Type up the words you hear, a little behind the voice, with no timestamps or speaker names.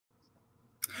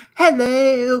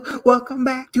Hello, welcome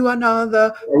back to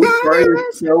another Are we starting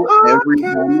the show every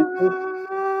time?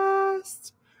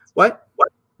 podcast. What?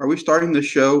 Are we starting the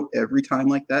show every time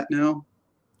like that now?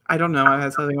 I don't know. I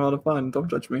was having a lot of fun. Don't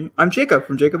judge me. I'm Jacob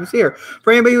from Jacob is Here.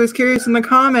 For anybody who is curious in the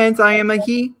comments, I am a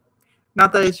he.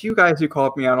 Not that it's you guys who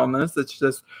called me out on this. It's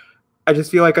just I just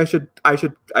feel like I should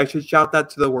shout that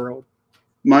to the world.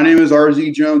 My name is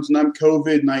RZ Jones, and I'm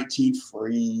COVID-19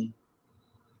 free.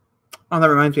 Oh, that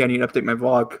reminds me, I need to update my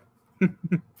vlog.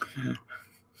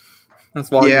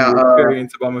 That's vlogging the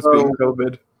experience of almost being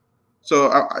COVID.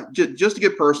 So just to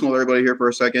get personal with everybody here for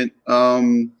a second,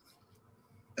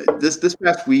 this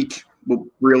past week,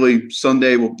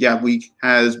 week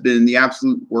has been the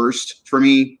absolute worst for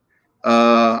me.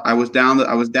 I was down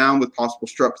with possible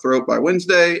strep throat by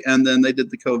Wednesday, and then they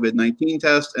did the COVID-19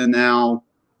 test, and now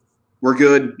we're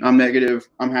good. I'm negative.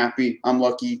 I'm happy. I'm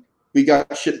lucky. We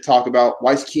got shit to talk about.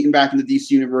 Why is Keaton back in the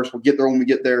DC universe? We'll get there when we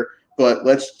get there, but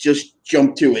let's just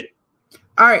jump to it.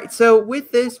 All right. So with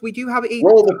this, we do have a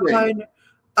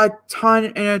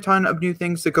ton of new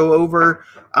things to go over.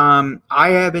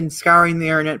 I have been scouring the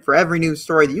internet for every news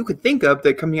story that you could think of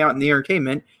that coming out in the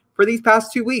entertainment for these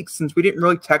past 2 weeks. Since we didn't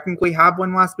really technically have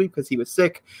one last week because he was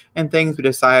sick and things, we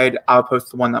decided I'll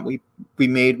post the one that we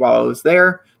made while I was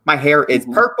there. My hair is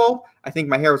purple. I think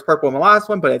my hair was purple in the last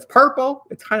one, but it's purple.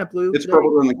 It's kind of blue. It's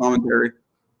purple in the commentary.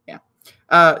 Yeah.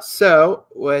 So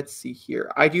let's see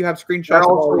here. I do have screenshots.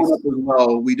 Also as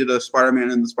well. We did a Spider-Man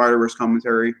in the Spider-Verse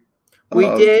commentary. We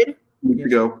did. Weeks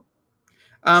ago.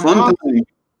 Fun time.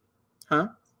 Huh?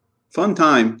 Fun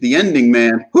time. The ending,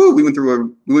 man. Whew, we went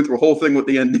through a whole thing with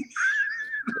the ending.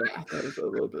 Yeah, that was a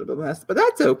little bit of a mess, but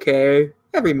that's okay.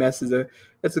 Every mess is a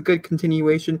good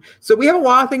continuation. So we have a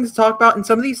lot of things to talk about, and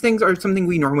some of these things are something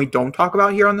we normally don't talk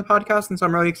about here on the podcast, and so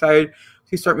I'm really excited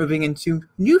to start moving into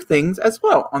new things as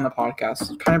well on the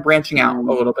podcast, kind of branching out a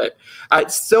little bit.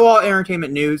 It's still all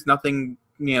entertainment news, nothing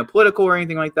political or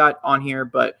anything like that on here,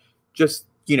 but just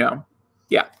yeah.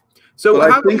 So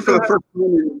I think for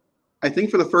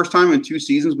the first time in 2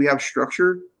 seasons we have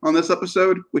structure on this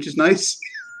episode, which is nice.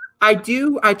 I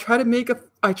do. I try to make a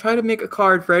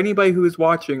card for anybody who is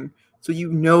watching, so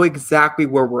you know exactly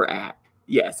where we're at.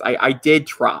 Yes, I did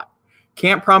try.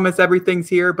 Can't promise everything's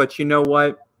here, but you know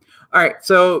what? All right,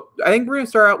 so I think we're gonna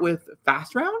start out with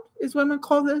Fast Round, is what I'm gonna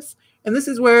call this, and this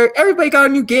is where everybody got a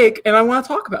new gig, and I want to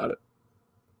talk about it.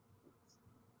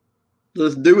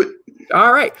 Let's do it.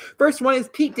 All right. First one is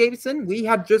Pete Davidson.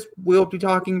 We'll be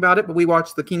talking about it, but we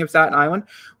watched The King of Staten Island,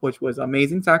 which was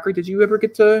amazing. Zachary, did you ever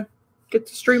get to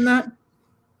stream that?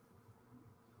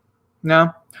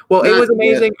 No? Well, it was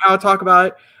amazing. I'll talk about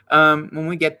it when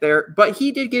we get there. But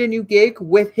he did get a new gig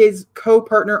with his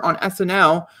co-partner on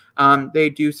SNL. They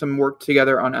do some work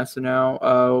together on SNL.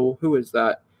 Oh, who is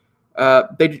that?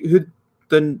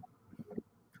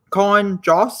 Colin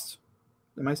Jost?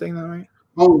 Am I saying that right?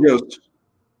 Colin Jost.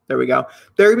 There we go.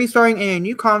 They're going to be starring in a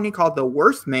new comedy called The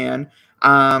Worst Man,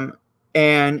 and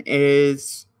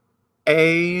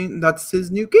that's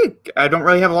his new gig. I don't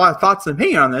really have a lot of thoughts and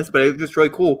opinion on this, but it's just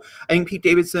really cool. I think Pete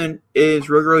Davidson is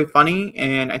really, really funny,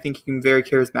 and I think he can be very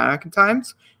charismatic at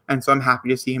times, and so I'm happy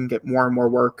to see him get more and more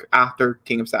work after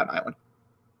King of Staten Island.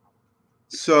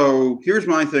 So here's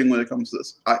my thing when it comes to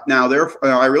this.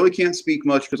 I really can't speak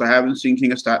much because I haven't seen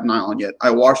King of Staten Island yet. I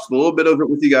watched a little bit of it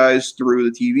with you guys through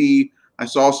the TV. I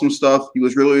saw some stuff. He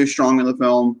was really, really strong in the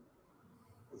film.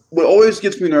 What always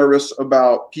gets me nervous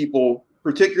about people,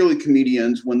 particularly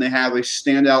comedians, when they have a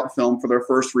standout film for their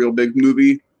first real big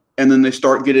movie and then they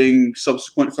start getting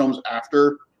subsequent films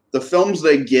after, the films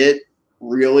they get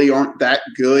really aren't that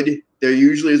good. There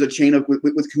usually is a chain of,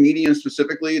 with comedians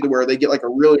specifically, to where they get like a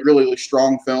really, really, really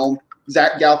strong film.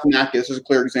 Zach Galifianakis is a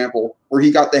clear example where he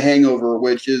got The Hangover,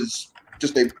 which is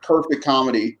just a perfect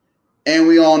comedy. And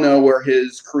we all know where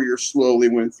his career slowly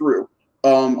went through.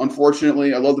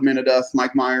 Unfortunately, I love the man to death,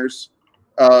 Mike Myers.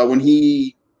 When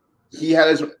he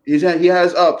had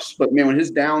his ups, but man, when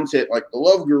his downs hit, like The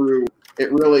Love Guru,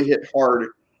 it really hit hard.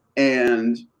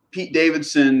 And Pete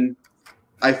Davidson,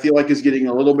 I feel like, is getting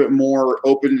a little bit more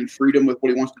open and freedom with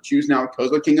what he wants to choose now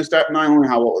because of King of Staten Island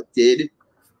and how well it did.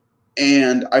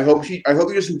 And I hope he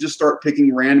doesn't just start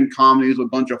picking random comedies with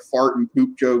a bunch of fart and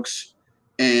poop jokes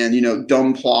and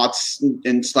dumb plots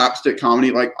and slapstick comedy.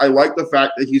 Like, I like the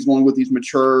fact that he's going with these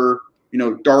mature,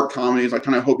 dark comedies. I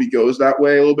kind of hope he goes that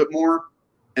way a little bit more,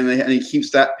 and he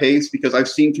keeps that pace, because I've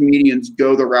seen comedians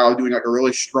go the route of doing like a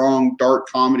really strong dark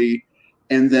comedy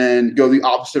and then go the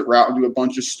opposite route and do a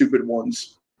bunch of stupid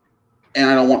ones. And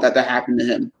I don't want that to happen to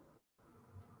him.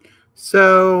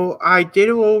 So I did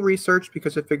a little research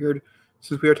because I figured,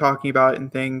 since we were talking about it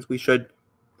and things, we should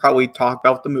probably talk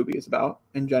about what the movie is about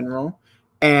in general.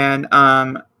 And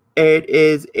it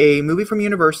is a movie from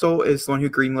Universal. Is the one who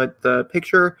greenlit the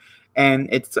picture, and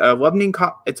it's a wedding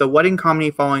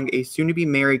comedy following a soon-to-be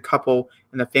married couple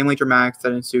and the family dramatics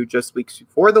that ensue just weeks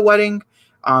before the wedding.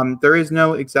 There is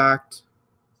no exact.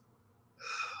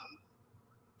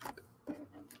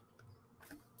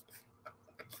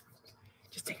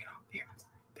 Just take it off. Here.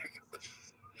 There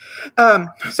you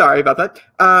go. Sorry about that.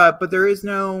 But there is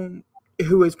no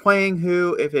who is playing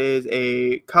who. If it is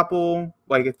a couple,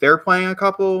 like if they're playing a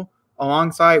couple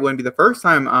alongside, it wouldn't be the first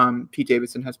time Pete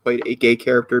Davidson has played a gay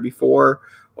character before,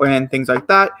 and things like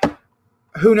that.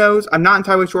 Who knows? I'm not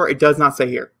entirely sure. It does not say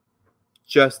here.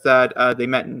 Just that they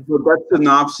met in. So that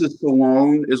synopsis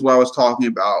alone is what I was talking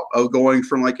about, of going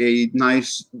from like a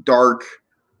nice, dark,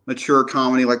 mature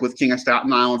comedy like with King of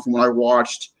Staten Island from what I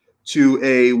watched to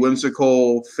a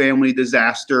whimsical family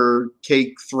disaster,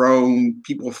 cake thrown,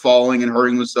 people falling and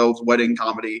hurting themselves wedding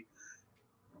comedy.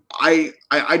 I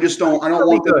just don't. I don't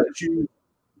want to choose.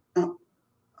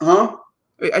 Huh?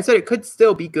 I said it could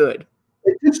still be good.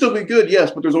 It could still be good,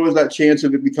 yes, but there's always that chance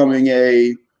of it becoming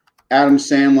a Adam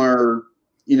Sandler,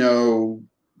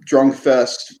 drunk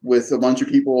fest with a bunch of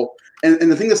people. And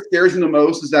the thing that scares me the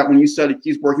most is that when you said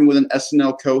he's working with an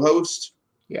SNL co-host.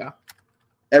 Yeah.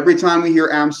 Every time we hear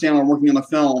Adam Sandler working on a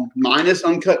film, minus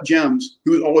Uncut Gems,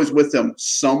 who's always with him?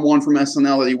 Someone from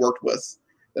SNL that he worked with.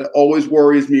 That always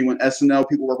worries me when SNL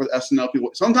people work with SNL people.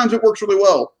 Sometimes it works really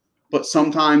well, but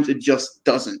sometimes it just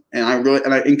doesn't.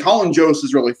 And Colin Jost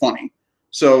is really funny.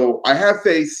 So I have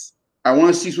faith. I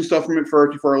want to see some stuff from it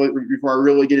first before I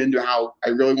really get into how I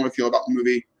really want to feel about the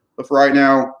movie. But for right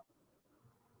now,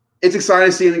 it's exciting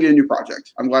to see him get a new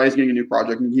project. I'm glad he's getting a new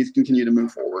project and he's continued to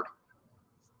move forward.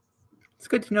 It's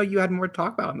good to know you had more to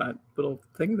talk about in that little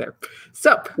thing there.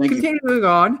 So, continuing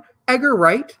on, Edgar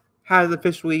Wright has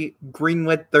officially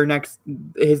greenlit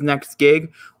his next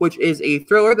gig, which is a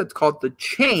thriller that's called The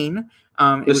Chain.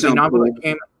 It was a novel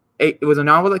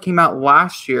that came out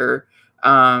last year.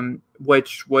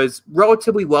 Which was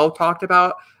relatively well talked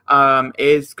about,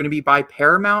 is going to be by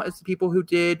Paramount. It's the people who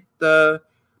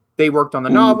they worked on the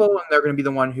novel, and they're going to be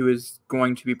the one who is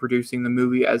going to be producing the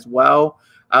movie as well.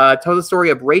 Tells the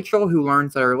story of Rachel, who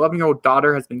learns that her 11-year-old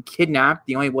daughter has been kidnapped.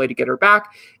 The only way to get her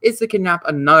back is to kidnap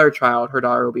another child. Her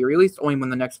daughter will be released only when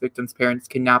the next victim's parents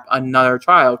kidnap another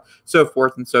child, so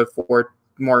forth and so forth.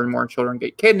 More and more children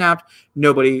get kidnapped.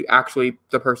 The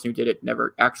person who did it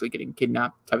never actually getting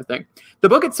kidnapped type of thing. The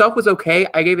book itself was okay.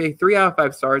 I gave it a 3 out of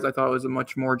 5 stars. I thought it was a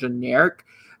much more generic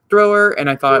thriller, and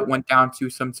I thought it went down to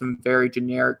some very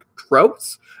generic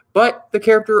tropes. But the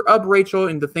character of Rachel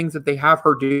and the things that they have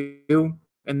her do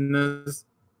in this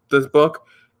book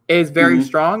is very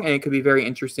strong, and it could be very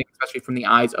interesting, especially from the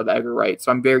eyes of Edgar Wright.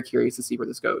 So I'm very curious to see where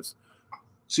this goes.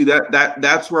 See,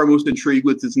 that's where I'm most intrigued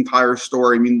with this entire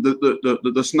story. I mean,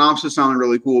 the synopsis sounded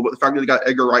really cool, but the fact that they got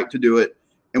Edgar Wright to do it,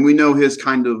 and we know his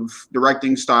kind of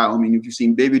directing style. I mean, if you've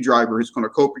seen Baby Driver, his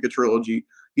cornucopia trilogy,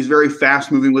 he's very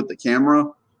fast moving with the camera.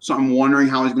 So I'm wondering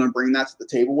how he's going to bring that to the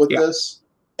table with this.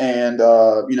 And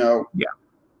I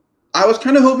was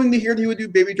kind of hoping to hear that he would do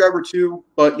Baby Driver 2,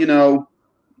 but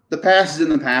the past is in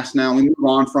the past now. We move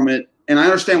on from it, and I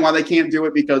understand why they can't do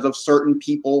it because of certain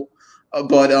people.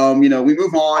 But we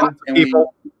move on, and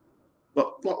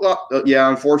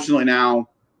unfortunately now,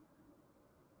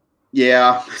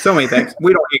 so many things.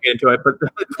 We don't need to get into it, but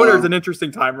Twitter is an interesting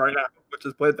time right now. Let's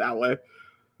just put it that way.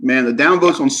 Man, the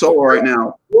downvotes on Solo right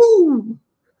now. Woo!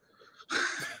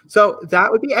 So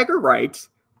that would be Edgar Wright.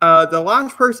 The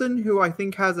last person who I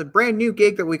think has a brand new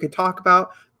gig that we could talk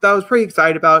about that I was pretty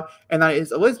excited about, and that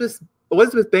is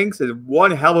Elizabeth Banks is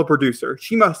one hell of a producer.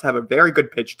 She must have a very good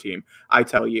pitch team, I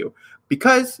tell you.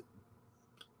 Because,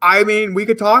 we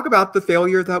could talk about the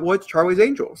failure that was Charlie's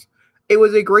Angels. It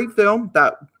was a great film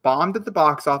that bombed at the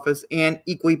box office and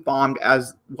equally bombed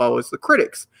as well as the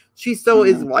critics. She still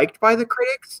is liked by the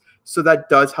critics, so that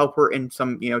does help her in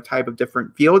some, type of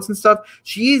different fields and stuff.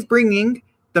 She is bringing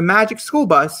the Magic School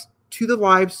Bus to the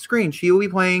live screen. She will be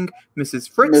playing Mrs.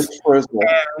 Fritz. Miss Frizzle.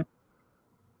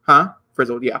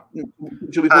 Frizzle, yeah.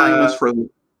 She'll be playing Miss Frizzle.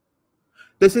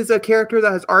 This is a character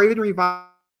that has already been revived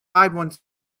once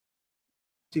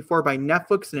before by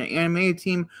Netflix and an animated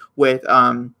team with Kate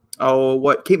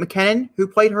McKinnon, who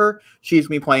played her. She's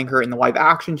going to be playing her in the live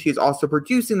action. She's also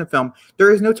producing the film.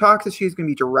 There is no talk that she's going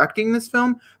to be directing this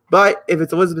film, but if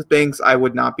it's Elizabeth Banks, I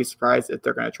would not be surprised if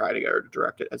they're going to try to get her to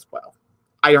direct it as well.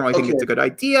 I don't really think it's a good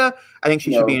idea. I think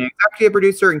she should be an executive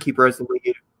producer and keep her as the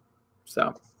lead.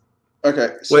 So, what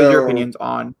are your opinions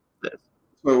on this?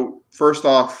 So, first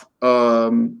off,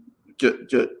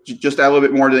 just add a little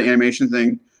bit more to the animation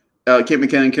thing. Kate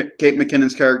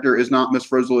McKinnon's character is not Miss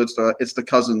Frizzle. It's the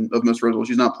cousin of Miss Frizzle.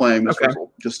 She's not playing Miss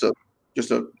Frizzle. Just to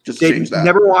change that.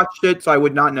 Never watched it, so I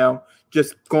would not know.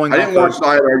 Just going. I didn't watch it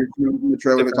either. I just knew the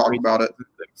trailer to talk about it.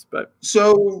 But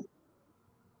so,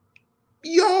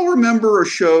 y'all remember a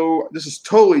show? This is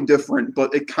totally different,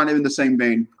 but it kind of in the same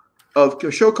vein of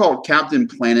a show called Captain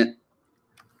Planet.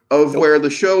 Where the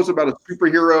show is about a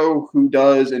superhero who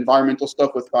does environmental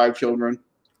stuff with 5 children.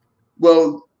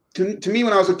 Well, to me,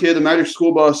 when I was a kid, the Magic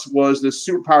School Bus was this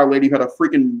superpower lady who had a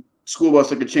freaking school bus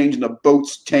that could change into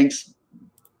boats, tanks,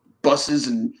 buses,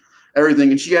 and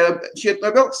everything. And she had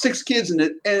about 6 kids in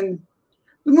it. And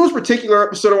the most particular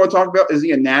episode I want to talk about is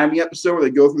the anatomy episode where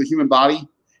they go through the human body.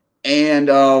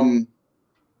 And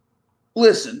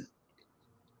listen.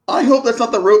 I hope that's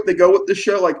not the route they go with this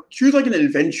show. Like, choose like an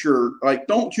adventure. Like,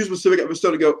 don't choose a specific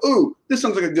episode to go, ooh, this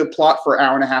sounds like a good plot for an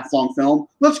hour-and-a-half long film.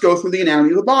 Let's go through the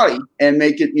anatomy of the body and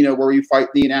make it, where you fight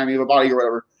the anatomy of the body or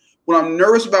whatever. What I'm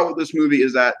nervous about with this movie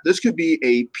is that this could be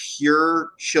a pure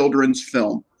children's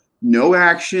film. No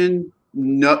action,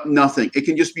 nothing. It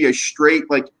can just be a straight,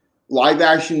 like,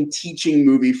 live-action teaching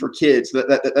movie for kids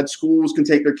that schools can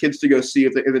take their kids to go see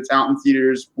if it's out in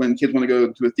theaters when kids want to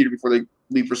go to a theater before they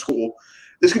leave for school.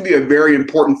 This could be a very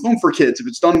important film for kids if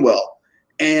it's done well.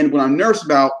 And what I'm nervous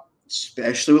about,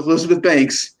 especially with Elizabeth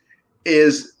Banks,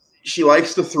 is she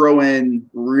likes to throw in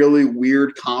really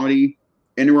weird comedy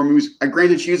into her movies.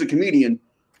 Granted, she is a comedian,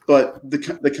 but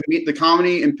the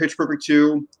comedy in Pitch Perfect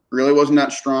 2 really wasn't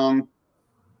that strong.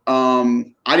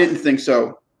 I didn't think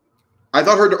so. I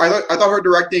thought her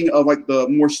directing of like the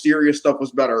more serious stuff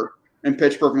was better in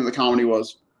Pitch Perfect than the comedy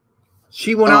was.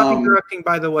 She will not be directing,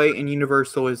 by the way, and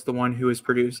Universal is the one who is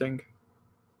producing.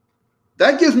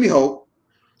 That gives me hope.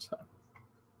 So.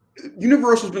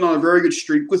 Universal's been on a very good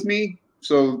streak with me,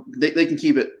 so they can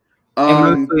keep it.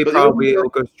 And mostly probably it'll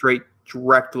go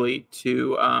directly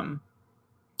to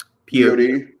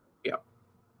POD. Yeah.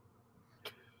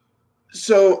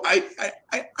 So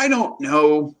I don't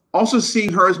know. Also,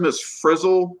 seeing her as Miss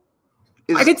Frizzle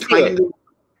is I could see it.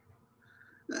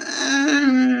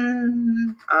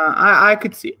 I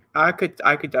could see it. I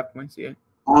could definitely see it.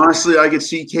 Honestly, I could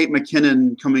see Kate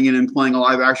McKinnon coming in and playing a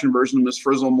live action version of Miss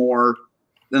Frizzle more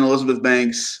than Elizabeth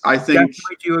Banks. I think.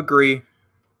 Definitely do agree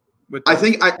with that.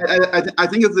 I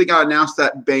think if they got announced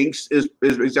that Banks is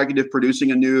executive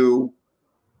producing a new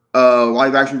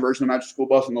live action version of Magic School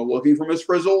Bus and they're looking for Miss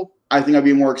Frizzle, I think I'd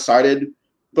be more excited.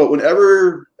 But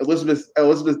whenever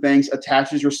Elizabeth Banks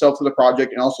attaches herself to the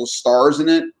project and also stars in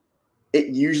it, it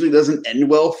usually doesn't end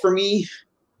well for me.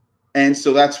 And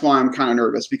so that's why I'm kind of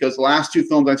nervous, because the last 2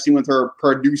 films I've seen with her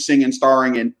producing and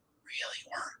starring in really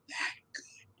weren't that good.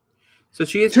 So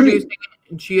she is producing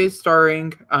and she is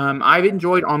starring. I've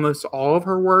enjoyed almost all of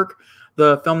her work.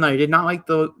 The film that I did not like,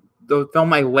 the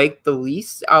film I liked the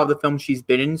least out of the films she's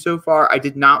been in so far, I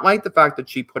did not like the fact that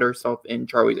she put herself in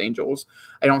Charlie's Angels.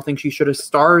 I don't think she should have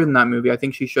starred in that movie. I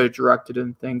think she should have directed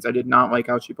in things. I did not like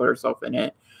how she put herself in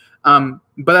it.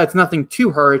 But that's nothing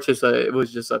to her. It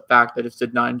was just a fact that I just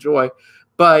did not enjoy.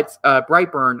 But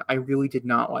Brightburn, I really did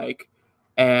not like.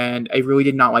 And I really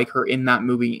did not like her in that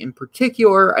movie in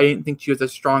particular. I didn't think she was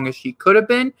as strong as she could have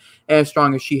been and as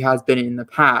strong as she has been in the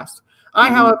past. I,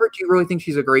 however, do really think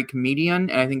she's a great comedian.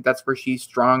 And I think that's where she's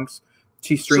strong.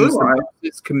 She streams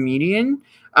as comedian.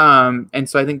 And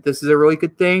so I think this is a really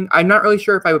good thing. I'm not really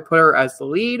sure if I would put her as the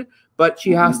lead, but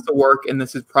she has to work. And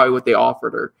this is probably what they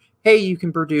offered her. Hey, you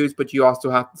can produce, but you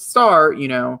also have to star,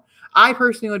 I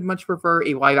personally would much prefer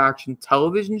a live-action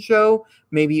television show,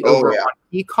 maybe over on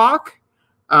Peacock,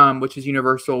 which is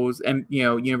Universal's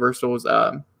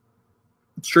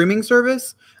streaming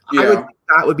service. Yeah. I would think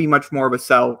that would be much more of a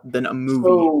sell than a movie,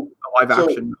 a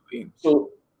live-action movie. So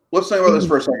let's think about this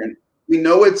for a second. We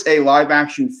know it's a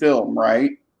live-action film, right?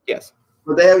 Yes.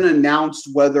 But they haven't announced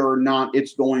whether or not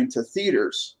it's going to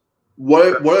theaters.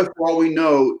 What if, for all we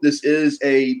know, this is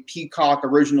a Peacock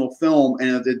original film, and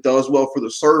if it does well for the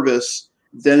service,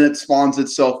 then it spawns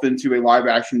itself into a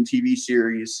live-action TV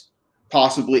series,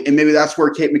 possibly. And maybe that's where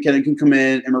Kate McKinnon can come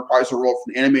in and reprise her role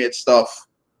from the animated stuff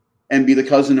and be the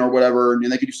cousin or whatever,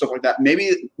 and they could do stuff like that.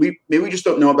 Maybe we just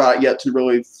don't know about it yet to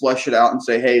really flesh it out and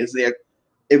say, hey, if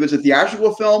it's a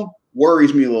theatrical film,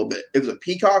 worries me a little bit. If it's a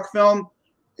Peacock film,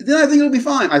 then I think it'll be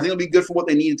fine. I think it'll be good for what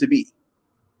they need it to be.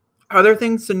 Other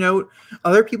things to note,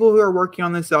 other people who are working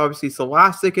on this, obviously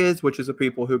Scholastic is, which is the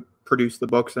people who produced the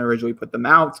books and originally put them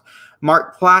out.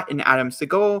 Mark Platt and Adam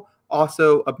Segal,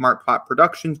 also of Mark Platt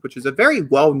Productions, which is a very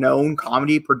well-known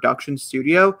comedy production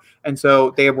studio. And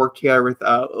so they have worked together with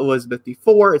Elizabeth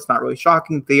before. It's not really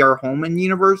shocking. They are home in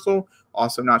Universal,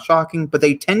 also not shocking, but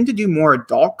they tend to do more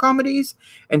adult comedies.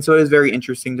 And so it is very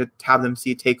interesting to have them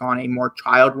take on a more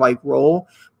childlike role,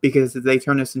 because if they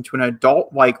turn this into an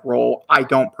adult-like role, I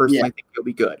don't personally think it'll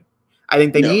be good. I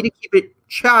think they need to keep it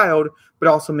child, but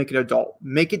also make it adult.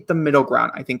 Make it the middle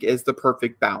ground, I think, is the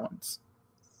perfect balance.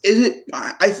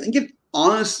 I think it,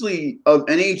 honestly, of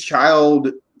any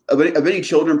children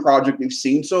project we've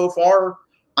seen so far,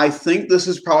 I think this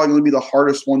is probably going to be the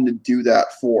hardest one to do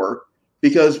that for,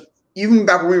 because even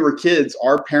back when we were kids,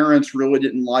 our parents really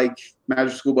didn't like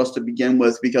Magic School Bus to begin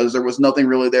with, because there was nothing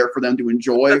really there for them to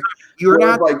enjoy. You're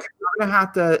going to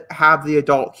have to have the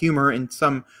adult humor in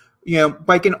some,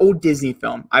 like an old Disney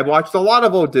film. I watched a lot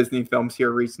of old Disney films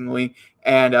here recently,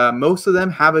 and most of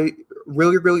them have a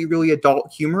really, really, really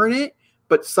adult humor in it,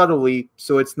 but subtly,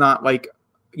 so it's not like,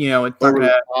 it's not going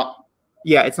to.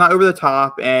 Yeah, it's not over the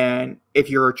top, and if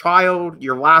you're a child,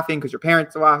 you're laughing because your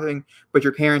parents are laughing, but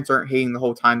your parents aren't hating the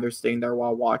whole time. They're staying there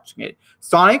while watching it.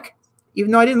 Sonic,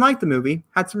 even though I didn't like the movie,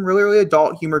 had some really, really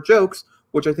adult humor jokes,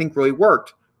 which I think really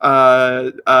worked.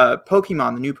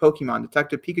 Pokemon, the new Pokemon,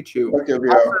 Detective Pikachu, also in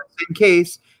the same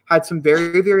case, had some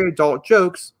very, very adult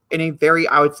jokes in a very,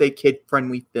 I would say,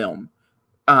 kid-friendly film.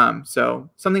 So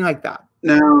something like that.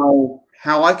 Now,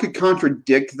 how I could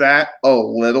contradict that a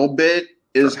little bit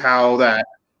is how that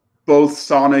both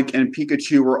Sonic and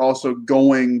Pikachu were also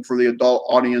going for the adult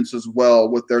audience as well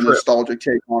with their nostalgic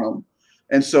take on them.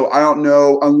 And so I don't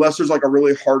know, unless there's like a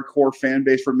really hardcore fan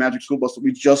base for Magic School Bus that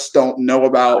we just don't know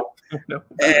about. No.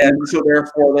 And so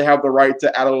therefore they have the right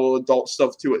to add a little adult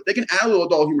stuff to it. They can add a little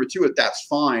adult humor to it. That's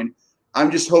fine.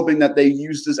 I'm just hoping that they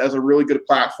use this as a really good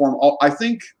platform. I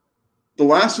think the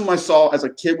last film I saw as a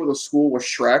kid with a school was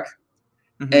Shrek.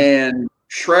 Mm-hmm. And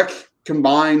Shrek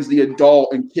combines the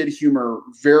adult and kid humor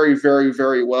very, very,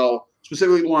 very well.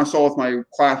 Specifically the one I saw with my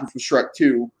class, which was Shrek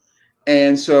 2.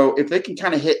 And so if they can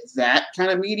kind of hit that kind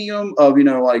of medium of,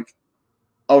 like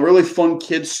a really fun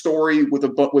kid story with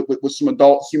some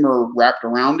adult humor wrapped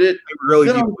around it,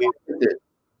 really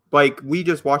like we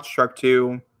just watched Shrek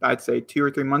 2, I'd say 2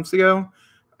 or 3 months ago,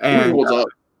 and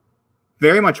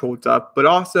very much holds up, but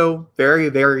also very,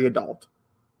 very adult.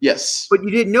 Yes. But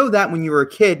you didn't know that when you were a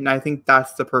kid, and I think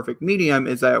that's the perfect medium,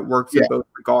 is that it works in both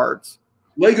regards.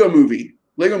 Lego Movie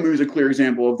is a clear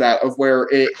example of that, of where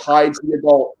it hides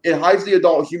the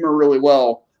adult humor really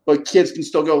well, but kids can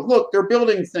still go, look, they're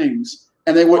building things,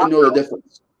 and they wouldn't know the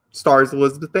difference. Stars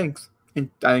Elizabeth Banks, and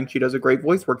I think she does a great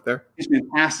voice work there. She's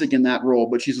fantastic in that role,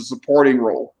 but she's a supporting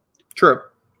role. True.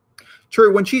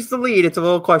 When she's the lead, it's a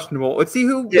little questionable. Let's see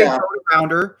who they put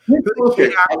around her. Who the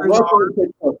kid actors are.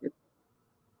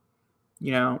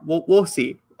 We'll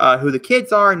see who the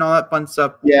kids are and all that fun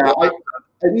stuff. Yeah, I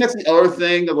think that's the other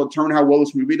thing that will determine how well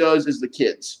this movie does is the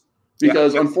kids.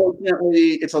 Because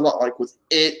unfortunately, it's a lot like with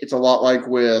it. It's a lot like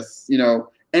with,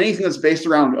 anything that's based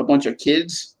around a bunch of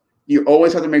kids. You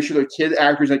always have to make sure the kid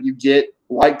actors that you get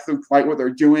like what they're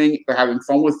doing. They're having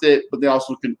fun with it, but they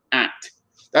also can act.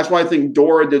 That's why I think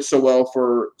Dora did so well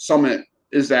for Summit,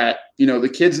 is that,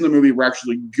 the kids in the movie were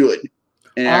actually good.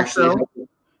 And also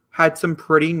had some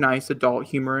pretty nice adult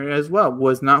humor in it as well.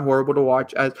 Was not horrible to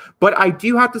watch but I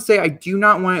do have to say, I do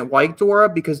not want it like Dora,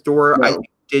 because Dora, I think,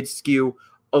 did skew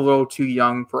a little too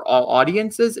young for all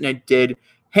audiences, and it did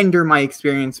hinder my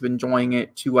experience of enjoying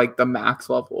it to like the max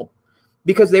level,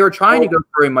 because they were trying to go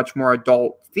for a much more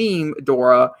adult theme,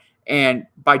 Dora, and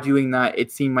by doing that,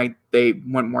 it seemed like they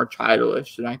went more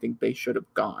childish than I think they should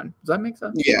have gone. Does that make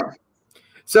sense? Yeah.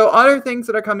 So other things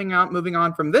that are coming out, moving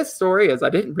on from this story, as I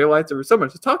didn't realize there was so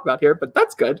much to talk about here, but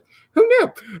that's good. Who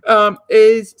knew?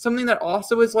 Is something that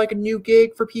also is like a new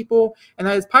gig for people, and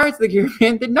that is Pirates of the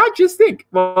Caribbean did not just think,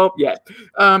 well, yet.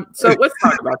 So let's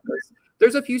talk about this.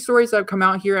 There's a few stories that have come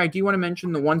out here. I do want to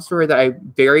mention the one story that I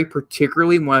very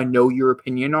particularly want to know your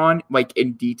opinion on, like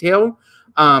in detail,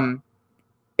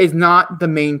 is not the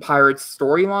main Pirates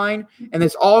storyline. And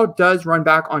this all does run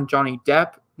back on Johnny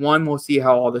Depp. One, we'll see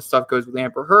how all this stuff goes with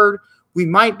Amber Heard. We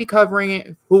might be covering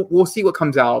it. We'll see what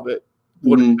comes out of it.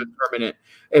 We'll determine it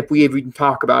if we even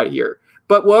talk about it here.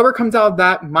 But whatever comes out of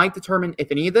that might determine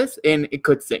if any of this, and it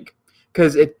could sink.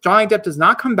 Because if Johnny Depp does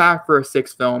not come back for a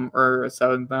 6th film, or a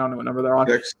 7th, I don't know what number they're on,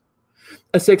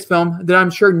 a 6th film, then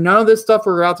I'm sure none of this stuff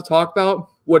we're about to talk about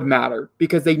would matter,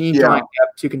 because they need Johnny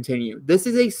Depp to continue. This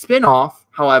is a spin-off,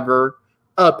 however,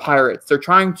 of Pirates. They're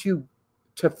trying to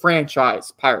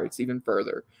franchise Pirates even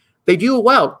further. They do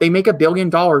well. They make $1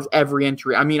 billion every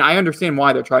entry. I mean, I understand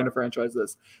why they're trying to franchise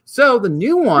this. So the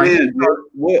new one. Man,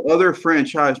 what other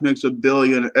franchise makes $1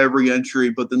 billion every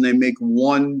entry, but then they make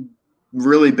one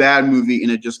really bad movie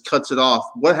and it just cuts it off?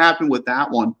 What happened with that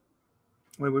one?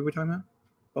 Wait, what are we talking about?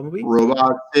 Bumblebee?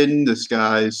 Robot in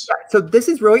disguise. Yeah, so this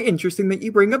is really interesting that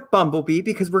you bring up Bumblebee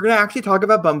because we're going to actually talk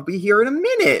about Bumblebee here in a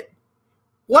minute.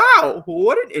 Wow,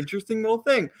 what an interesting little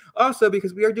thing. Also,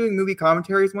 because we are doing movie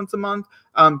commentaries once a month,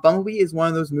 Bumblebee is one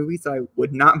of those movies that I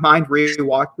would not mind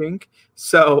rewatching.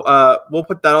 So we'll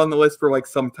put that on the list for like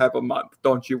some type of month.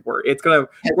 Don't you worry.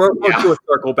 We'll do a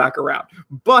circle back around.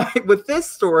 But with this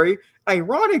story,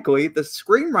 ironically, the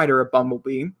screenwriter of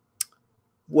Bumblebee,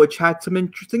 which had some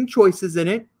interesting choices in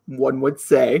it, one would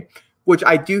say, which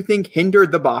I do think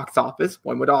hindered the box office,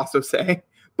 one would also say,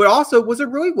 but also was a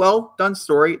really well done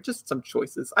story. Just some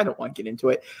choices. I don't want to get into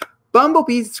it.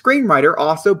 Bumblebee's screenwriter,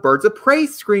 also Birds of Prey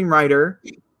screenwriter,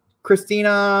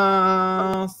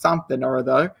 Christina something or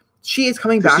other. She is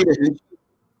coming back.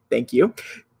 Thank you.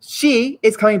 She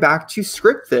is coming back to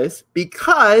script this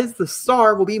because the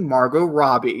star will be Margot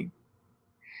Robbie.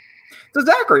 So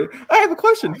Zachary, I have a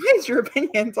question. What is your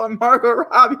opinions on Margot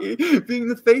Robbie being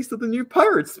the face of the new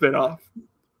Pirates spinoff?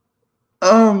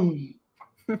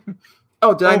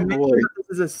 Oh, did I mention that this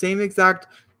is the same exact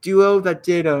duo that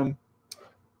did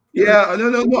Yeah,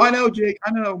 no, I know, Jake.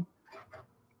 I know.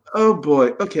 Oh boy.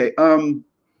 Okay. Where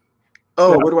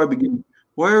do I begin?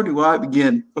 Where do I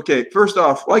begin? Okay, first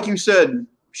off, like you said,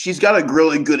 she's got a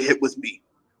really good hit with me.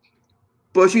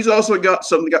 But she's also got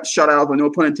something that got shot out of,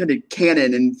 no pun intended,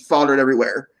 cannon and foddered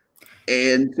everywhere.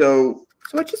 And so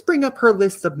I just bring up her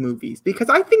list of movies because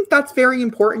I think that's very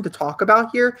important to talk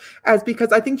about here,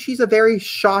 because I think she's a very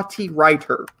shotty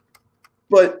writer.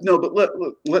 But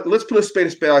let's put a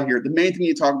spade out here. The main thing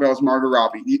you talk about is Margot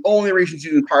Robbie. The only reason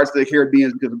she's in Pirates of the Caribbean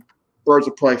is because Birds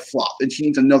of Prey flopped, and she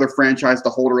needs another franchise to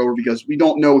hold her over because we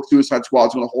don't know if Suicide Squad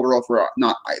is going to hold her over or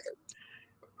not either.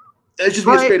 It's just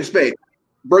be a spade.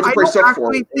 Birds of Prey sucked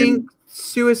for her.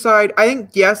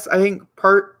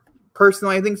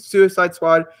 Personally, I think Suicide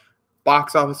Squad,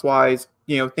 box office wise,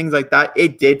 things like that,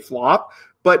 it did flop.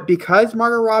 But because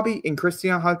Margot Robbie and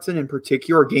Christina Hodson in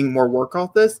particular are getting more work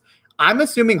off this, I'm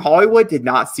assuming Hollywood did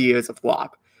not see it as a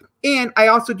flop. And I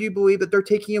also do believe that they're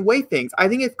taking away things. I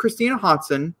think if Christina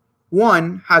Hodson,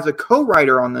 one, has a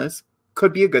co-writer on this,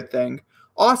 could be a good thing.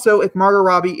 Also, if Margot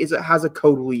Robbie has a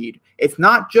co-lead, it's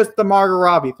not just the Margot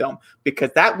Robbie film, because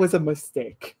that was a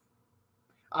mistake.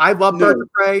 I love Birds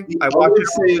of Prey. I watch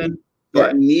it often.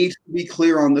 That needs to be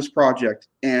clear on this project.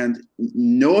 And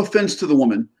no offense to the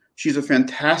woman, she's a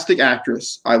fantastic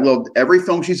actress. I loved every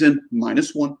film she's in,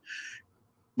 minus one.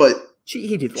 But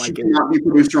she cannot be a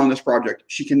producer on this project.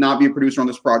 She cannot be a producer on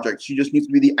this project. She just needs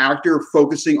to be the actor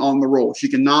focusing on the role. She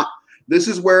cannot. This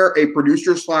is where a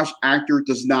producer/actor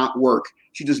does not work.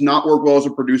 She does not work well as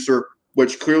a producer,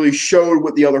 which clearly showed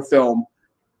with the other film.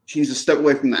 She needs to step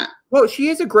away from that. Well, she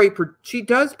is she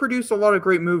does produce a lot of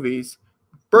great movies.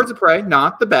 Birds of Prey,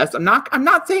 not the best. I'm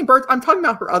not saying Birds. I'm talking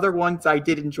about her other ones I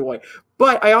did enjoy.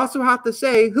 But I also have to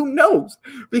say, who knows?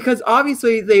 Because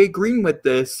obviously they agreed with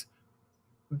this.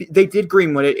 They did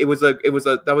green with it.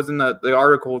 That was in the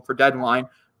article for Deadline.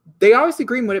 They obviously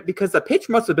green with it because the pitch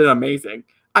must have been amazing.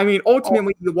 I mean,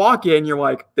 ultimately, you walk in, you're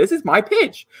like, this is my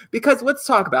pitch. Because let's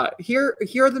talk about it. Here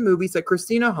are the movies that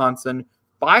Christina Hodson,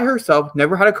 by herself,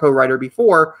 never had a co-writer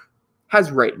before,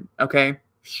 has written. Okay?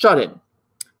 Shut-In.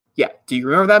 Yeah. Do you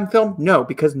remember that film? No,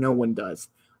 because no one does.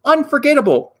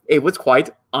 Unforgettable. It was quite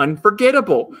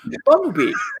unforgettable.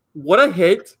 Bumblebee. What a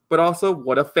hit, but also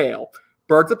what a fail.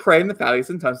 Birds of Prey and the Fabulous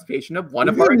Intensification of one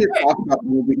of our.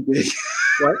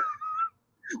 What?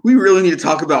 We really need to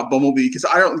talk about Bumblebee because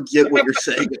I don't get what you're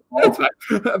saying.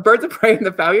 Birds of Prey and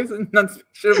the Fabulous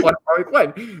Intensification of one of Harley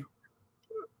Quinn.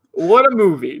 What a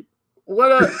movie!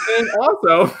 And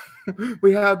also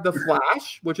we have The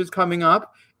Flash, which is coming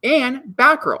up, and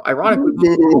Batgirl. Ironically,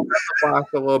 we'll talk about The Flash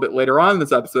a little bit later on in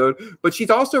this episode, but she's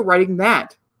also writing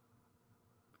that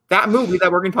movie that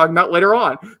we're going to talk about later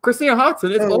on. Christina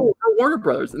Hodson is over Warner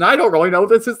Brothers, and I don't really know if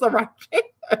this is the right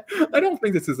I don't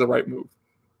think this is the right move.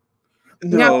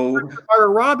 No. Now, from a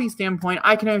Robbie standpoint,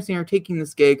 I can understand her taking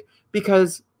this gig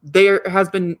because there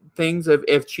has been things of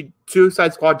if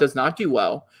Suicide Squad does not do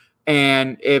well,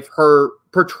 and if her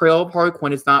portrayal of Harley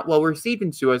Quinn is not well received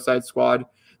in Suicide Squad,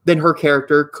 then her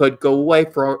character could go away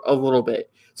for a little bit.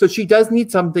 So she does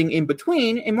need something in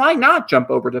between, and why not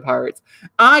jump over to Pirates?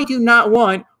 I do not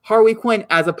want Harley Quinn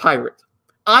as a pirate.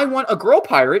 I want a girl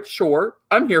pirate, sure,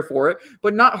 I'm here for it,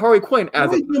 but not Harley Quinn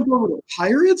as a jump over to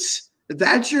Pirates?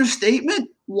 That's your statement?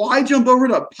 Why jump over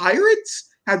to Pirates?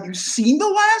 Have you seen the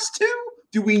last two?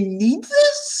 Do we need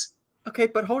this? Okay,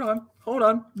 but hold on.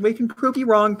 We can prove you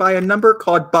wrong by a number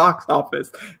called box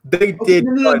office. They did.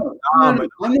 No. I'm not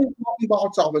talking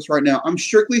box office right now. I'm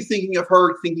strictly thinking of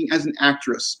her thinking as an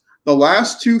actress. The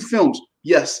last two films,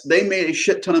 yes, they made a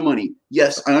shit ton of money.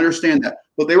 Yes, I understand that.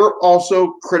 but they were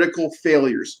also critical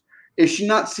failures. Is she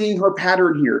not seeing her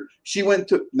pattern here? She went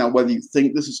to, now whether you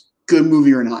think this is a good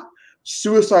movie or not,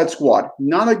 Suicide Squad,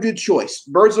 not a good choice.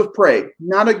 Birds of Prey,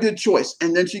 not a good choice.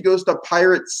 And then she goes to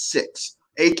Pirate 6,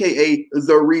 a.k.a.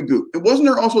 the reboot. And wasn't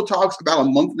there also talks about a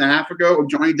month and a half ago of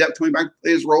Johnny Depp coming back to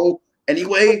play his role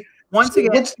anyway? Once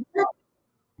again,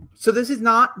 so this is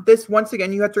not, this, once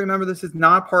again, you have to remember this is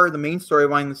not part of the main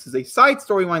storyline. This is a side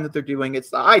storyline that they're doing.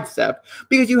 It's the side step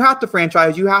because you have to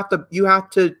franchise, you have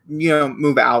to,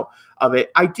 move out of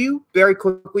it. I do very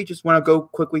quickly just want to go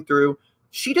quickly through.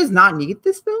 She does not need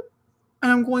this film,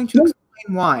 and I'm going to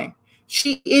explain why.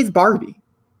 She is Barbie.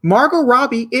 Margot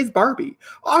Robbie is Barbie.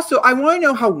 Also, I want to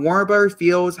know how Warner Brothers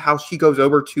feels, how she goes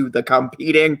over to the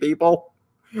competing people.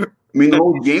 I mean, the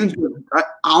whole game's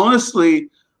honestly,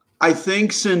 I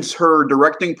think since her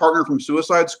directing partner from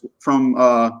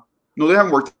no, they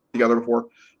haven't worked together before.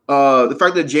 The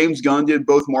fact that James Gunn did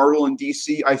both Marvel and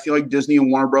DC, I feel like Disney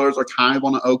and Warner Brothers are kind of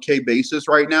on an okay basis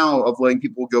right now of letting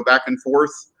people go back and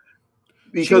forth.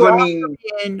 Because I mean,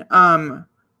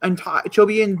 she'll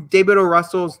be in David O.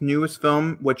 Russell's newest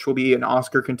film, which will be an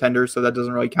Oscar contender, so that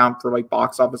doesn't really count for like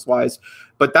box office wise.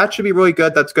 But that should be really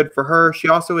good. That's good for her. She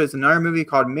also is in another movie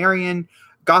called Marion.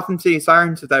 Gotham City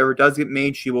Sirens, if that ever does get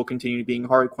made, she will continue being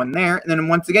Harley Quinn there. And then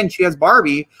once again, she has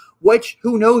Barbie, which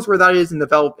who knows where that is in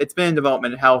development. It's been in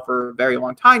development hell for a very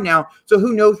long time now. So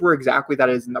who knows where exactly that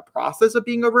is in the process of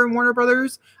being over in Warner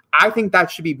Brothers. I think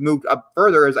that should be moved up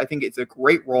further, as I think it's a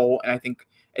great role, and I think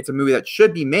it's a movie that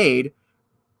should be made.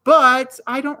 But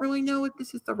I don't really know if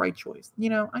this is the right choice.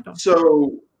 I don't.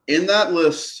 So in that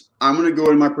list, I'm going to go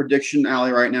in my prediction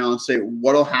alley right now and say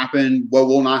what'll happen, what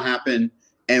will not happen,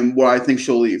 and what I think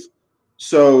she'll leave.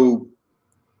 So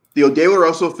the David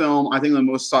Russell film, I think the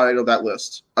most solid of that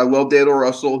list. I love David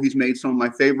Russell. He's made some of my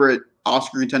favorite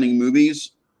Oscar-contending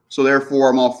movies. So therefore,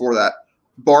 I'm all for that.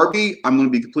 Barbie, I'm going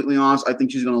to be completely honest, I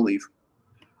think she's going to leave.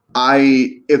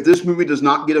 If this movie does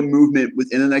not get a movement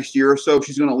within the next year or so,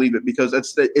 she's going to leave it because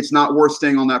it's not worth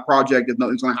staying on that project if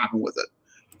nothing's going to happen with it.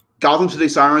 Gotham City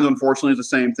Sirens, unfortunately, is the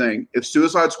same thing. If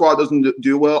Suicide Squad doesn't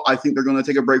do well, I think they're going to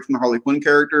take a break from the Harley Quinn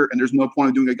character, and there's no point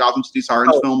of doing a Gotham City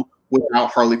Sirens film without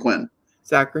Harley Quinn.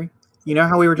 Zachary, you know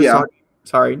how we were just talking?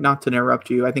 Sorry, not to interrupt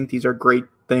you. I think these are great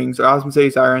things. Gotham City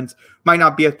Sirens might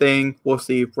not be a thing. We'll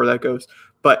see where that goes.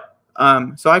 But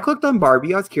so I clicked on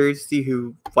Barbie. I was curious to see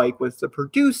who was the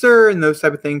producer and those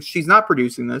type of things. She's not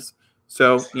producing this,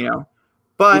 so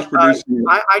But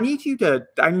I need you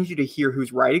to hear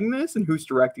who's writing this and who's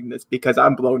directing this because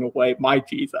I'm blown away. My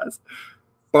Jesus,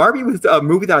 Barbie was a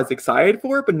movie that I was excited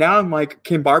for, but now I'm like,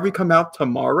 can Barbie come out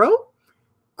tomorrow?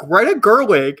 Greta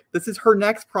Gerwig, this is her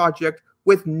next project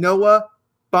with Noah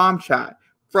Baumbach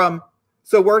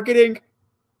so we're getting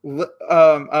Little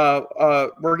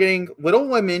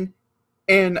Women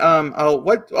and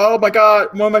oh my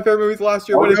God, one of my favorite movies last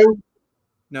year. Argo? What is it?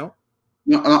 No,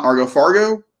 not Argo.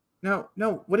 Fargo. No.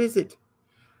 What is it?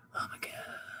 Oh my God.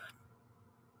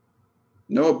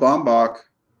 Noah Baumbach.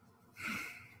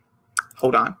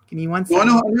 Hold on. Give me one second. I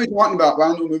know who you're talking about, but I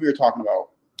don't know what movie you're talking about.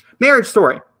 Marriage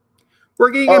Story. We're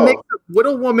getting a mix of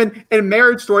Little Woman and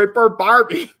Marriage Story for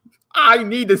Barbie. I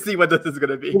need to see what this is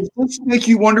going to be. Does this make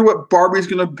you wonder what Barbie's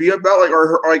going to be about?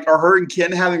 Are her and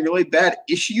Ken having really bad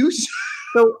issues?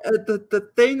 So the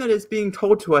thing that is being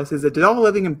told to us is that Doll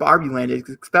living in Barbie Land is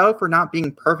expelled for not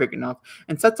being perfect enough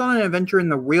and sets on an adventure in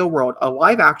the real world, a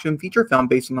live-action feature film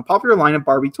based on the popular line of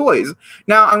Barbie toys.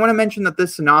 Now, I want to mention that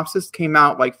this synopsis came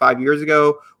out like 5 years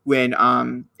ago when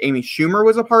Amy Schumer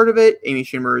was a part of it. Amy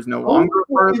Schumer is no longer a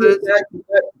part of it.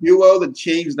 That duo that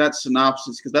changed that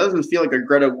synopsis because that doesn't feel like a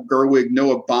Greta Gerwig,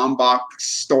 Noah Baumbach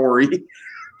story.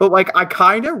 But I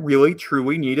kind of really,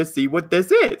 truly need to see what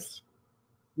this is.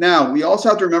 Now, we also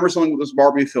have to remember something with this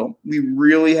Barbie film. We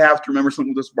really have to remember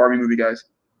something with this Barbie movie, guys.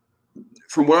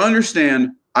 From what I understand,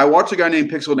 I watched a guy named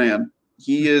Pixel Dan.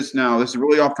 He is now, this is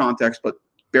really off context, but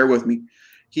bear with me.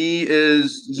 He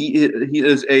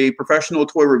is a professional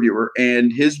toy reviewer,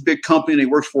 and his big company that he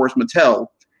works for is Mattel.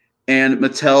 And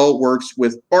Mattel works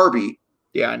with Barbie.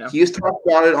 Yeah, I know. He has talked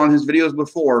about it on his videos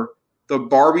before. The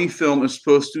Barbie film is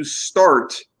supposed to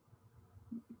start.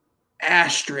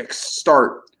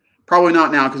 Probably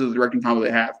not now because of the directing combo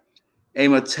they have. A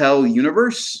Mattel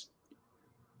universe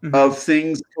of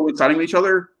things coinciding with each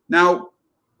other. Now,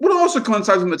 what also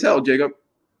coincides with Mattel, Jacob?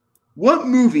 What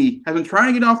movie has been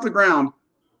trying to get off the ground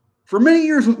for many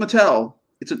years with Mattel?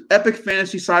 It's an epic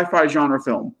fantasy sci-fi genre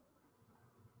film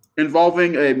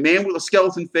involving a man with a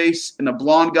skeleton face and a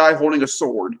blonde guy holding a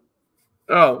sword.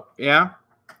 Oh, yeah?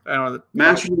 I don't know.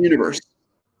 Masters of the Universe.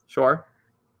 Sure.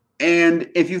 And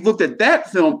if you've looked at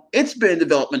that film, it's been in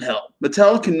development hell.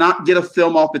 Mattel cannot get a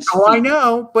film off its feet. I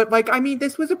know, but like, I mean,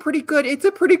 this was a pretty good. That's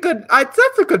a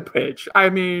good pitch.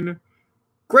 I mean,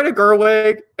 Greta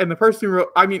Gerwig and the person who wrote.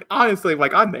 I mean, honestly,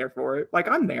 like, I'm there for it. Like,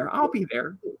 I'm there. I'll be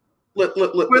there. What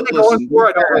are they going for?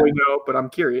 I don't really know, but I'm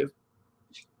curious.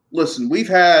 Listen, we've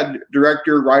had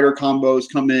director-writer combos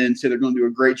come in, say they're going to do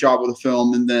a great job with the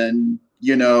film, and then,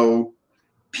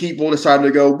 people decided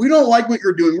to go, we don't like what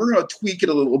you're doing. We're going to tweak it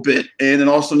a little bit. And then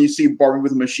all of a sudden you see Barbie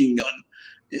with a machine gun.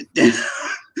 I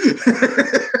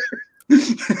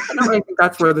don't think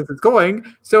that's where this is going.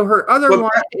 So her other one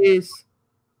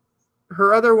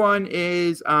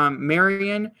is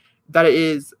Marion. That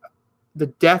is the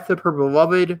death of her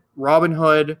beloved Robin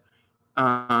Hood,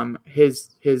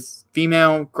 his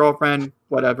female girlfriend,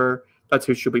 whatever. That's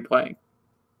who she'll be playing.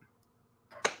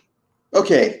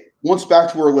 Okay. Once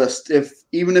back to our list,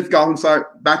 even if Gotham City,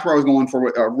 back to where I was going for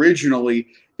originally,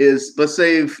 is let's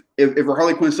say if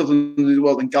Harley Quinn still doesn't do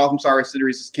well, then Gotham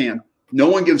City can. No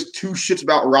one gives two shits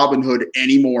about Robin Hood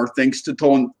anymore, thanks to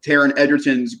Taron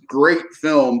Egerton's great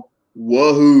film,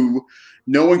 Woohoo.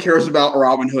 No one cares about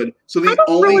Robin Hood. So I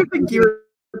don't really think you're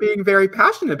being very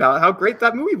passionate about how great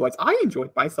that movie was. I enjoyed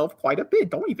myself quite a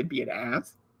bit. Don't even be an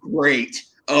ass. Great.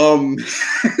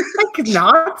 Like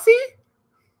Nazi?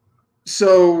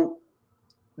 So,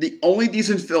 the only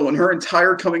decent film in her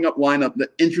entire coming up lineup that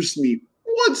interests me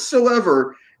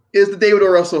whatsoever is the David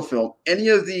O. Russell film. Any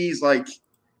of these, like,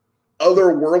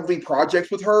 otherworldly projects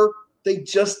with her, they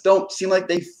just don't seem like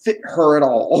they fit her at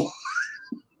all.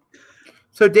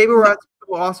 So, David Russell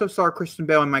will also star Christian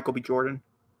Bale and Michael B. Jordan.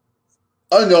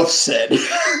 Enough said.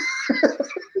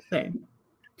 Same.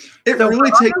 It so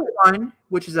really takes one,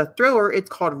 which is a thriller. It's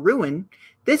called Ruin.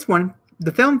 This one,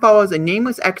 the film follows a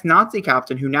nameless ex-Nazi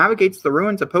captain who navigates the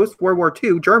ruins of post-World War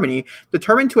II Germany,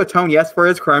 determined to atone, yes, for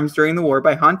his crimes during the war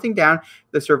by hunting down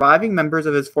the surviving members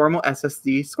of his former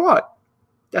SSD squad.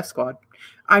 Death Squad.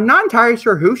 I'm not entirely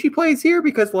sure who she plays here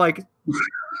because, like...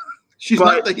 She's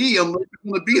not the he, unless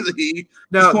you want to be the he.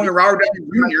 No. She's going to Robert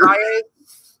Downey Jr.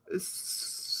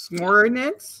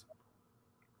 Smorenitz?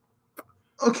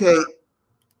 Okay.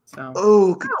 So,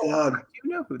 oh, God.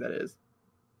 You know who that is.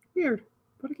 Weird.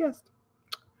 What a guess.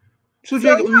 So,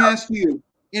 Jacob, let me ask you.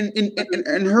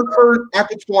 In her current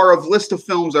repertoire of list of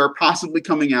films that are possibly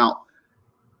coming out,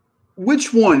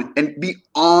 which one, and be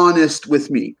honest with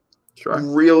me,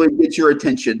 really get your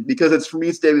attention? Because for me,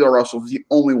 it's David O. Russell. It's the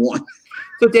only one.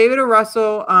 So David O.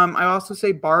 Russell, I also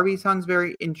say Barbie sounds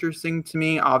very interesting to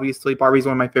me. Obviously, Barbie's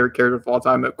one of my favorite characters of all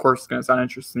time. Of course, it's going to sound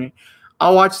interesting to me.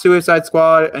 I'll watch Suicide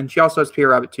Squad, and she also has Peter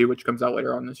Rabbit 2, which comes out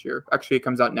later on this year. Actually, it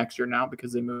comes out next year now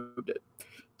because they moved it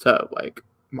to, like,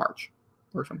 March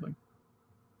or something.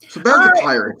 So back to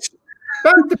Pirates.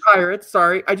 Back to Pirates,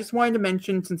 sorry. I just wanted to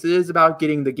mention, since it is about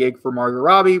getting the gig for Margot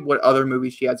Robbie, what other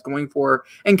movies she has going for her.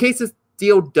 In case this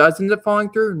deal does end up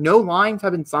falling through, no lines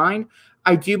have been signed.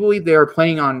 I do believe they are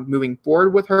planning on moving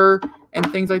forward with her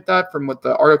and things like that from what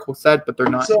the article said, but they're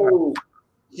not. So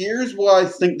here's what I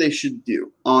think they should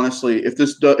do, honestly, if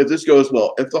this goes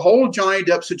well. If the whole Johnny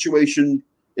Depp situation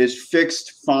is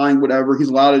fixed, fine, whatever, he's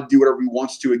allowed to do whatever he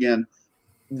wants to again,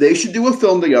 they should do a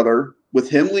film together with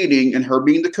him leading and her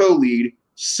being the co-lead,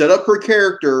 set up her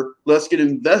character, let's get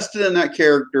invested in that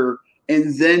character,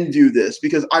 and then do this.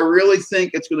 Because I really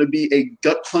think it's going to be a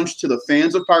gut punch to the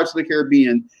fans of Pirates of the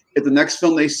Caribbean if the next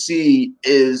film they see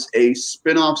is a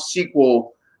spin-off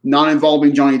sequel not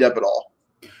involving Johnny Depp at all.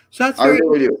 So that's very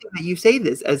interesting that you say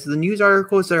this, as the news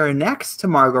articles that are next to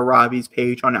Margot Robbie's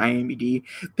page on IMDb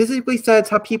basically says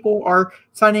how people are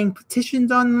signing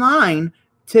petitions online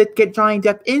to get Johnny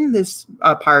Depp in this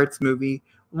Pirates movie,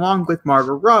 along with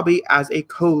Margot Robbie as a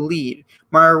co-lead.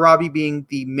 Margot Robbie being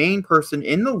the main person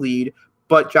in the lead,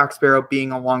 but Jack Sparrow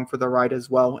being along for the ride as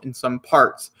well in some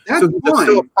parts. That's so he's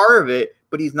still a part of it,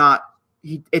 but he's not.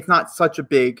 It's not such a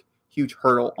big, huge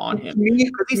hurdle on him. He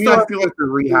still has to go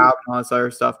through rehab and all this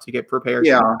other stuff to get prepared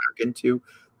to go back into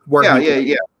work.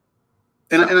 Yeah.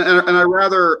 And I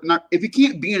rather not, if he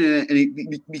can't be in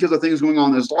it because of things going on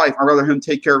in his life, I'd rather him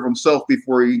take care of himself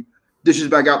before he dishes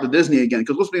back out to Disney again.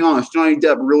 Because let's be honest, Johnny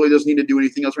Depp really doesn't need to do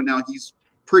anything else right now. He's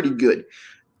pretty good.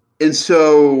 And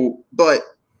so, but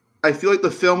I feel like the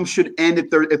film should end if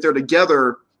they're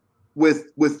together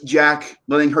with Jack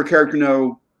letting her character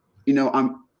know,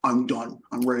 I'm done.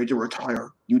 I'm ready to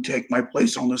retire. You take my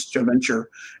place on this adventure.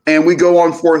 And we go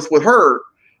on forth with her.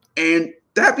 And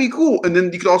that'd be cool. And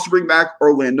then you could also bring back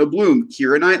Orlando Bloom,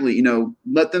 Keira Knightley,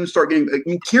 let them start getting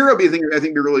Keira would be I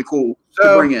think be really cool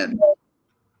to bring in.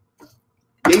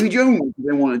 Davy Jones, if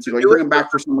they wanted to, bring him back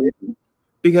for some reason.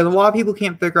 because a lot of people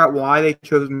can't figure out why they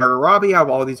chose Margot Robbie out of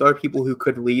all these other people who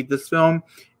could lead this film,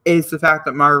 is the fact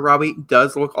that Margot Robbie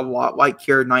does look a lot like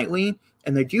Keira Knightley,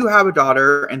 and they do have a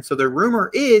daughter, and so the rumor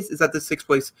is that this takes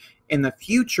place in the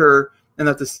future, and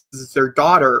that this is their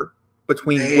daughter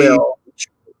between Will.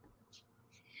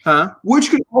 Huh?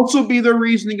 Which could also be the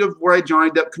reasoning of why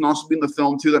Johnny Depp can also be in the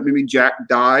film too, that maybe Jack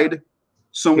died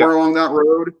somewhere along that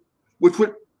road, which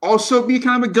would also be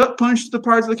kind of a gut punch to the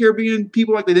Pirates of the Caribbean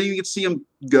people, like they didn't even get to see him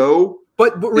go.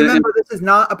 But remember, this is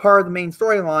not a part of the main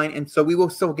storyline, and so we will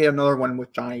still get another one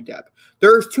with Johnny Depp.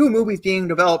 There's 2 movies being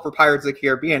developed for Pirates of the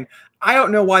Caribbean. I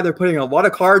don't know why they're putting a lot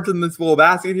of cards in this little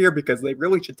basket here, because they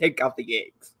really should take out the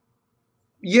eggs.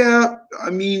 Yeah, I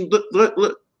mean,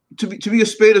 to be a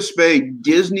spade,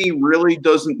 Disney really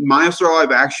doesn't, minus their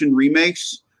live action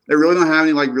remakes, they really don't have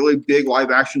any like really big live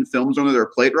action films under their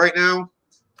plate right now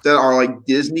that are like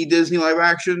Disney live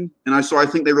action. And I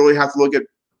think they really have to look at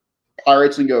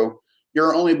Pirates and go, you're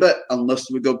our only bet,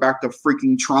 unless we go back to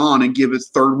freaking Tron and give its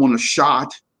third one a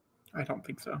shot. I don't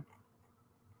think so. I'm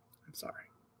sorry.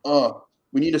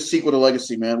 We need a sequel to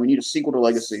Legacy, man. We need a sequel to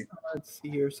Legacy. Let's see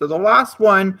here. So the last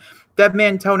one, Dead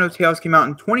Man Tell No Tales, came out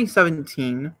in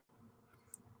 2017.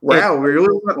 Wow, really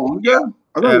that long ago?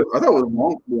 I thought it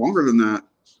was longer than that.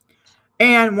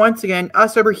 And once again,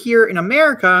 us over here in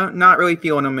America, not really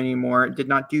feeling them anymore. It did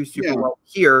not do super well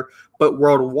here, but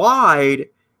worldwide,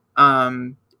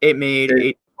 it made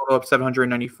a total of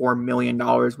 $794 million,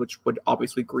 which would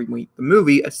obviously greenlight the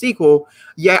movie, a sequel.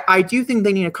 Yeah, I do think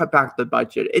they need to cut back the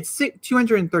budget. It's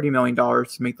 $230 million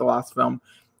to make the last film.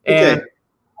 And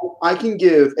I can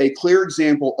give a clear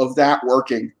example of that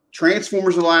working.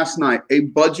 Transformers of Last Night, a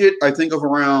budget, I think, of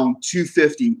around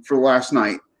 $250 for Last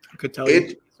Night. I could tell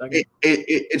you.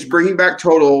 Its bringing back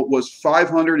total was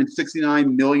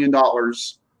 $569 million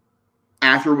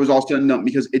after it was all said and done,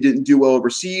 because it didn't do well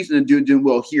overseas and it didn't do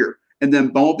well here. And then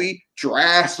Bumblebee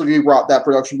drastically brought that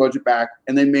production budget back,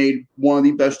 and they made one of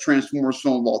the best Transformers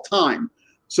films of all time.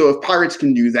 So if Pirates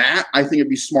can do that, I think it'd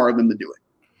be smart of them to do it.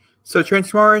 So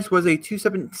Transformers was a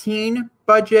 $217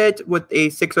 budget with a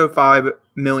 $605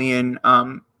 million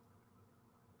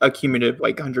accumulative,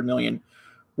 like $100 million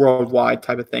worldwide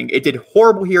type of thing. It did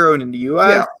horrible here in the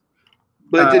U.S. Yeah.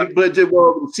 But it did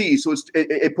well overseas, so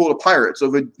it pulled a Pirates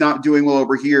of it not doing well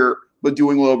over here, but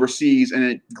doing well overseas, and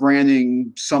it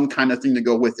granting some kind of thing to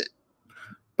go with it.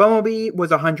 Bumblebee was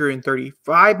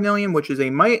 $135 million, which is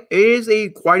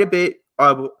quite a bit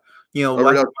of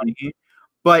less money,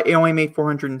 but it only made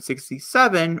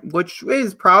 $467, which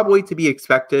is probably to be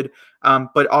expected,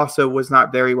 but also was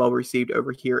not very well received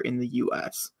over here in the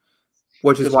U.S.,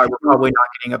 which is why we're probably not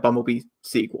getting a Bumblebee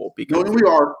sequel. Because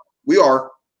we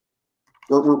are.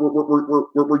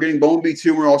 We're getting Bumblebee 2,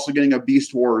 and we're also getting a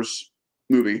Beast Wars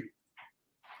movie.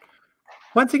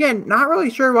 Once again, not really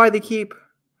sure why they keep.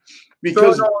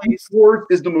 Because Beast Wars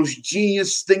is the most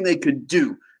genius thing they could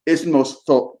do. It's the most,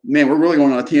 man, we're really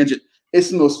going on a tangent. It's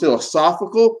the most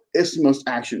philosophical. It's the most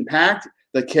action-packed.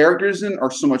 The characters in are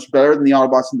so much better than the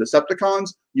Autobots and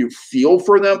Decepticons. You feel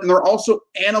for them. And they're also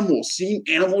animals. Seeing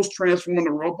animals transform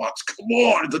into robots. Come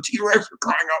on, the T-Rex are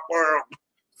crying out loud.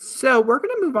 So we're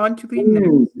going to move on to the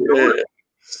next story.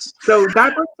 So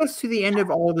that brings us to the end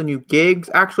of all the new gigs.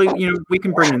 Actually, we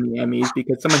can bring in the Emmys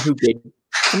because someone did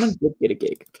get a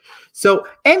gig. So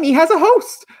Emmy has a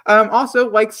host. Also,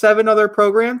 like 7 other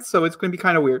programs. So it's going to be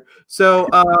kind of weird. So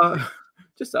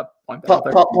just a one.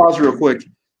 Pause real quick.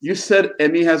 You said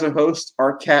Emmy has a host.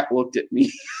 Our cat looked at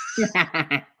me.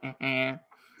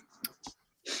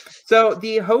 So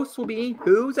the host will be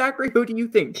who, Zachary? Who do you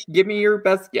think? Give me your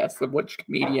best guess of which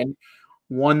comedian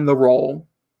won the role.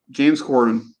 James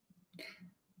Corden.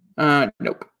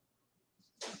 Nope.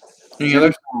 Any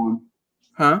others?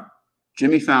 Huh?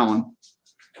 Jimmy Fallon.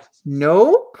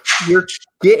 Nope. You're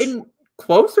getting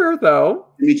closer, though.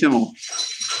 Jimmy Kimmel.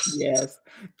 Yes.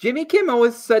 Jimmy Kimmel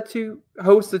is set to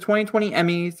host the 2020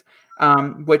 Emmys,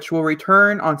 which will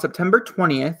return on September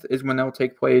 20th is when that will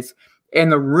take place. And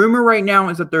the rumor right now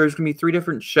is that there's going to be 3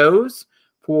 different shows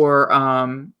for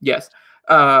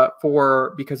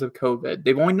because of COVID.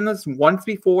 They've only done this once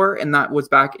before, and that was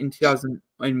back in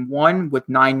 2001 with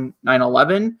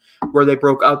 9/11, where they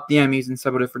broke up the Emmys in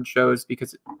several different shows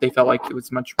because they felt like it was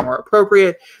much more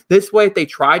appropriate. This way, if they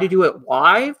try to do it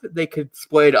live, they could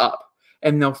split it up,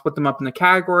 and they'll split them up in the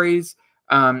categories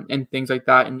and things like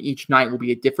that. And each night will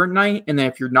be a different night. And then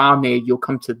if you're nominated, you'll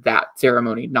come to that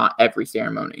ceremony, not every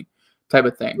ceremony type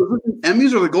of thing.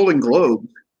 Emmys or the Golden Globe?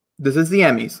 This is the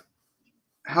Emmys.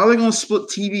 How are they going to split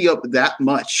TV up that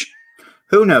much?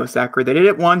 Who knows, Zachary? They did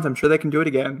it once. I'm sure they can do it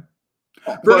again.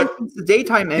 For instance, the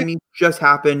daytime Emmys just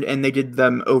happened, and they did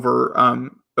them over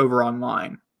over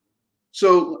online.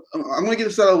 So I'm going to get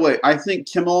this out of the way. I think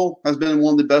Kimmel has been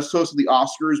one of the best hosts of the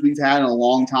Oscars we've had in a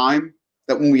long time.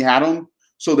 That when we had him,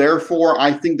 so therefore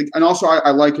I think, and also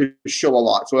I like his show a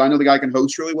lot. So I know the guy can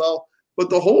host really well. But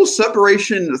the whole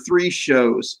separation into 3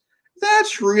 shows,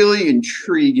 that's really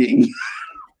intriguing.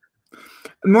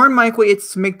 More than likely,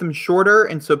 it's to make them shorter,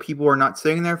 and so people are not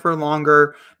sitting there for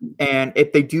longer. And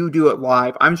if they do it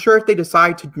live, I'm sure if they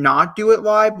decide to not do it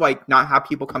live, like not have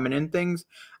people coming in things,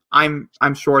 I'm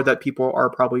sure that people are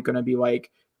probably going to be like,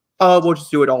 oh, we'll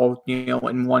just do it all,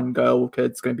 in one go because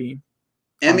it's going to be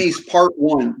Emmys Part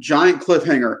 1, giant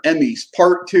cliffhanger. Emmys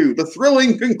Part 2, the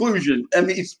thrilling conclusion.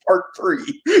 Emmys Part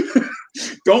 3.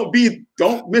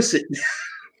 Don't miss it.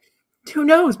 Who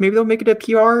knows? Maybe they'll make it a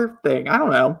PR thing. I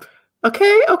don't know.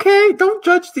 Okay. Don't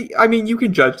judge you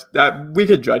can judge that. We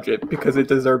could judge it because it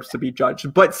deserves to be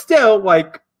judged. But still,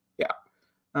 yeah.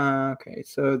 Okay,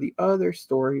 so the other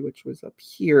story, which was up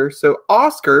here. So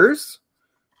Oscars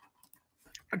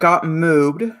got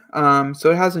moved.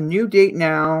 So it has a new date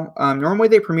now. Normally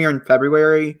they premiere in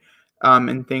February,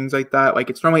 and things like that. Like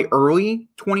it's normally early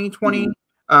 2020,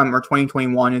 or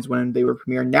 2021 is when they were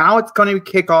premiere. Now it's going to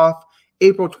kick off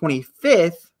April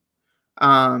 25th,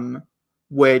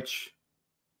 which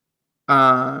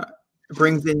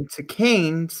brings into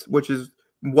Cannes, which is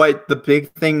what the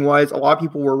big thing was. A lot of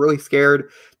people were really scared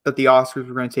that the Oscars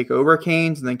were going to take over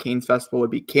Cannes, and then Cannes Festival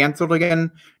would be canceled again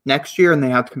next year, and they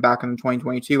have to come back in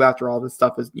 2022 after all this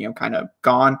stuff is kind of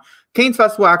gone. Cannes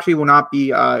Festival actually will not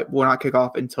kick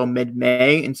off until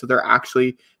mid-May, and so they're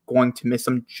actually going to miss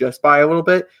them just by a little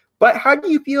bit. But how do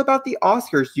you feel about the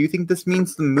Oscars? Do you think this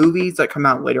means the movies that come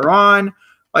out later on?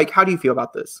 Like, how do you feel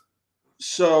about this?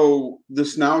 So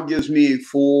this now gives me a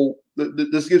full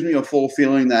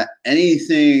feeling that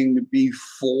anything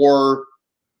before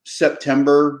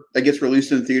September that gets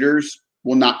released in theaters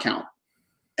will not count.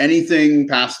 Anything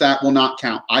past that will not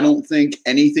count. I don't think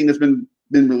anything that's been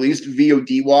released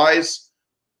VOD wise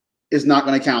is not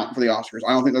going to count for the Oscars.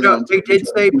 I don't think they're going to. They did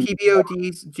say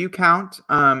PVODs do count.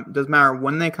 Doesn't matter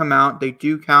when they come out, they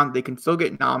do count. They can still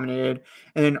get nominated.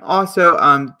 And then also,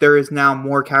 there is now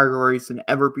more categories than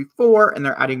ever before, and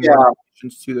they're adding more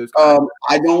nominations to those categories.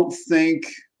 I don't think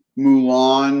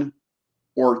Mulan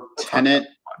or Tenet.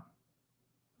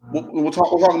 We'll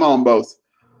talk about them both.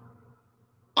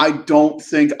 I don't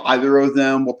think either of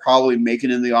them will probably make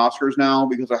it in the Oscars now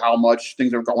because of how much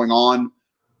things are going on.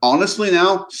 Honestly,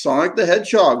 now Sonic the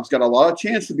Hedgehog's got a lot of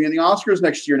chance to be in the Oscars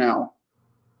next year now.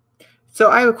 So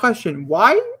I have a question.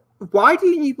 Why do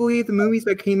you believe the movies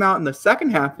that came out in the second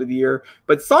half of the year,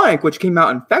 but Sonic, which came out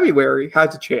in February,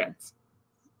 has a chance?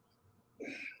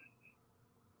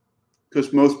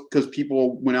 Because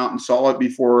people went out and saw it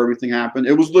before everything happened.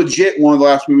 It was legit one of the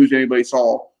last movies anybody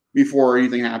saw before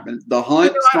anything happened. The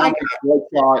Hunt, Sonic,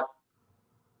 Bloodshot.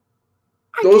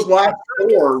 Those last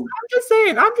 4. I'm just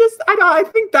saying. I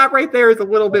think that right there is a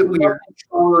little bit weird.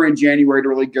 In January to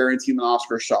really guarantee an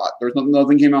Oscar shot. There's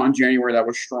nothing came out in January that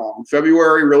was strong.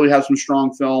 February really has some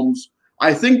strong films.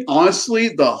 I think honestly,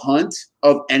 The Hunt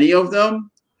of any of them,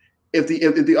 if the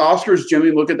Oscars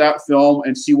generally look at that film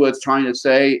and see what it's trying to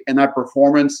say, and that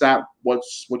performance, that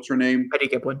what's her name? Betty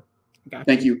Giblin. Gotcha.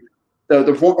 Thank you.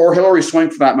 Or Hilary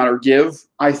Swank for that matter.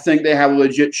 I think they have a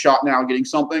legit shot now getting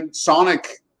something. Sonic.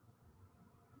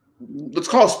 Let's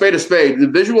call a spade a spade. The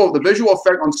visual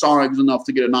effect on Sonic is enough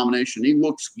to get a nomination. He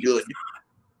looks good.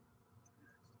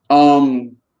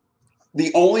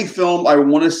 The only film I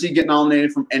want to see get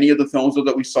nominated from any of the films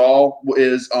that we saw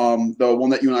is the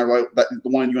one that you and I like. The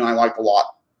one you and I like a lot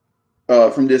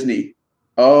from Disney.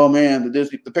 Oh man,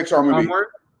 the Pixar movie. Onward?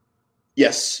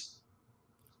 Yes.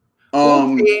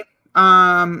 More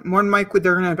than likely,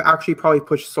 they're going to actually probably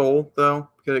push Soul though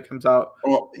because it comes out.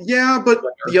 Yeah, but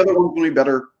the other one's going to be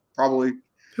better. Probably.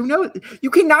 Who knows?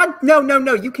 You cannot. No.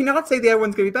 You cannot say the other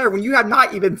one's going to be better when you have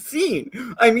not even seen.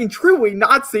 I mean, truly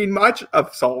not seen much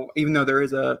of Soul. Even though there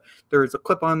is a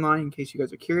clip online in case you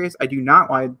guys are curious. I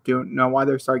don't know why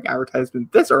they're starting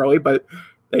advertisement this early, but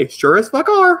they sure as fuck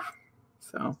are.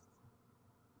 So.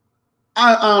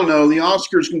 I don't know. The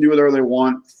Oscars can do whatever they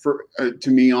want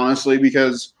to me, honestly,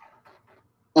 because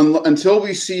until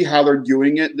we see how they're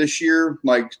doing it this year,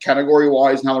 like category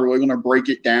wise, and how they're really going to break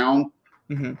it down.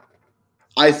 Mm-hmm.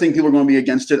 I think people are going to be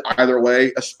against it either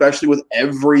way, especially with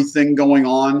everything going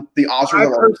on. The Oscars.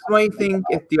 I personally think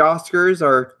if the Oscars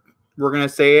we're going to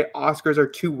say it, Oscars are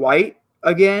too white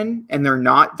again, and they're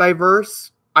not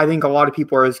diverse. I think a lot of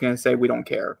people are just going to say we don't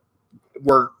care.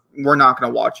 We're not going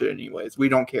to watch it anyways. We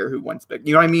don't care who wins big.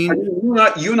 You know what I mean?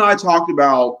 You and I talked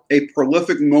about a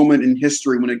prolific moment in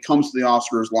history when it comes to the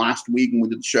Oscars last week when we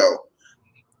did the show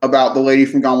about the lady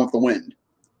from Gone with the Wind.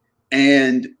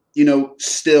 And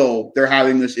still they're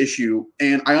having this issue.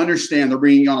 And I understand they're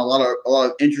bringing on a lot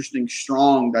of interesting,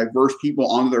 strong, diverse people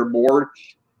onto their board.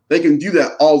 They can do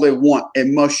that all they want. It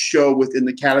must show within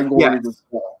the category as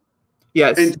well.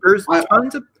 Yes, and there's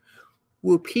tons of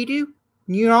Lupita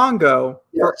Nyong'o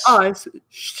for us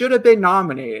should have been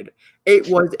nominated. It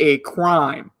was a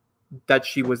crime that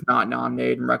she was not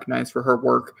nominated and recognized for her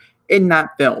work in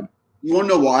that film. You want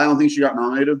to know why I don't think she got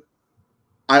nominated?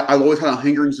 I've always had a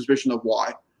lingering suspicion of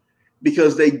why.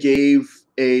 Because they gave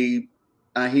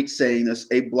I hate saying this,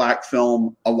 a black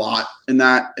film a lot in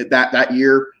that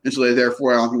year. And so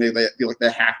therefore I don't think they feel like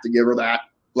they have to give her that.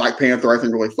 Black Panther, I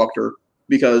think, really fucked her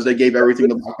because they gave everything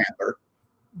to Black Panther.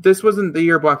 This wasn't the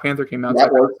year Black Panther came out.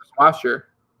 That was last year.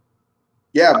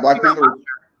 Yeah, Black Panther.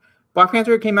 Black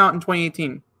Panther came out in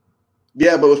 2018.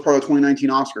 Yeah, but it was part of the 2019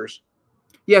 Oscars.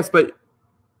 Yes, but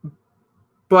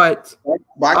Black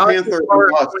Panther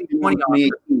was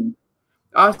 2018.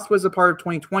 Us was a part of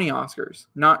 2020 Oscars,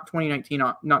 not 2019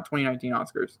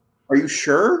 Oscars. Are you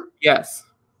sure? Yes.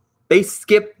 They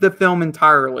skipped the film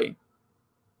entirely.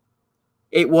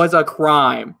 It was a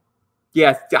crime.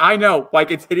 Yes, I know.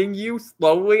 Like, it's hitting you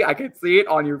slowly. I can see it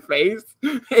on your face.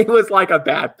 It was like a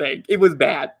bad thing. It was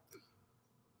bad.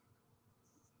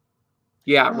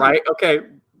 Yeah, right? Okay.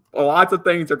 Lots of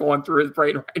things are going through his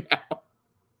brain right now.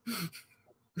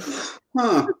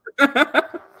 Like,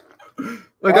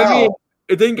 wow. I mean,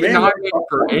 it didn't get nominated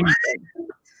for anything.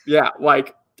 Yeah,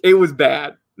 like, it was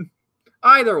bad.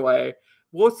 Either way,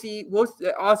 we'll see.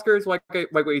 Oscars, like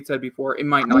what you said before, it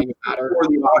might not even matter. For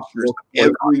the Oscars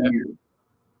every year.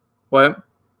 What?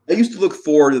 I used to look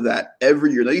forward to that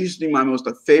every year. That used to be my most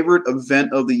favorite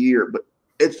event of the year, but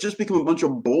it's just become a bunch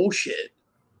of bullshit.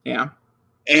 Yeah.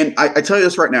 And I tell you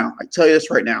this right now.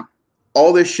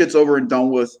 All this shit's over and done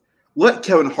with. Let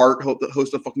Kevin Hart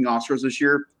host the fucking Oscars this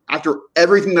year. After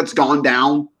everything that's gone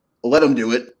down, let him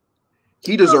do it.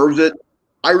 He deserves it.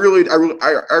 I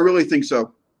really think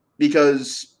so,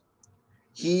 because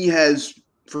he has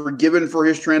forgiven for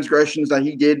his transgressions that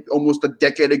he did almost a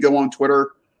decade ago on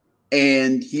Twitter,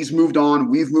 and he's moved on.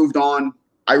 We've moved on.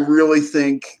 I really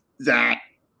think that.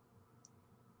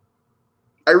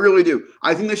 I really do.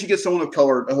 I think they should get someone of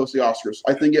color to host the Oscars.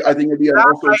 I think it'd be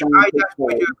also. I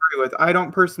definitely do agree with. I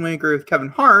don't personally agree with Kevin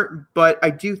Hart, but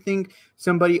I do think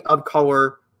somebody of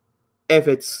color, if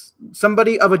it's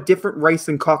somebody of a different race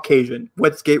than Caucasian,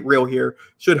 let's get real here,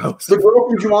 should host. The girl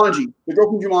from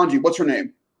Jumanji. What's her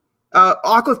name?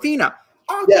 Awkwafina.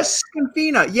 Yes.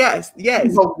 Awkwafina. Yes.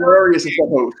 She's hilarious as a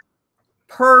host.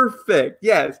 Perfect.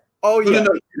 Yes. Oh yeah.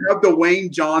 No. You have Dwayne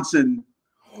Johnson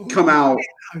come out.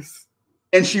 Yes.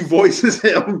 And she voices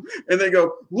him, and they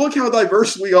go, "Look how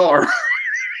diverse we are."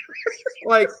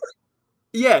 Like,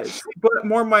 yes, but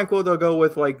more Michael, they'll go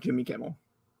with like Jimmy Kimmel.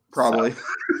 Probably.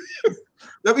 So.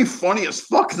 That'd be funny as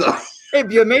fuck, though. It'd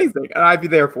be amazing, and I'd be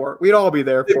there for it. We'd all be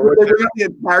there for it. They bring the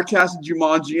entire cast of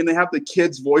Jumanji, and they have the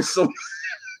kids voice them.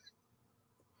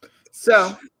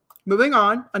 So, moving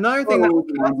on, another thing that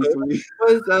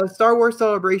was Star Wars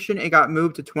Celebration. It got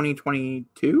moved to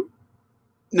 2022.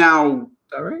 Now, is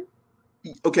that right?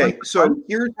 Okay, so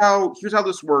here's how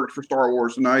this worked for Star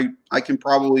Wars, and I can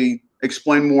probably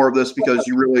explain more of this because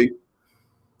you really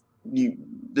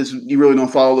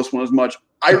don't follow this one as much.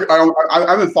 I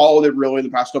haven't followed it really in the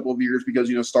past couple of years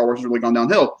because Star Wars has really gone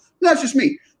downhill. That's just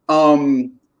me.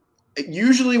 It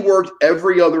usually worked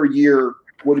every other year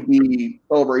would be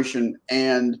Celebration,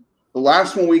 and the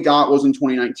last one we got was in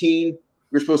 2019. We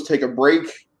were supposed to take a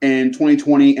break in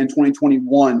 2020, and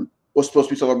 2021 was supposed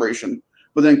to be Celebration.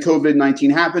 But then COVID-19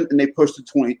 happened, and they pushed it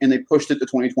to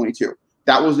 2022.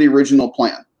 That was the original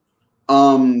plan.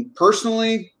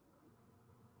 Personally,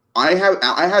 I have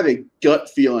a gut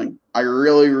feeling. I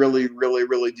really, really, really,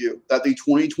 really do that the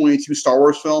 2022 Star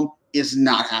Wars film is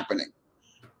not happening.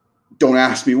 Don't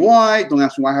ask me why. Don't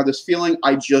ask me why I have this feeling.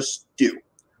 I just do.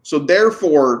 So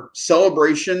therefore,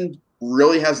 Celebration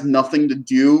really has nothing to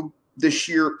do this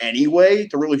year anyway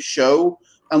to really show.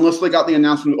 Unless they got the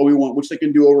announcement of Obi-Wan, which they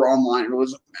can do over online. It really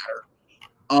doesn't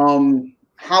matter.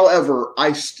 However,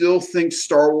 I still think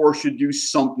Star Wars should do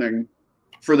something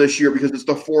for this year because it's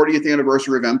the 40th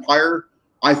anniversary of Empire.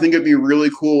 I think it'd be really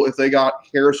cool if they got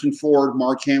Harrison Ford,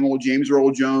 Mark Hamill, James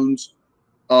Earl Jones,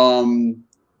 Anthony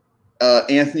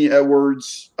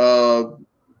Edwards,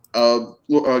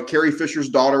 Carrie Fisher's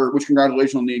daughter, which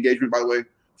congratulations on the engagement, by the way,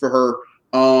 for her.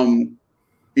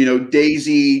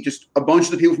 Daisy, just a bunch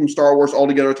of the people from Star Wars all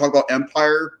together talk about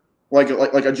Empire, like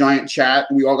a giant chat,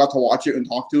 and we all got to watch it and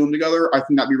talk to them together. I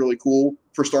think that'd be really cool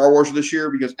for Star Wars this year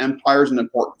because Empire is an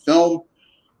important film.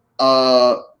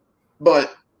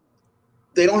 But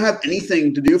they don't have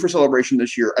anything to do for Celebration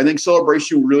this year. I think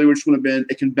Celebration really would have been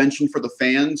a convention for the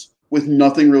fans with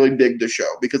nothing really big to show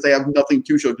because they have nothing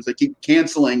to show because they keep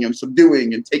canceling and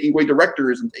subduing and taking away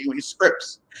directors and taking away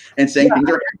scripts and saying things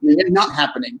are happening and not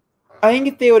happening. I think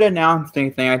if they would announce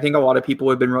anything, I think a lot of people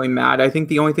would have been really mad. I think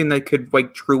the only thing they could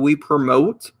like truly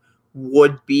promote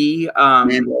would be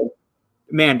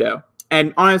Mando.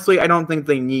 And honestly, I don't think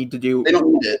they need to do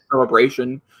a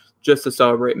celebration just to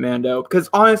celebrate Mando. Because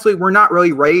honestly, we're not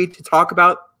really ready to talk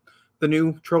about the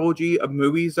new trilogy of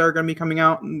movies that are going to be coming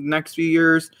out in the next few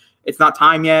years. It's not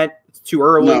time yet. It's too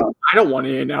early. No. I don't want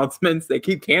any announcements. They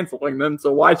keep canceling them.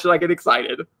 So why should I get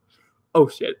excited? Oh,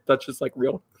 shit. That's just like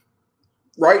real.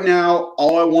 Right now,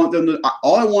 all I want to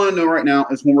know right now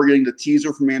is when we're getting the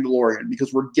teaser for Mandalorian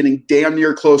because we're getting damn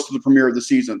near close to the premiere of the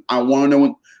season. I want to know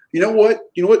when. You know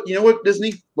what,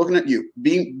 Disney? Looking at you,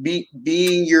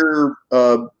 being your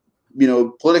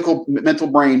political mental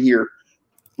brain here.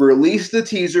 Release the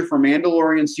teaser for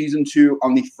Mandalorian Season 2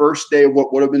 on the first day of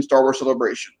what would have been Star Wars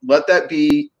Celebration. Let that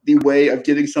be the way of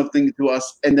getting something to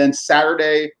us. And then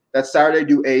Saturday,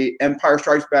 do a Empire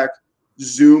Strikes Back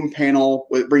Zoom panel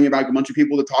with bringing back a bunch of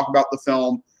people to talk about the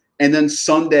film. And then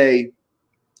Sunday,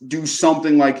 do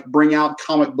something like bring out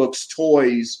comic books,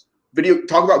 toys,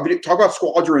 talk about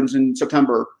Squadrons in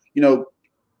September. Do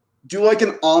like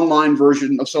an online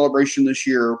version of Celebration this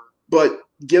year, but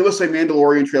give us a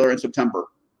Mandalorian trailer in September.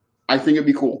 I think it'd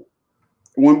be cool.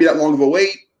 It wouldn't be that long of a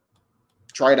wait.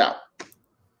 Try it out.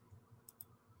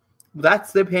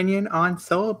 That's the opinion on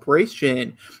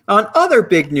Celebration. On other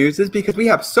big news is because we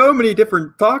have so many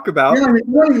different talk about. We're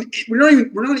not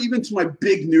even to my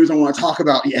big news I want to talk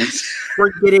about yet.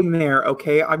 We're getting there,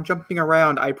 okay? I'm jumping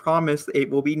around. I promise it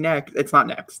will be next. It's not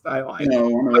next. I lied.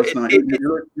 No, it's not.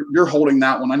 You're holding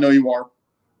that one. I know you are.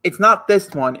 It's not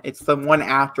this one. It's the one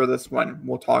after this one.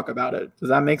 We'll talk about it. Does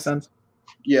that make sense?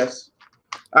 Yes.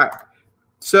 All right.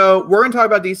 So we're going to talk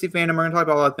about DC fandom. We're going to talk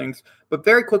about a lot of things. But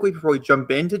very quickly before we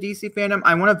jump into DC fandom,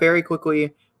 I want to very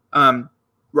quickly I'm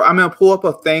going to pull up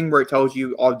a thing where it tells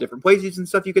you all the different places and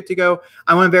stuff you get to go.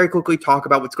 I want to very quickly talk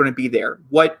about what's going to be there.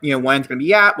 When it's going to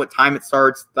be at, what time it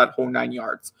starts, that whole 9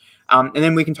 yards. And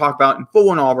then we can talk about in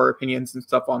full on all of our opinions and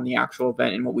stuff on the actual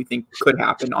event and what we think could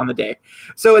happen on the day.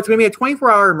 So it's going to be a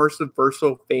 24-hour immersive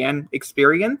virtual fan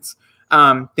experience.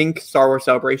 Think Star Wars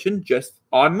Celebration, just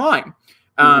online.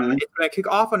 It's going to kick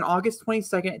off on August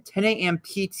 22nd at 10 a.m.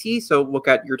 PT. So look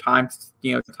at your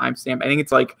timestamp. I think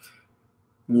it's like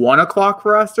 1 o'clock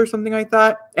for us or something like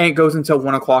that. And it goes until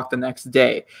 1 o'clock the next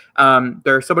day.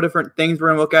 There are several different things we're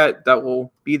going to look at that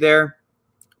will be there.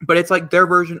 But it's like their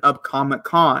version of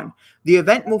Comic-Con. The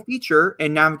event will feature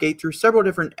and navigate through several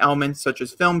different elements such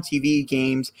as film, TV,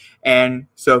 games, and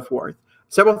so forth.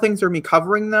 Several things we're going to be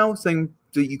covering, though, things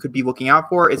that you could be looking out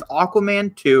for is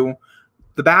Aquaman 2,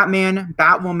 The Batman,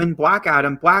 Batwoman, Black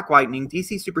Adam, Black Lightning,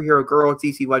 DC Superhero Girl,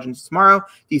 DC Legends of Tomorrow,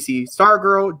 DC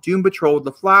Stargirl, Doom Patrol,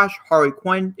 The Flash, Harley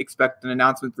Quinn. Expect an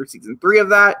announcement for Season 3 of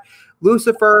that.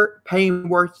 Lucifer,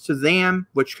 Pennyworth, Shazam,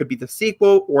 which could be the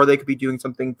sequel, or they could be doing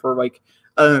something for like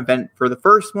an event for the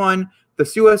first one. The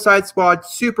Suicide Squad,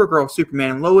 Supergirl,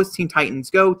 Superman, Lois, Teen Titans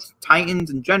Go, Titans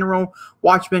in general,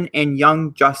 Watchmen, and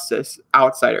Young Justice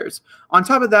Outsiders. On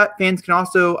top of that, fans can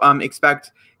also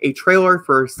expect a trailer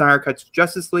for Snyder Cut's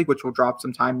Justice League, which will drop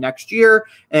sometime next year,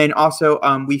 and also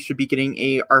we should be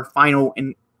getting our final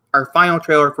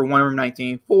trailer for Wonder Woman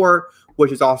 1984,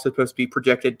 which is also supposed to be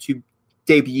projected to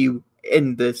debut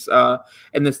in this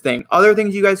thing. Other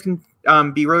things you guys can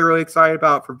be really, really excited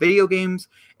about for video games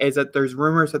is that there's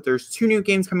rumors that there's 2 new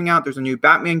games coming out. There's a new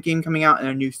Batman game coming out and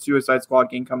a new Suicide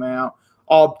Squad game coming out,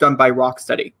 all done by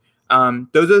Rocksteady.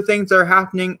 Those are the things that are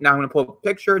happening. Now I'm going to pull up a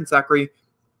picture, and Zachary,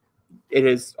 it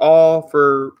is all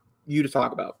for you to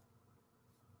talk about.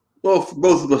 Well, for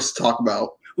both of us to talk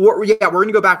about. We're going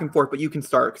to go back and forth, but you can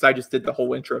start because I just did the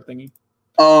whole intro thingy.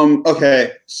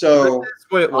 Okay, so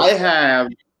I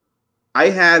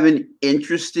have an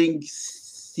interesting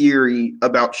theory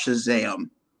about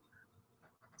Shazam.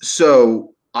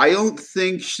 So I don't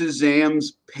think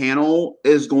Shazam's panel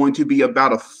is going to be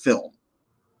about a film.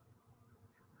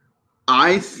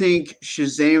 I think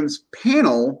Shazam's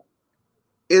panel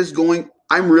is going.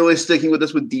 I'm really sticking with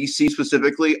this with DC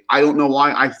specifically. I don't know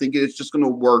why. I think it's just going to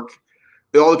work.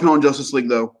 It all depends on Justice League,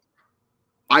 though.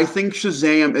 I think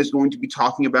Shazam is going to be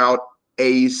talking about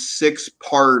a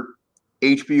 6-part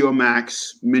HBO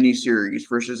Max miniseries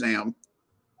for Shazam.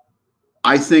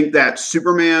 I think that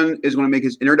Superman is going to make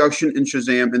his introduction in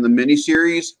Shazam in the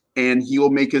miniseries, and he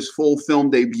will make his full film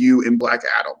debut in Black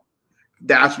Adam.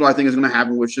 That's what I think is going to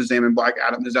happen with Shazam and Black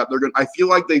Adam. Is that they're going? I feel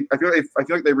like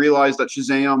they realize that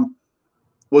Shazam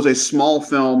was a small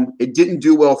film. It didn't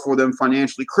do well for them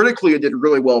financially. Critically, it did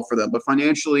really well for them, but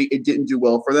financially, it didn't do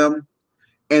well for them.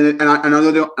 And I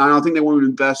don't think they want to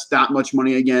invest that much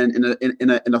money again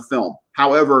in a film.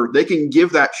 However, they can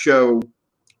give that show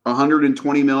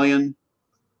 $120 million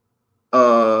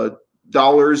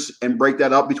dollars and break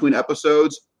that up between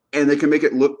episodes, and they can make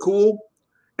it look cool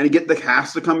and get the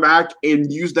cast to come back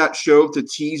and use that show to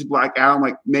tease Black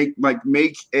Adam, make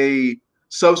a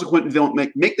subsequent villain,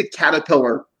 make the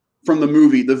Caterpillar from the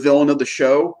movie the villain of the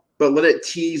show, but let it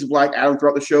tease Black Adam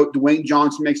throughout the show. Dwayne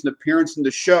Johnson makes an appearance in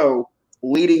the show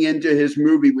leading into his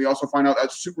movie. We also find out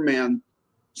that Superman,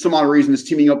 some odd reason, is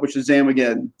teaming up with Shazam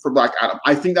again for Black Adam.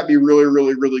 I think that'd be really,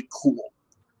 really, really cool.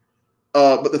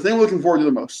 But the thing I'm looking forward to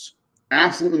the most,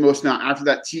 absolutely most now, after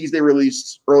that tease they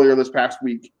released earlier this past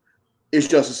week, is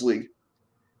Justice League.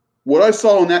 What I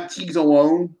saw in that tease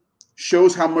alone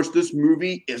shows how much this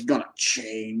movie is going to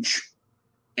change.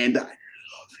 And I love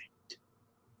it.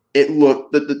 It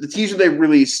looked, the teaser they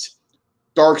released,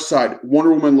 Darkseid,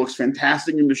 Wonder Woman looks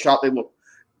fantastic in the shot they look.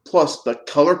 Plus, the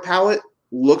color palette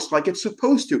looks like it's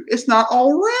supposed to. It's not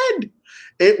all red.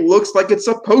 It looks like it's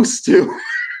supposed to.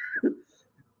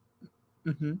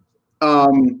 Mm-hmm.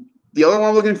 The other one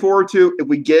I'm looking forward to, if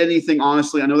we get anything,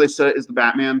 honestly, I know they said it is the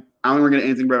Batman. I don't think we're going to get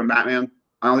anything better than Batman.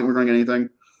 I don't think we're going to get anything.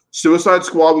 Suicide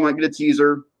Squad, we might get a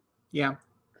teaser. Yeah.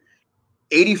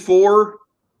 84,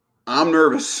 I'm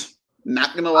nervous.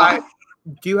 Not going to lie.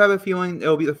 I do have a feeling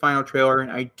it'll be the final trailer,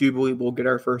 and I do believe we'll get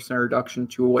our first introduction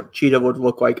to what Cheetah would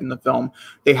look like in the film.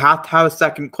 They have to have a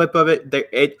second clip of it.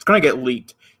 It's going to get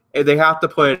leaked. They have to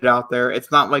put it out there.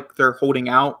 It's not like they're holding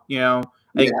out, you know.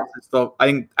 I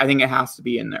think it has to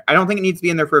be in there. I don't think it needs to be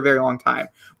in there for a very long time.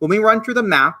 When we run through the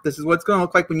map, this is what it's going to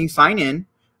look like when you sign in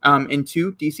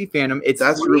into DC Fandom.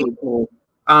 That's really cool.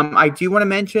 I do want to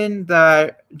mention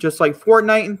that just like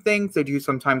Fortnite and things, they do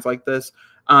sometimes like this.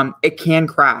 It can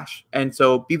crash, and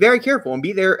so be very careful and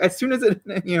be there as soon as it,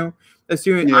 I'm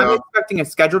expecting a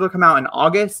schedule to come out in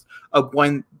August of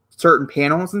when certain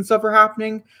panels and stuff are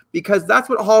happening, because that's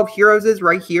what Hall of Heroes is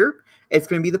right here. It's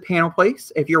going to be the panel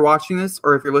place. If you're watching this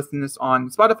or if you're listening to this on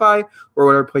Spotify or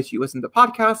whatever place you listen to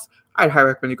podcasts, I'd highly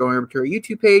recommend going over to our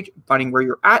YouTube page, finding where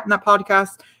you're at in that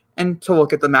podcast, and to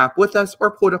look at the map with us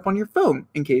or pull it up on your phone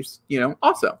in case,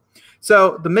 also.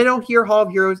 So the middle here, Hall of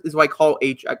Heroes, is like Hall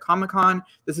H at Comic-Con.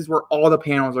 This is where all the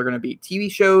panels are going to be.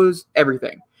 TV shows,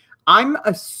 everything. I'm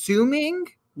assuming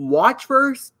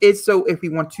Watchverse is so if we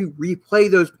want to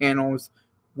replay those panels,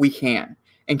 we can.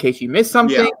 In case you missed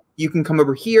something, you can come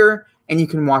over here and you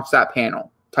can watch that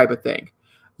panel type of thing.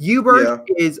 Uverse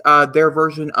is their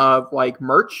version of like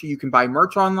merch. You can buy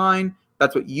merch online.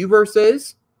 That's what Uverse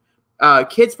is.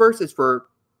 Kidsverse is for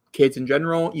kids in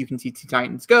general. You can see Teen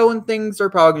Titans Go and things are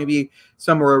probably going to be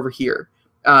somewhere over here.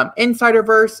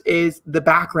 Insiderverse is the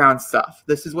background stuff.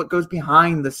 This is what goes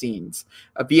behind the scenes,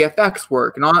 VFX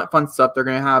work and all that fun stuff. They're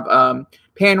going to have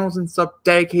panels and stuff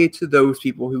dedicated to those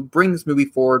people who bring this movie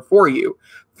forward for you.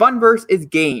 Funverse is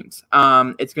games.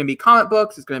 It's going to be comic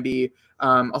books. It's going to be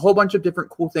a whole bunch of different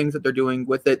cool things that they're doing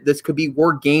with it. This could be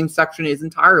where game section is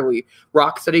entirely.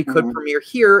 Rocksteady could premiere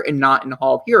here and not in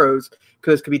Hall of Heroes,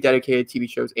 because this could be dedicated to TV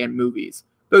shows and movies.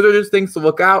 Those are just things to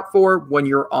look out for when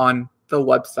you're on the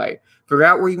website. Figure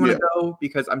out where you want to go,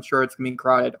 because I'm sure it's going to be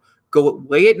crowded. Go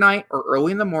late at night or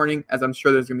early in the morning, as I'm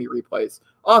sure there's going to be replays.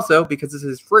 Also, because this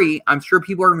is free, I'm sure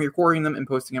people are going to be recording them and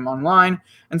posting them online.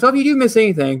 And so if you do miss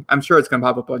anything, I'm sure it's going to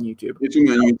pop up on YouTube. It's going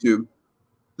to be on YouTube.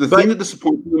 The thing that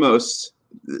disappoints me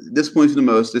the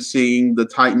most is seeing the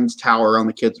Titans Tower on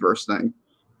the Kidsverse thing.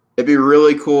 It'd be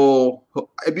really cool.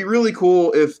 It'd be really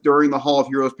cool if during the Hall of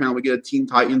Heroes panel we get a Teen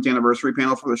Titans anniversary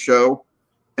panel for the show,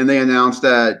 and they announced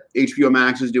that HBO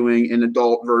Max is doing an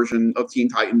adult version of Teen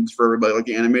Titans for everybody, like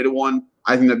the animated one.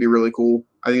 I think that'd be really cool.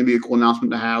 I think it'd be a cool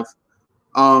announcement to have.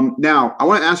 Now, I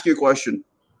want to ask you a question.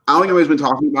 I don't think anybody's been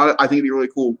talking about it. I think it'd be really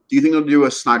cool. Do you think they'll do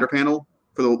a Snyder panel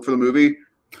for the movie?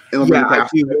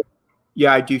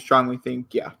 I do strongly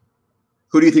think,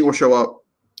 Who do you think will show up?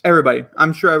 Everybody.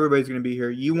 I'm sure everybody's going to be here.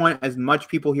 You want as much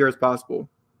people here as possible.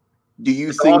 Do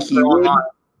you think he would?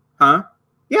 Huh?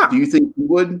 Yeah. Do you think he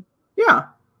would? Yeah.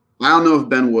 I don't know if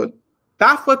Ben would.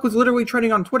 Batfleck was literally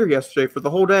trending on Twitter yesterday for the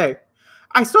whole day.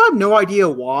 I still have no idea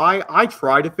why. I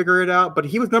tried to figure it out, but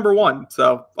he was number one,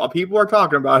 so people are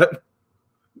talking about it.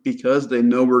 Because they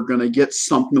know we're going to get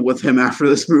something with him after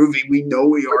this movie. We know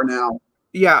we are now.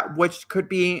 Yeah, which could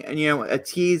be, a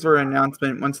tease or an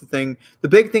announcement once the thing. The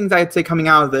big things I'd say coming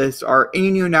out of this are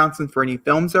any new announcements for any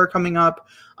films that are coming up.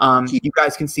 You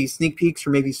guys can see sneak peeks for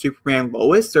maybe Superman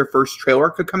Lois. Their first trailer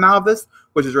could come out of this,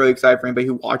 which is really exciting for anybody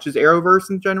who watches Arrowverse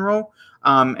in general,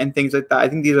 and things like that. I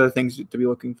think these are the things to be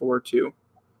looking forward to.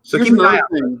 So keep an eye out.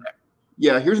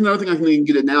 Yeah, here's another thing I think we can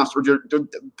get announced, or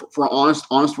for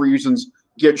honest reasons,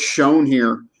 get shown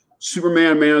here.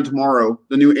 Superman, Man of Tomorrow,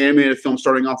 the new animated film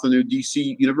starting off the new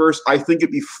DC universe. I think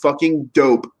it'd be fucking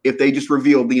dope if they just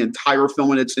revealed the entire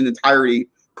film in its entirety,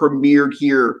 premiered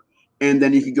here, and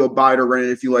then you could go buy it or rent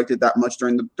it if you liked it that much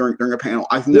during a panel.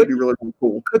 I think that'd be really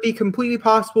cool. Could be completely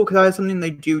possible because that is something they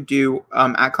do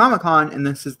at Comic-Con, and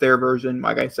this is their version,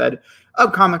 like I said,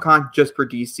 of Comic-Con just for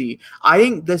DC. I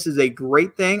think this is a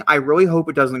great thing. I really hope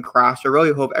it doesn't crash. I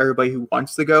really hope everybody who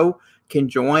wants to go can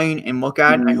join and look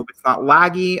at it. I hope it's not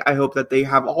laggy. I hope that they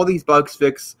have all these bugs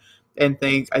fixed and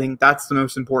things. I think that's the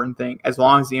most important thing. As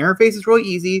long as the interface is really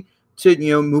easy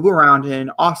to move around in.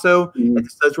 Also, if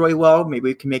this does really well, maybe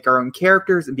we can make our own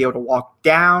characters and be able to walk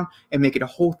down and make it a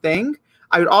whole thing.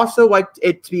 I would also like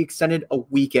it to be extended a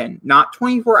weekend, not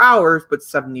 24 hours, but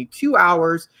 72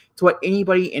 hours to let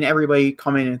anybody and everybody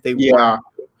come in if they want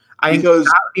to. I think that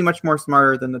would be much more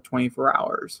smarter than the 24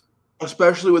 hours.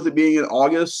 Especially with it being in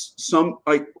August, some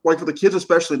like for the kids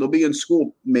especially, they'll be in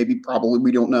school, probably,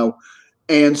 we don't know.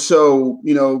 And so,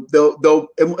 they'll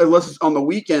unless it's on the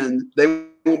weekend, they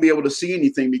won't be able to see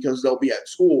anything because they'll be at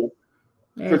school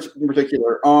in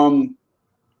particular.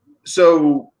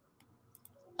 So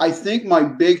I think my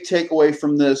big takeaway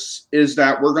from this is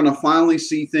that we're going to finally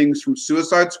see things from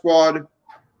Suicide Squad,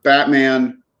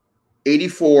 Batman,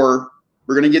 84.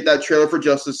 We're going to get that trailer for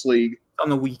Justice League. On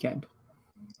the weekend.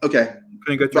 Okay.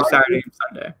 Going to go through Saturday and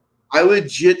Sunday. I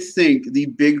legit think the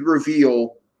big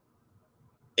reveal,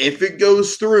 if it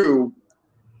goes through,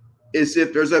 is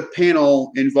if there's a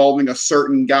panel involving a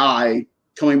certain guy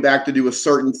coming back to do a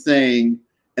certain thing,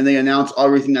 and they announce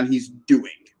everything that he's doing.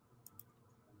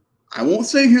 I won't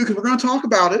say who because we're going to talk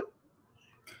about it.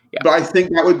 Yeah. But I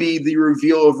think that would be the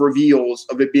reveal of reveals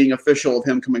of it being official of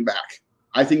him coming back.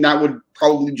 I think that would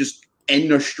probably just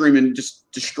end a stream and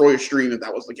just destroy a stream if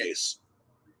that was the case.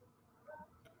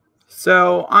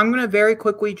 So I'm going to very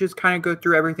quickly just kind of go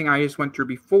through everything I just went through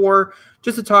before,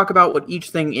 just to talk about what each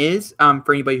thing is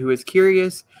for anybody who is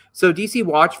curious. So DC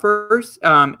Watch First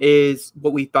is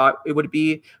what we thought it would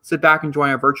be. Sit back and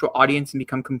join our virtual audience and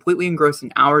become completely engrossed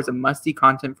in hours of must-see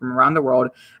content from around the world.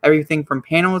 Everything from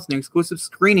panels and exclusive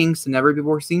screenings to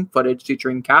never-before-seen footage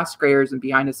featuring cast creators and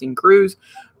behind-the-scenes crews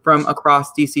from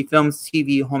across DC Films,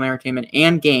 TV, home entertainment,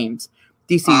 and games.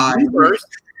 DC Universe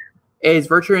is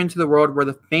venturing into the world where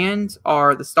the fans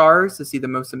are the stars to see the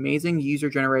most amazing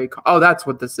user-generated. Oh, that's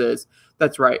what this is.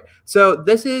 That's right. So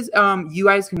this is you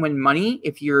guys can win money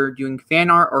if you're doing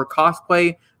fan art or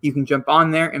cosplay. You can jump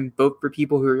on there and vote for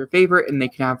people who are your favorite, and they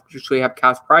can usually have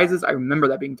cash prizes. I remember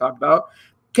that being talked about.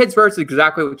 Kids Verse is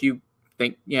exactly what you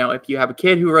think. If you have a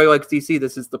kid who really likes DC,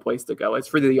 this is the place to go. It's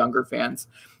for the younger fans.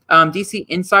 DC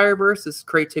Insiderverse, this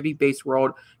creativity-based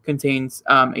world, contains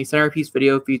a centerpiece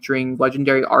video featuring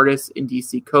legendary artists in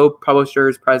DC Cope,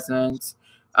 publishers, presidents,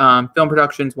 film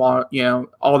productions, while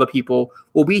all the people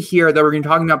will be here that we're going to be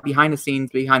talking about behind the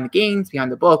scenes, behind the games, behind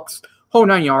the books, whole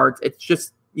 9 yards. It's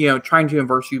just trying to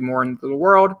immerse you more into the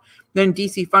world. Then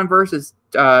DC Funverse is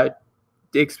the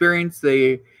experience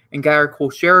and gather cool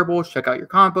shareables. Check out your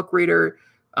comic book reader.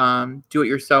 Do it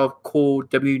yourself, cool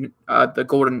the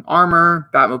Golden Armor,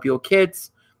 Batmobile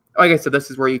kits. Like I said, this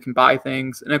is where you can buy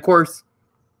things. And of course,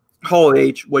 Hall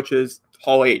H, which is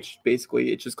Hall H,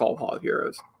 basically. It's just called Hall of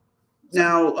Heroes.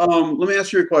 Now, let me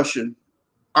ask you a question.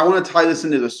 I want to tie this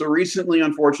into this. So recently,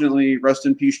 unfortunately, rest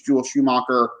in peace, Joel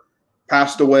Schumacher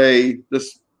passed away.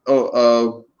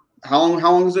 How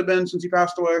long has it been since he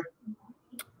passed away?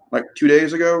 Like 2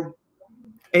 days ago?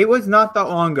 It was not that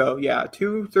long ago. Yeah,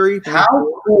 2, 3.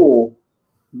 How cool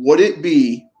would it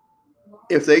be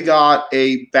if they got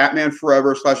a Batman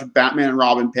Forever / Batman and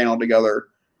Robin panel together,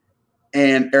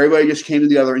 and everybody just came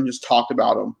together and just talked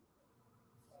about them,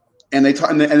 and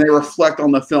they reflect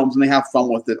on the films and they have fun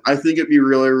with it? I think it'd be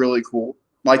really, really cool.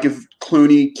 Like if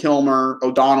Clooney, Kilmer,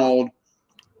 O'Donnell,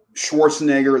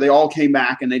 Schwarzenegger, they all came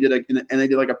back and they did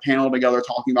like a panel together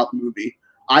talking about the movie.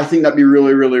 I think that'd be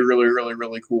really, really, really, really,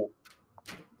 really cool.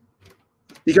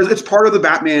 Because it's part of the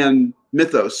Batman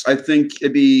mythos. I think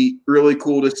it'd be really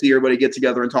cool to see everybody get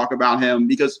together and talk about him,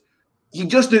 because he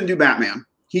just didn't do Batman.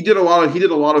 He did a lot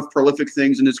of prolific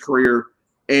things in his career,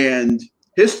 and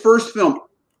his first film.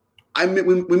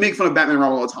 We make fun of Batman and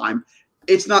Robin all the time.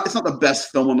 It's not the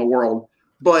best film in the world,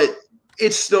 but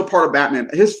it's still part of Batman.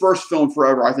 His first film,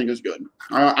 Forever, I think is good.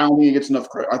 I don't think he gets enough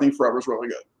credit. I think Forever is really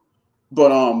good,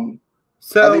 but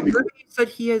So movies that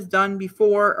he has done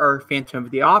before are Phantom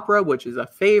of the Opera, which is a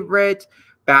favorite,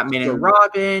 Batman and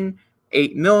Robin,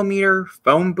 8mm,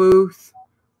 Phone Booth,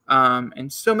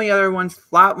 and so many other ones.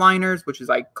 Flatliners, which is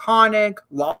iconic,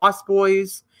 Lost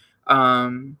Boys,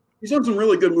 He's done some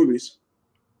really good movies.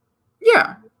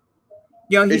 Yeah.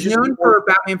 He's known for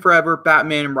Batman Forever,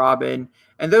 Batman and Robin,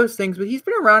 and those things, but he's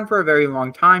been around for a very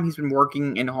long time. He's been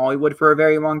working in Hollywood for a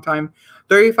very long time.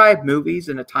 35 movies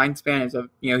in a time span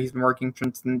he's been working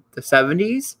since the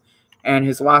 70s, and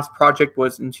his last project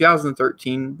was in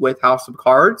 2013 with House of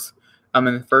Cards in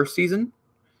the first season.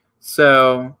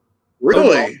 So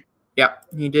really? Yeah,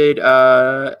 he did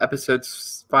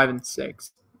episodes 5 and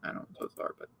 6. I don't know what those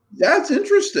are, but that's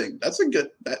interesting.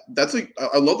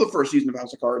 I love the first season of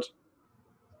House of Cards.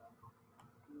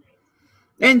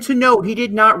 And to note, he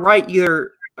did not write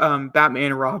either Batman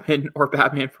and Robin or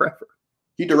Batman Forever.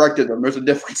 He directed them. There's a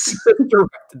difference. He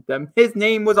directed them. His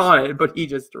name was on it, but he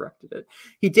just directed it.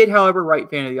 He did, however, write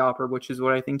Phantom of the Opera, which is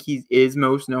what I think he is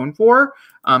most known for,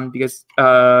 because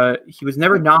he was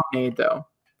never nominated, though.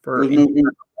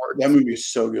 That movie is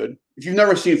so good. If you've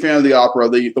never seen Phantom of the Opera,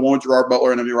 the one with Gerard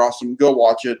Butler and Emmy Rossum, go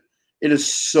watch it. It is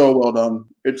so well done.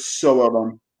 It's so well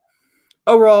done.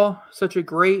 Overall, such a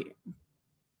great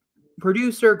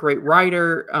producer, great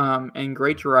writer, and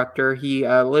great director. He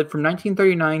lived from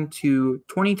 1939 to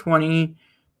 2020.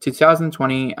 He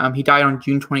died on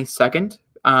June 22nd,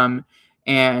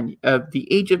 and of the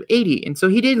age of 80. And so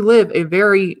he did live a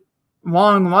very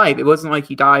long life. It wasn't like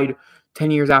he died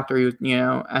 10 years after he was,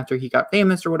 after he got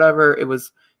famous or whatever. It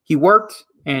was, he worked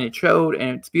and it showed,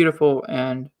 and it's beautiful.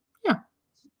 And yeah.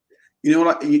 You know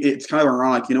what? It's kind of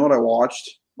ironic. You know what I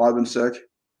watched while I've been sick?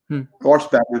 I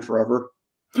watched Batman Forever.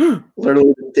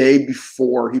 Literally the day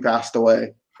before he passed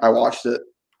away, I watched it.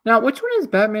 Now, which one is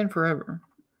Batman Forever?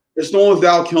 It's the one with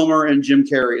Val Kilmer and Jim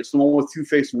Carrey. It's the one with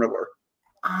Two-Face and Riddler.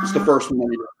 It's the first one.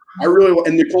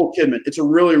 And Nicole Kidman. It's a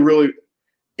really, really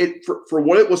for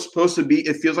what it was supposed to be.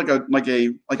 It feels like a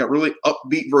really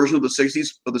upbeat version of the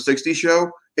 '60s show.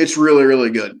 It's really, really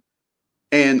good.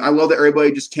 And I love that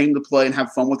everybody just came to play and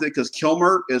have fun with it because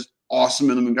Kilmer is awesome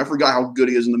in the movie. I forgot how good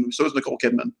he is in the movie. So is Nicole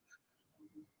Kidman.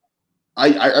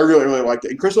 I really, really liked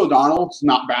it. And Chris O'Donnell's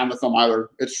not bad in the film either.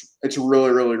 It's really,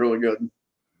 really, really good.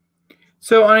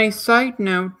 So on a side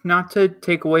note, not to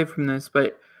take away from this,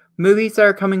 but movies that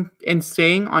are coming and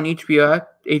staying on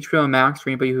HBO Max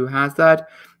for anybody who has that.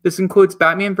 This includes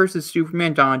Batman vs.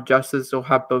 Superman: Dawn of Justice. They'll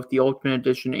have both the Ultimate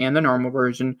Edition and the normal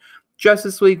version.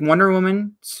 Justice League, Wonder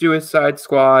Woman, Suicide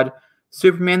Squad,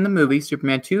 Superman the movie,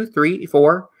 Superman 2, 3,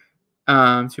 4,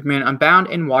 Superman Unbound,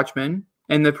 and Watchmen.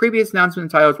 And the previous announcement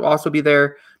titles will also be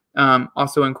there.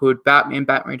 Also include Batman,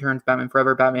 Batman Returns, Batman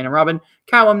Forever, Batman and Robin,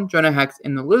 Catwoman, Jonah Hex,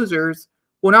 and The Losers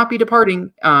will not be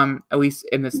departing, at least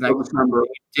in this next number.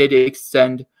 It did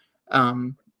extend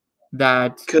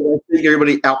that. Because I think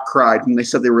everybody outcried when they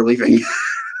said they were leaving.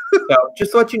 So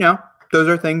just to let you know, those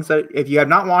are things that if you have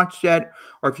not watched yet,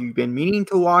 or if you've been meaning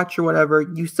to watch or whatever,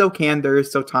 you still can. There is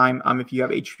still time if you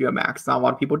have HBO Max. Not a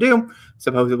lot of people do,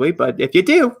 supposedly, but if you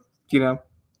do,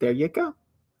 there you go.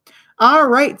 All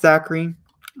right, Zachary,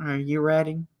 are you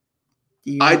ready?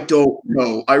 I don't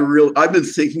know. I've been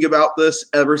thinking about this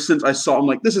ever since I saw. I'm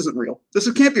like, this isn't real. This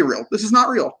can't be real. This is not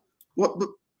real. What would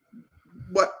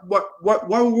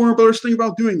Warner Brothers think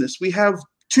about doing this? We have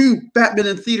 2 Batman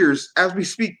in theaters as we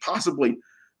speak, possibly.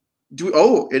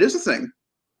 It is a thing.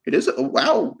 It is.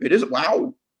 Wow. It is.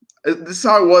 Wow. This is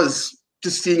how I was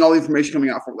just seeing all the information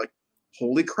coming out from like,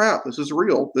 holy crap, this is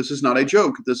real. This is not a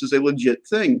joke. This is a legit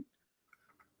thing.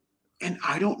 And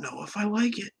I don't know if I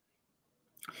like it.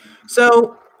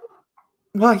 So,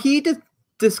 while he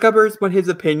discovers what his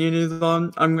opinion is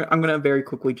on, I'm going to very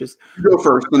quickly just go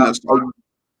first.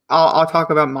 I'll talk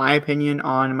about my opinion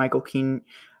on Michael Keaton.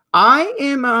 I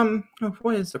am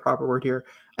what is the proper word here?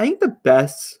 I think the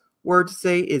best word to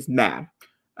say is mad,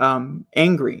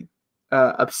 angry,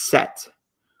 upset.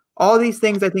 All these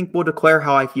things I think will declare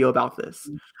how I feel about this.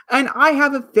 And I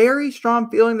have a very strong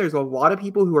feeling there's a lot of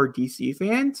people who are DC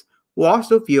fans who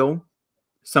also feel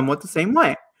somewhat the same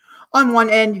way. On one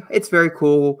end, it's very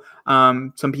cool.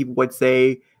 Some people would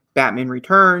say Batman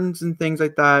Returns and things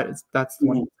like that. That's the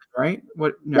one, right?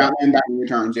 What? No. Batman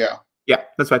Returns, yeah. Yeah,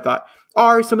 that's what I thought.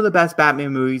 Are some of the best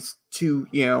Batman movies to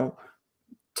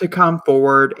come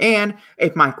forward. And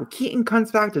if Michael Keaton comes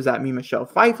back, does that mean Michelle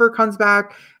Pfeiffer comes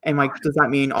back? And does that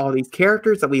mean all these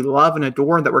characters that we love and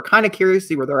adore and that we're kind of curious to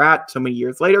see where they're at so many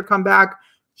years later come back?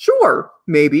 Sure,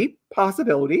 maybe,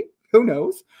 possibility. Who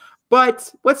knows?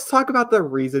 But let's talk about the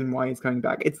reason why he's coming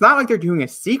back. It's not like they're doing a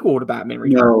sequel to Batman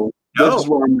Returns. No. This is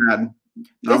where I'm mad.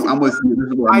 I'm with you.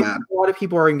 This is where I'm mad. A lot of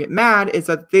people are going to get mad is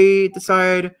that they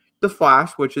decide The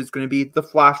Flash, which is going to be the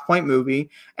Flashpoint movie.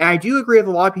 And I do agree with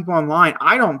a lot of people online.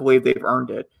 I don't believe they've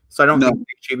earned it. So I don't think they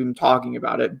should be talking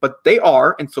about it. But they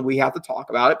are. And so we have to talk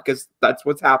about it because that's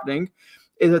what's happening.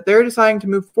 is that they're deciding to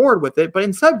move forward with it, but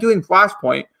instead of doing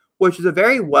Flashpoint, which is a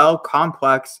very well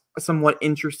complex, somewhat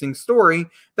interesting story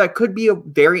that could be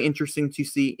very interesting to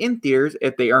see in theaters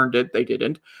if they earned it. They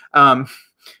didn't.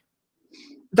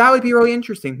 That would be really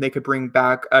interesting. They could bring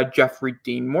back Jeffrey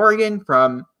Dean Morgan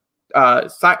from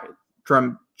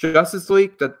Justice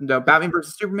League, the Batman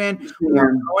versus Superman,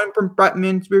 Cohen from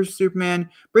Batman versus Superman.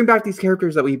 Bring back these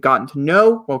characters that we've gotten to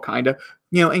know, well, kind of,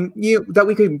 that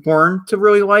we could learn to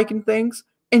really like and things,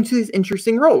 into these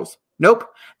interesting roles. Nope.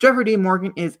 Jeffrey Dean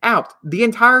Morgan is out. The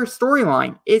entire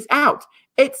storyline is out.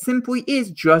 It simply is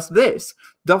just this.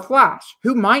 The Flash,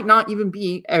 who might not even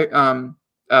be Ezra,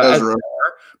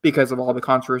 because of all the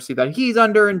controversy that he's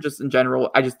under, and just in general,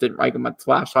 I just didn't like him at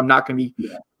Flash, so I'm not going to be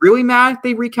really mad if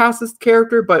they recast this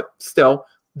character, but still,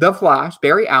 the Flash,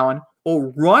 Barry Allen,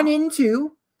 will run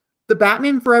into the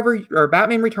Batman Forever, or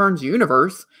Batman Returns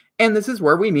universe, and this is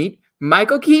where we meet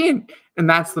Michael Keaton, and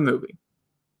that's the movie.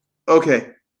 Okay.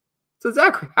 So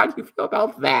Zachary, how do you feel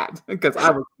about that? Because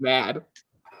I was mad.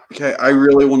 Okay, I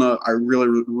really want to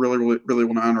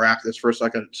unwrap this for a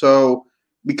second. So,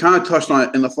 we kind of touched on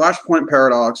it in the Flashpoint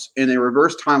paradox. In a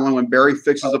reverse timeline, when Barry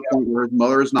fixes a point where his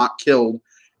mother is not killed,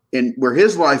 and where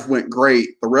his life went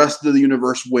great, the rest of the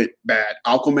universe went bad.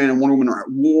 Aquaman and Wonder Woman are at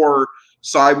war.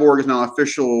 Cyborg is now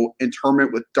official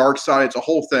interment with Darkseid. It's a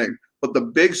whole thing. But the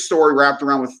big story wrapped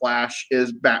around with Flash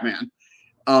is Batman.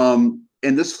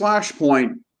 In this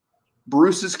Flashpoint,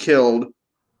 Bruce is killed.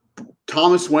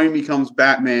 Thomas Wayne becomes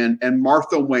Batman, and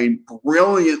Martha Wayne,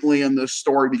 brilliantly in this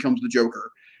story, becomes the Joker.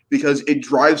 Because it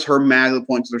drives her mad to the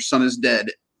point that their son is dead.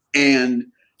 And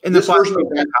in this version of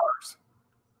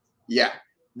Batman,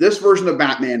 this version of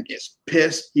Batman is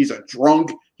pissed. He's a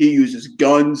drunk. He uses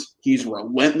guns. He's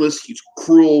relentless. He's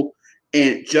cruel.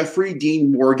 And Jeffrey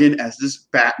Dean Morgan as this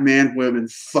Batman would have been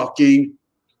fucking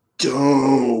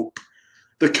dope.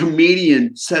 The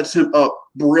comedian sets him up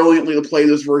brilliantly to play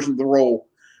this version of the role.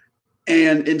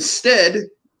 And instead,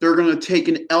 they're going to take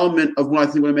an element of what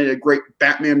I think would have made a great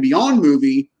Batman Beyond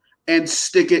movie and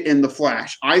stick it in the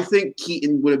Flash. I think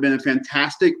Keaton would have been a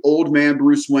fantastic old man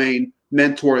Bruce Wayne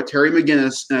mentor to Terry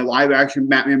McGinnis in a live-action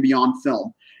Batman Beyond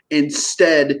film.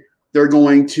 Instead, they're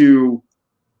going to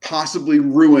possibly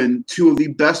ruin two of the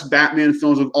best Batman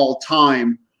films of all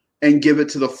time and give it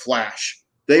to the Flash.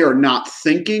 They are not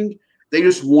thinking. They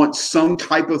just want some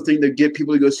type of thing to get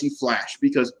people to go see Flash,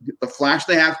 because the Flash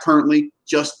they have currently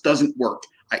just doesn't work.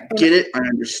 I get it. I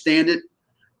understand it.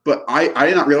 But I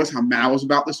did not realize how mad I was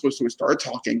about this, so we started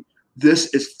talking.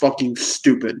 This is fucking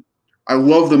stupid. I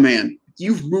love the man.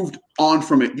 You've moved on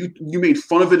from it. You made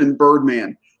fun of it in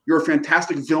Birdman. You're a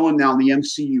fantastic villain now in the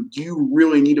MCU. Do you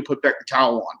really need to put back the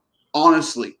towel on?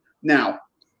 Honestly. Now,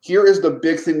 here is the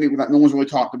big thing that no one's really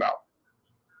talked about.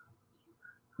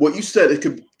 What you said, it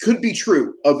could be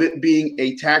true of it being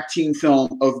a tag team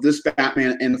film of this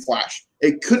Batman and the Flash.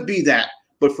 It could be that.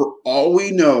 But for all we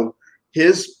know,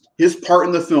 his part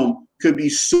in the film could be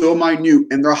so minute,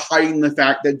 and they're hiding the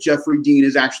fact that Jeffrey Dean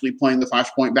is actually playing the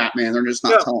Flashpoint Batman. They're just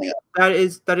not telling it. That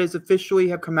is officially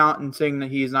have come out and saying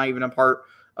that he is not even a part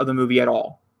of the movie at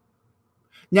all.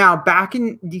 Now, back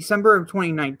in December of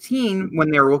 2019,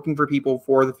 when they were looking for people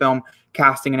for the film,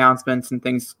 casting announcements and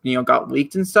things, got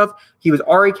leaked and stuff, he was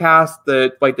already cast.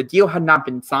 The deal had not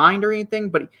been signed or anything,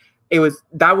 but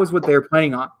that was what they were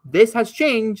planning on. This has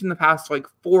changed in the past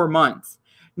 4 months.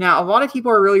 Now, a lot of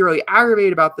people are really, really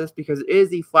aggravated about this because it is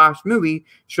the Flash movie,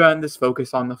 showing this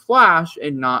focus on the Flash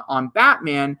and not on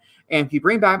Batman. And if you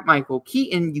bring back Michael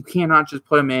Keaton, you cannot just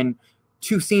put him in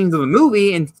 2 scenes of a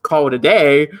movie and call it a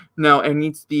day. No, it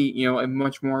needs to be, a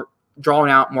much more drawn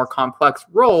out, more complex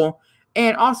role.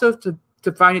 And also to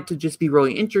find it to just be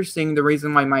really interesting, the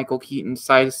reason why Michael Keaton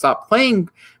decided to stop playing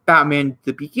Batman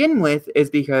to begin with is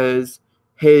because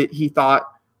he thought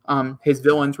his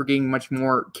villains were getting much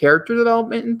more character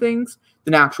development and things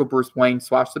than actual Bruce Wayne /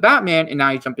 the Batman, and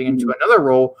now he's jumping into another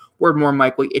role where more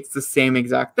likely it's the same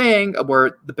exact thing,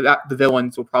 where the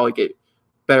villains will probably get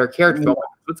better character development.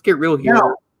 Let's get real here.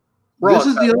 Now, this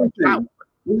is the other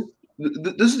thing.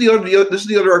 This is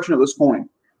the other direction of this coin.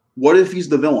 What if he's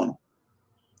the villain?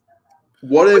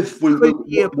 What if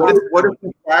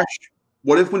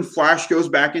when Flash goes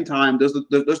back in time, does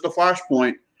the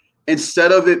Flashpoint,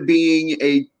 instead of it being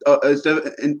a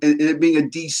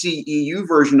DCEU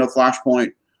version of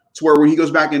Flashpoint, to where when he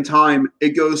goes back in time,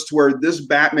 it goes to where this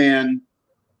Batman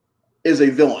is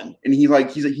a villain, and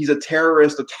he's a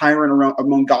terrorist, a tyrant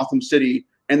among Gotham City,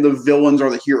 and the villains are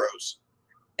the heroes.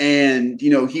 And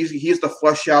he's the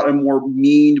flesh out and more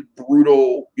mean,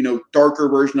 brutal, darker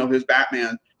version of his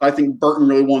Batman. I think Burton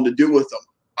really wanted to do with him.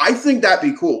 I think that'd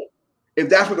be cool. If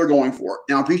that's what they're going for.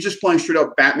 Now, if he's just playing straight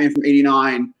up Batman from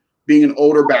 '89, being an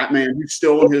older Batman who's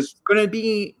still in his... It's going to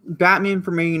be Batman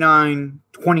from '89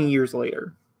 20 years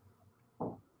later.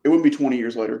 It wouldn't be 20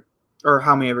 years later. Or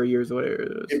how many ever years later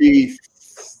it is. It'd be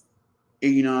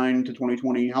 89 to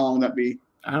 2020. How long would that be?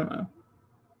 I don't know.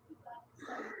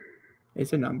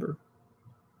 It's a number.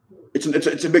 It's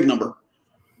a big number.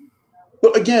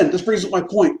 But again, this brings up my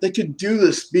point. They could do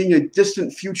this being a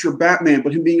distant future Batman,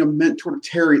 but him being a mentor to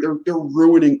Terry. They're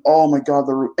ruining. Oh my God,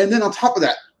 and then on top of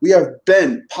that, we have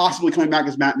Ben possibly coming back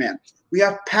as Batman. We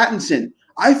have Pattinson.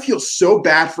 I feel so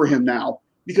bad for him now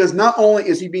because not only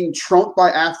is he being trumped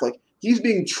by Affleck, he's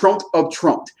being trumped of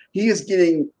trumped. He is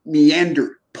getting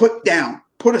meandered, put down,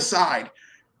 put aside.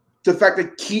 The fact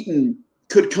that Keaton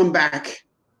could come back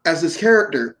as this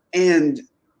character, and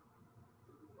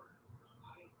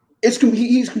he's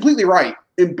completely right.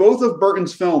 In both of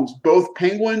Burton's films, both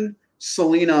Penguin,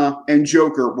 Selina, and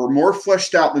Joker were more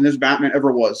fleshed out than this Batman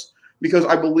ever was. Because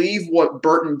I believe what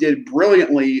Burton did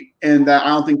brilliantly, and that I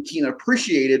don't think Keaton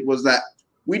appreciated, was that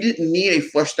we didn't need a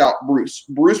fleshed out Bruce.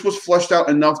 Bruce was fleshed out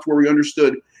enough to where we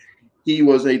understood he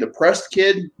was a depressed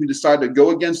kid who decided to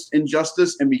go against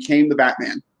injustice and became the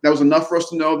Batman. That was enough for us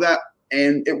to know that,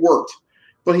 and it worked.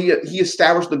 But he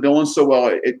established the villain so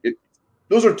well.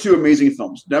 Those are two amazing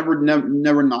films. Never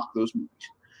knock those movies.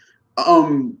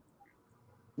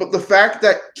 But the fact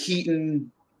that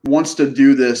Keaton wants to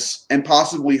do this and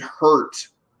possibly hurt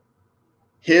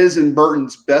his and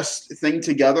Burton's best thing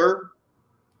together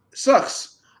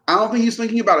sucks. I don't think he's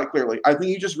thinking about it clearly. I think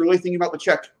he's just really thinking about the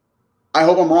check. I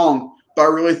hope I'm wrong, but I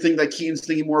really think that Keaton's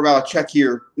thinking more about a check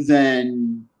here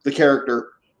than the character,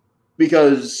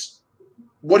 because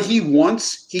what he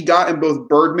wants, he got in both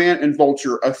Birdman and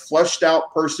Vulture, a fleshed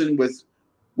out person with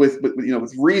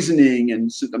reasoning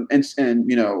and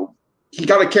he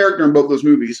got a character in both those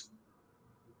movies.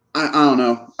 I don't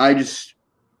know. I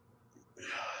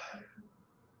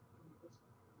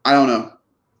don't know.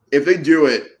 If they do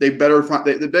it, they better have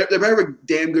a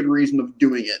damn good reason of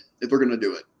doing it if they're going to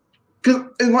do it.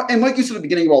 And like you said at the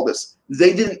beginning of all this,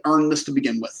 they didn't earn this to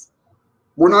begin with.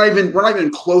 We're not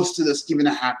even close to this even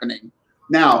happening.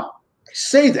 Now, I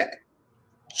say that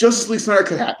Justice League Snyder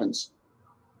Cut happens.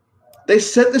 They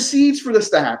set the seeds for this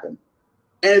to happen,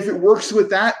 and if it works with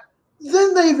that,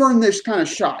 then they've earned this kind of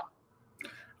shot.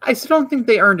 I still don't think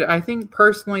they earned it. I think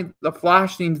personally, The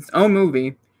Flash needs its own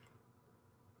movie,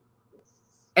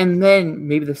 and then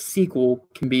maybe the sequel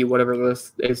can be whatever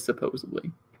this is supposedly.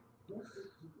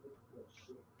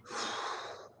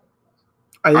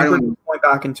 I think we're going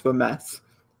back into a mess,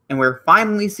 and we're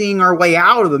finally seeing our way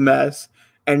out of the mess,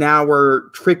 and now we're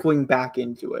trickling back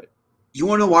into it. You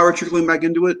want to know why we're trickling back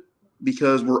into it?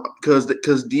 Because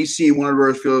DC and Warner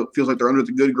Bros. feels like they're under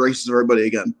the good graces of everybody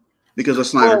again because of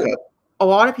Snyder Cut. A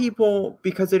lot of people,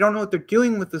 because they don't know what they're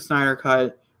doing with the Snyder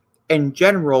Cut in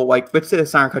general, like let's say the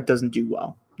Snyder Cut doesn't do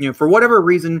well. For whatever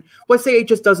reason, let's say it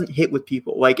just doesn't hit with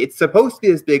people. Like it's supposed to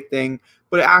be this big thing,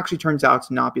 but it actually turns out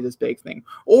to not be this big thing.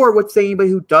 Or let's say anybody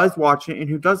who does watch it and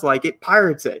who does like it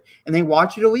pirates it and they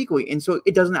watch it illegally. And so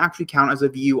it doesn't actually count as a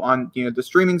view on, the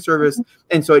streaming service.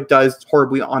 And so it does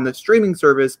horribly on the streaming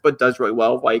service, but does really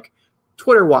well, like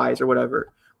Twitter wise or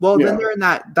whatever. Well, then they're in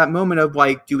that moment of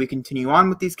like, do we continue on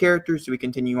with these characters? Do we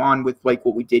continue on with like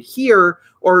what we did here?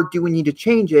 Or do we need to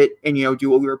change it and, do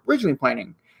what we were originally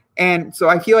planning? And so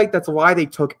I feel like that's why they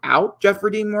took out Jeffrey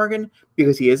Dean Morgan,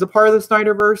 because he is a part of the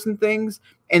Snyderverse and things,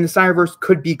 and the Snyderverse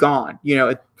could be gone.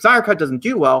 If Snyder Cut doesn't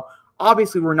do well,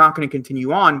 obviously we're not going to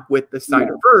continue on with the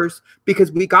Snyderverse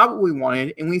because we got what we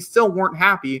wanted and we still weren't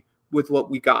happy with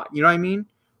what we got. You know what I mean?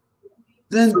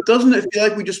 Then doesn't it feel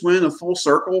like we just went in a full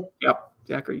circle? Yep,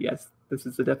 exactly. Yes, this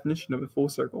is the definition of a full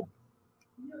circle.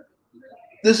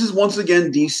 This is once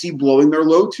again DC blowing their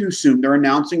load too soon. They're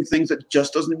announcing things that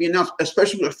just doesn't be announced,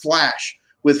 especially with Flash,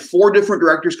 with 4 different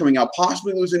directors coming out,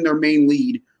 possibly losing their main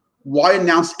lead. Why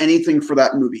announce anything for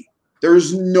that movie?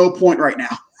 There's no point right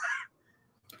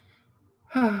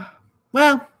now.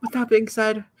 Well, with that being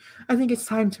said, I think it's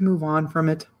time to move on from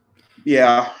it.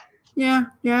 Yeah,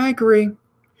 I agree.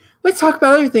 Let's talk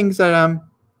about other things that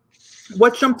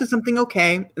let's jump to something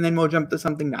okay, and then we'll jump to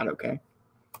something not okay.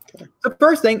 The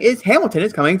first thing is Hamilton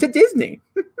is coming to Disney.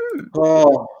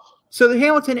 So the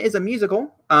Hamilton is a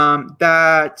musical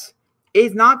that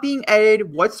is not being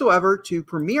edited whatsoever to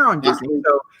premiere on Disney.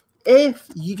 So if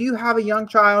you do have a young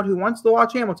child who wants to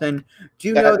watch Hamilton,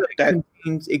 do know that it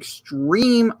contains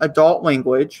extreme adult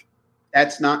language.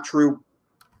 That's not true.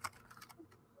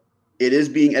 It is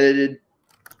being edited.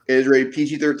 It is rated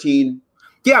PG-13.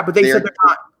 Yeah, but they said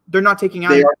they're not taking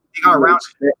out. They got around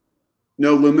it.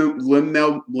 No,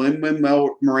 Lin-Manuel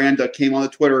Miranda came on the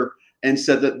Twitter and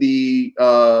said that the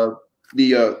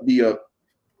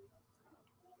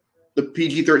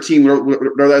PG-13,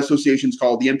 whatever that association is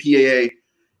called, the MPAA,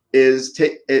 is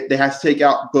they have to take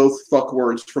out both fuck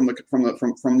words from the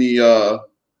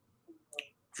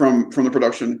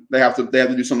production. They have to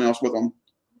do something else with them.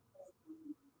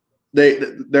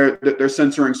 They're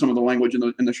censoring some of the language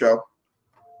in the show.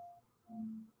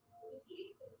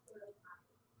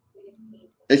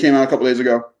 It came out a couple days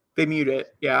ago. They mute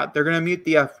it. Yeah, they're gonna mute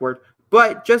the F word.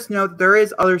 But just note there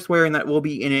is other swearing that will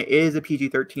be in it. It is a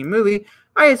PG-13 movie.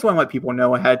 I just want to let people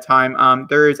know ahead of time.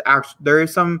 There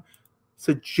is some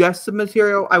suggestive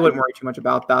material. I wouldn't worry too much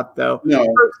about that though. No.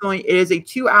 Personally, it is a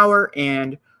 2-hour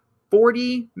and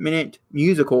 40-minute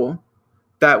musical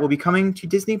that will be coming to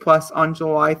Disney Plus on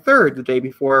July 3rd, the day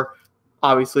before,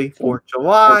 obviously, 4th of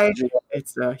July.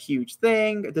 It's a huge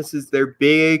thing. This is their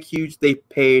big, huge. They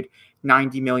paid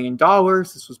 $90 million.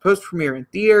 This was post-premiere in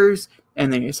theaters,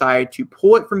 and they decided to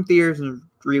pull it from theaters and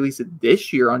release it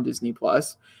this year on Disney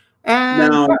Plus.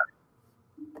 And now,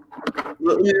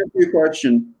 let me ask you a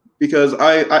question, because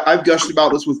I've gushed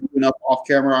about this with you enough off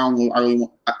camera. I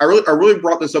really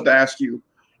brought this up to ask you.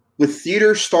 With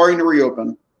theaters starting to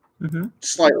reopen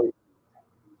slightly,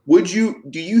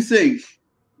 do you think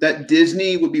that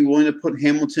Disney would be willing to put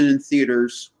Hamilton in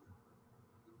theaters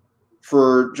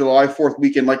for July 4th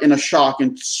weekend, like in a shock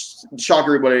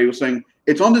everybody? Was saying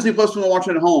it's on Disney Plus when we're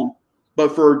watching it at home,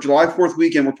 but for July 4th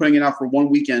weekend, we're putting it out for one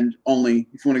weekend only.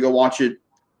 If you want to go watch it,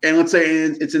 and let's say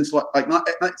it's in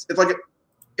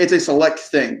it's a select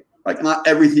thing. Like not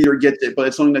every theater gets it, but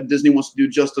it's something that Disney wants to do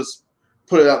justice,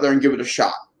 put it out there and give it a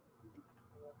shot.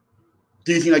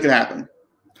 Do you think that could happen?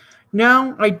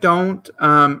 No, I don't.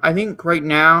 I think right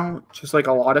now, just like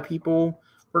a lot of people,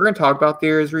 we're going to talk about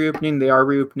theaters reopening. They are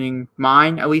reopening.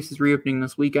 Mine, at least, is reopening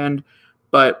this weekend.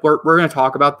 But we're going to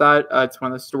talk about that. It's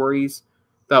one of the stories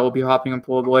that will be hopping up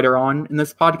a little bit later on in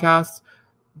this podcast.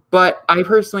 But I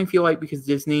personally feel like because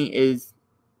Disney is,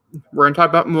 we're going to talk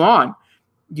about Mulan.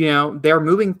 You know, they're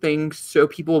moving things so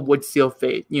people would still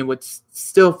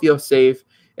feel safe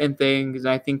and things.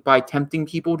 And I think by tempting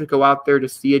people to go out there to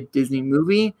see a Disney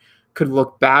movie could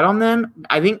look bad on them.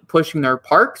 I think pushing their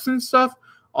parks and stuff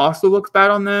also looks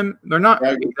bad on them. They're not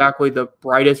exactly the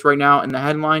brightest right now in the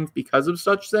headlines because of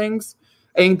such things.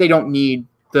 I think they don't need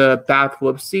the bad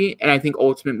publicity, and I think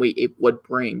ultimately it would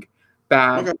bring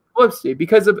bad publicity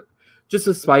because of just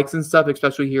the spikes and stuff,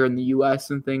 especially here in the U.S.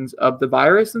 and things of the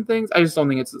virus and things. I just don't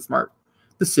think it's a smart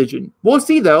decision. We'll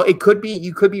see, though. It could be,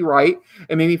 you could be right,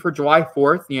 and maybe for July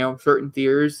 4th, certain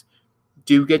theaters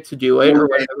do get to do it or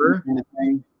whatever.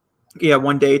 Yeah,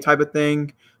 one day type of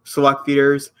thing, select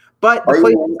theaters. But the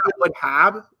places that would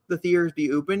have the theaters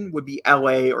be open would be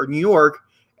LA or New York,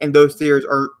 and those theaters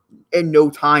are in no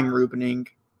time reopening.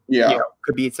 Yeah.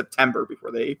 Could be in September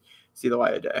before they see the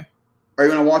light of day. Are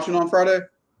you going to watch it on Friday?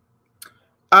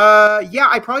 Yeah,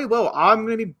 I probably will. I'm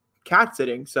going to be cat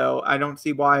sitting, so I don't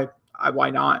see why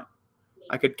not.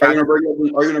 I could. Are you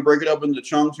going to break it up into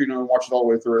chunks, or are you going to watch it all the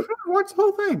way through? Watch the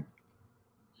whole thing.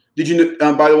 Did you?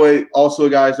 By the way, also,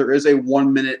 guys, there is a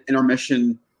 1-minute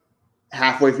intermission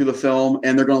halfway through the film,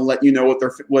 and they're going to let you know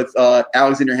what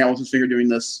Alexander Hamilton's finger doing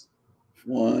this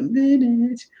 1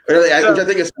 minute, which I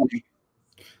think is funny.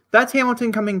 That's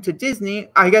Hamilton coming to Disney.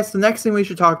 I guess the next thing we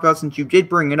should talk about, since you did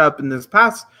bring it up in this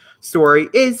past story,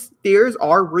 is theaters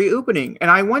are reopening.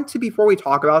 And I want to, before we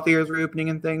talk about theaters reopening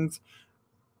and things,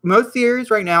 most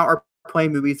theaters right now are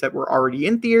playing movies that were already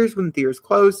in theaters when theaters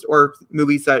closed, or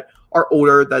movies that are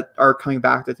older that are coming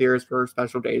back to theaters for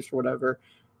special days or whatever.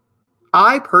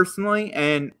 I personally,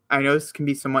 and I know this can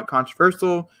be somewhat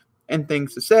controversial and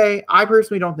things to say, I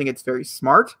personally don't think it's very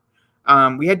smart.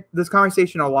 We had this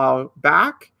conversation a while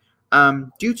back.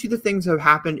 Due to the things that have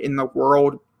happened in the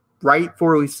world,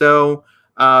 rightfully so,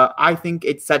 I think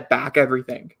it set back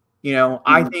everything.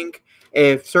 I think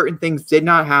if certain things did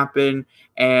not happen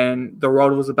and the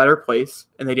world was a better place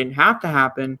and they didn't have to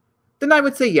happen, then I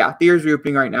would say, yeah, theaters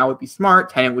reopening right now would be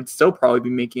smart. Tenet would still probably be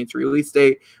making its release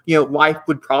date. Life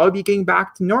would probably be getting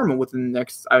back to normal within the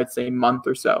next, I would say, month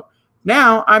or so.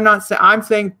 Now, I'm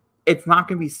saying it's not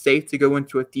going to be safe to go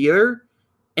into a theater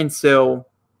until,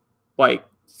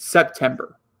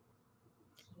 September.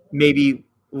 Maybe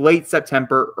late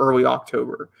September, early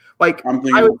October. I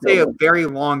would say a very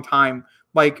long time.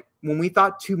 When we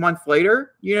thought 2 months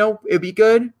later, it'd be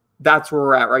good. That's where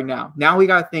we're at right now. Now we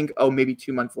got to think, maybe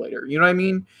 2 months later. You know what I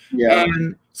mean? Yeah.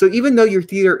 And so even though your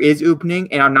theater is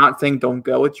opening, and I'm not saying don't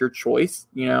go, it's your choice,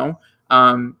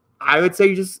 I would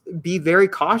say just be very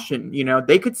cautious.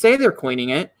 They could say they're cleaning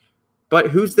it, but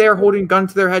who's there holding a gun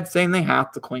to their head saying they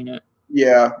have to clean it?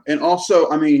 Yeah. And also,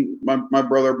 my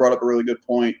brother brought up a really good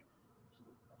point.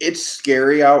 it's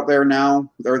scary out there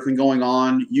now with everything going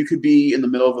on. You could be in the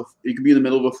middle of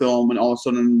a film, and all of a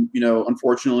sudden,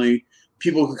 unfortunately,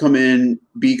 people could come in,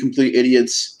 be complete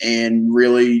idiots, and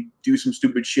really do some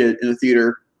stupid shit in the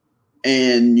theater.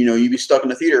 And you'd be stuck in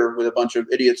the theater with a bunch of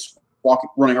idiots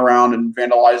running around and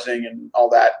vandalizing and all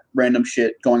that random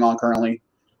shit going on currently.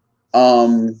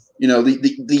 The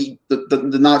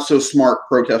not so smart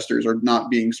protesters are not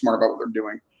being smart about what they're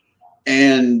doing.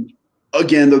 And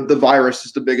again, the virus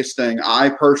is the biggest thing. I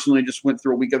personally just went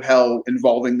through a week of hell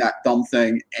involving that dumb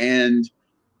thing, and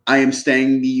I am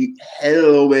staying the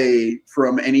hell away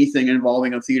from anything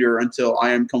involving a theater until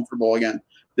I am comfortable again.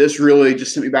 This really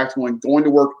just sent me back to going to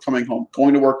work, coming home,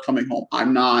 going to work, coming home.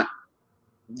 I'm not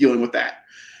dealing with that.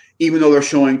 Even though they're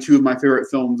showing two of my favorite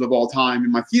films of all time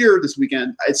in my theater this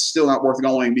weekend, it's still not worth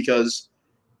going because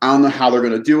I don't know how they're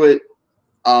going to do it.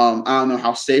 I don't know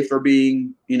how safe they're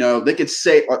being. They could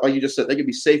say, like you just said, they could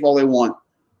be safe all they want,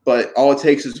 but all it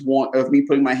takes is one of me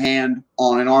putting my hand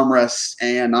on an armrest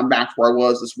and I'm back to where I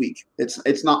was this week.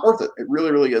 It's not worth it. It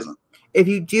really, really isn't. If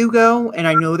you do go, and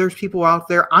I know there's people out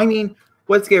there,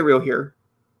 let's get real here.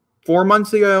 4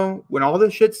 months ago, when all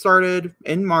this shit started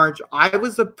in March, I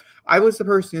was the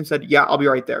person who said, yeah, I'll be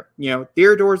right there.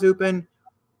 Theater doors open,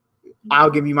 I'll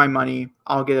give you my money,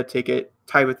 I'll get a ticket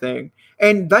type of thing.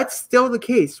 And that's still the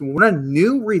case. When a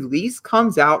new release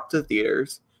comes out to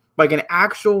theaters, like an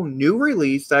actual new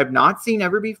release that I've not seen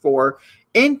ever before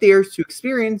in theaters to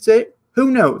experience it, who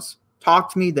knows?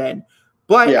 Talk to me then.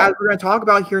 But as we're going to talk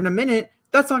about here in a minute,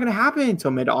 that's not going to happen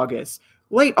until mid-August,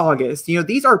 late August.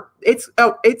 It's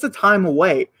a time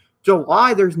away.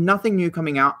 July, there's nothing new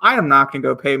coming out. I am not going to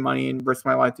go pay money and risk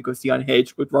my life to go see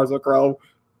Unhinged with Russell Crowe.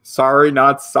 Sorry,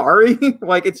 not sorry.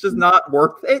 It's just not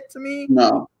worth it to me.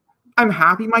 No. I'm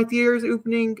happy my theater is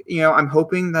opening. I'm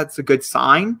hoping that's a good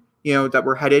sign, that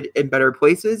we're headed in better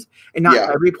places. And not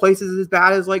every place is as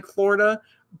bad as Florida,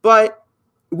 but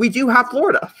we do have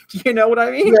Florida. You know what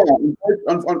I mean?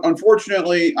 Yeah.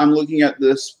 Unfortunately, I'm looking at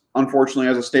this,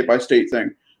 as a state-by-state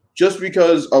thing. Just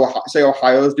because, say,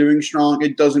 Ohio is doing strong,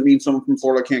 it doesn't mean someone from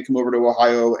Florida can't come over to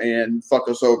Ohio and fuck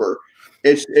us over.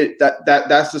 That's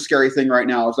the scary thing right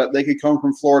now, is that they could come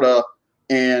from Florida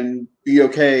and be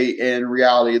okay. In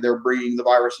reality, they're bringing the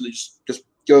virus, and it just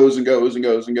goes and goes and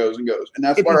goes and goes and goes. And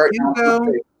that's why right now,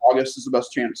 August is the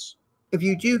best chance. If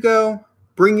you do go,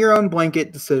 bring your own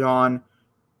blanket to sit on.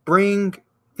 Bring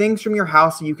things from your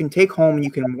house that you can take home and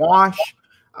you can wash.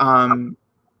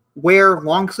 Wear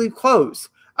long sleeve clothes.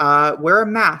 Wear a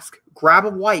mask. Grab a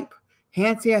wipe.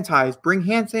 Hand sanitize. Bring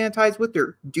hand sanitize with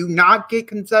you. Do not get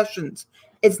concessions.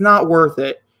 It's not worth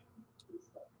it.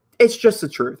 It's just the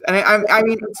truth. And I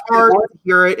mean, it's hard to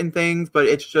hear it and things, but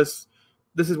it's just,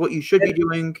 this is what you should be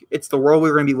doing. It's the world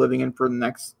we're going to be living in for the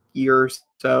next year or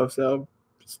so. So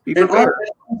just be prepared.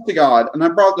 And to God, and I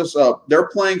brought this up, they're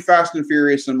playing Fast and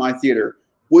Furious in my theater.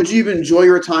 Would you even enjoy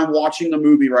your time watching the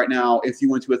movie right now if you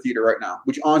went to a theater right now?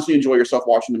 Would you honestly enjoy yourself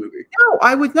watching the movie? No,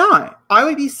 I would not. I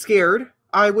would be scared.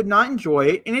 I would not enjoy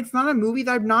it. And it's not a movie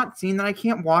that I've not seen that I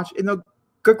can't watch in the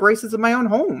good graces of my own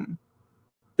home.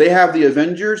 They have the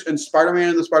Avengers and Spider-Man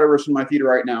and the Spider-Verse in my theater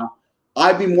right now.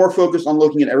 I'd be more focused on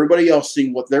looking at everybody else,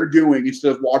 seeing what they're doing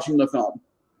instead of watching the film.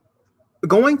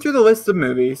 Going through the list of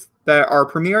movies that are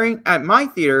premiering at my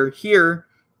theater here,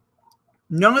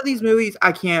 none of these movies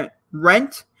I can't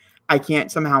rent, I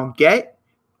can't somehow get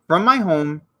from my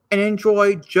home and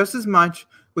enjoy just as much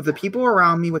with the people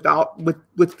around me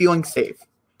with feeling safe.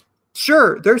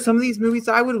 Sure, there's some of these movies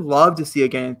I would love to see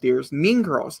again in theaters. Mean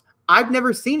Girls. I've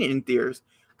never seen it in theaters.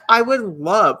 I would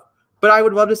love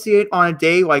to see it on a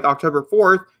day like October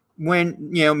 4th when,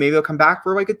 maybe it'll come back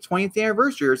for like a 20th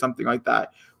anniversary or something like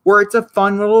that, where it's a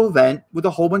fun little event with a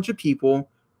whole bunch of people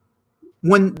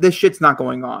when this shit's not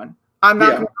going on. I'm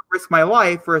not going to risk my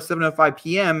life for a 7:05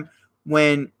 p.m.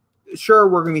 when, sure,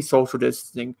 we're going to be social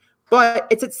distancing, but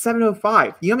it's at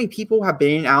 7:05. You know how many people have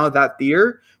been in and out of that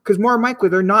theater? Because more likely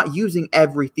they're not using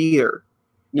every theater.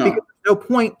 No. Because there's no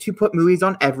point to put movies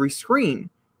on every screen.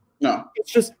 No.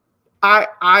 It's just, I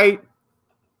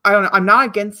don't know. I'm not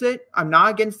against it. I'm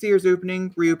not against theaters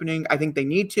reopening. I think they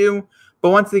need to. But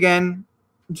once again,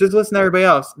 just listen to everybody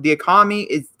else. The economy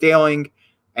is failing,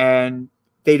 and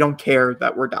they don't care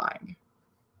that we're dying.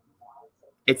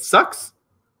 It sucks.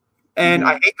 And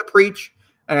I hate to preach,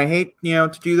 and I hate,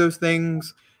 to do those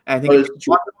things. And I think it's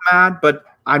mad, but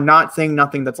I'm not saying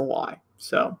nothing that's a lie.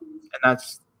 So, and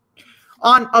that's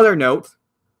on other notes.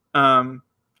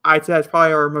 I'd say that's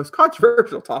probably our most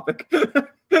controversial topic.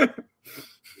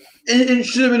 It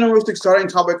should have been the most exciting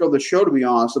topic of the show, to be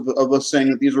honest, of us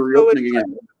saying that these are reopening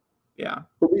again. Yeah.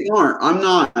 But we aren't. I'm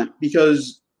not,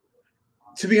 because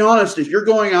To be honest, if you're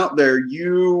going out there,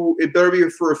 it better be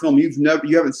for a film you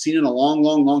haven't seen in a long,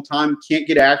 long, long time, can't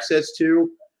get access to.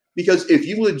 Because if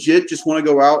you legit just want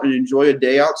to go out and enjoy a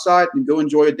day outside, and go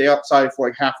enjoy a day outside for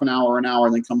like half an hour, and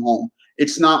then come home.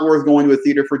 It's not worth going to a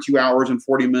theater for 2 hours and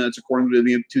 40 minutes, according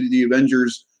to the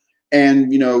Avengers,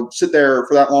 and sit there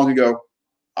for that long and go,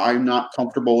 I'm not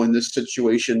comfortable in this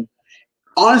situation.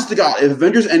 Honest to God, if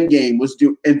Avengers Endgame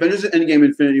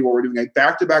Infinity War were doing a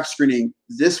back-to-back screening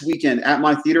this weekend at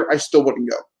my theater, I still wouldn't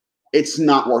go. It's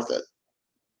not worth it.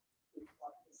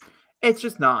 It's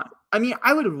just not. I mean,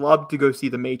 I would love to go see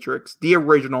The Matrix, the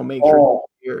original Matrix. Oh,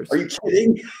 are you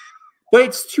kidding? But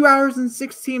it's 2 hours and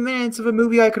 16 minutes of a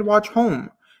movie I could watch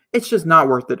home. It's just not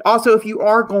worth it. Also, if you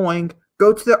are going,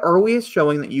 go to the earliest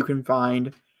showing that you can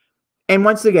find. And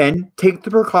once again, take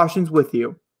the precautions with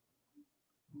you.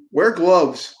 Wear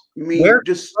gloves. I mean,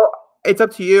 it's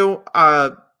up to you.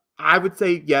 I would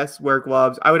say yes, wear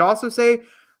gloves. I would also say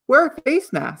wear a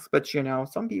face mask, but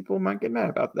some people might get mad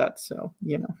about that. So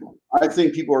I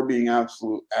think people are being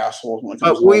absolute assholes when it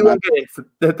comes to we will get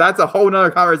it. That's a whole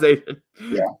nother conversation.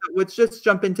 Yeah. So let's just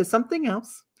jump into something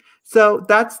else. So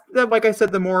that's like I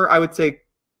said, the more I would say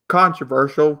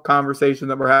controversial conversation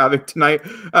that we're having tonight.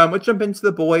 Let's jump into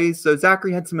The Boys. So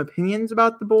Zachary had some opinions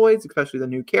about The Boys, especially the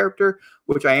new character,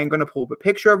 which I am going to pull up a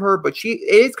picture of her, but she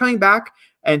is coming back.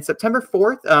 And September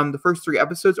 4th, the first 3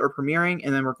 episodes are premiering,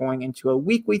 and then we're going into a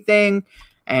weekly thing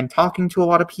and talking to a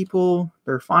lot of people.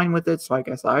 They're fine with it, so I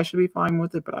guess I should be fine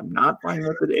with it, but I'm not fine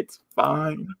with it. It's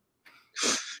fine.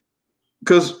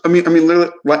 Because, I mean,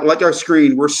 literally, like our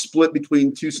screen, we're split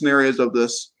between 2 scenarios of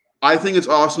this. I think it's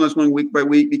awesome that's going week by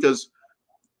week because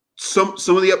some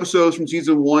of the episodes from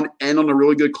season 1 end on a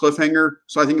really good cliffhanger,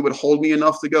 so I think it would hold me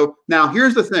enough to go. Now,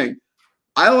 here's the thing.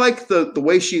 I like the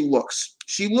way she looks.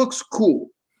 She looks cool.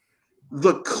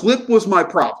 The clip was my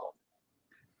problem.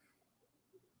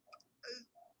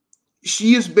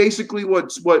 She is basically what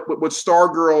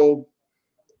Stargirl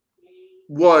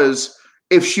was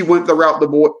if she went the route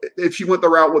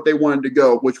what they wanted to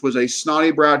go, which was a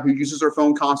snotty brat who uses her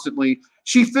phone constantly.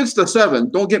 She fits the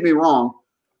 7. Don't get me wrong,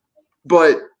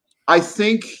 but I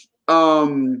think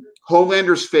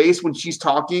Homelander's face when she's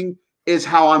talking is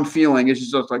how I'm feeling. It's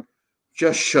just like,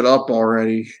 just shut up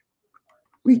already.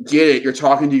 We get it. You're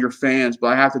talking to your fans, but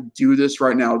I have to do this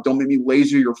right now. Don't make me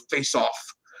laser your face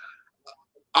off.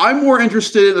 I'm more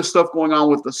interested in the stuff going on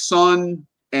with the Sun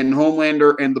and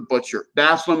Homelander and the Butcher.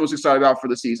 That's what I'm most excited about for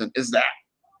the season, is that.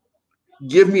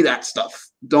 Give me that stuff.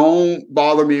 Don't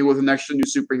bother me with an extra new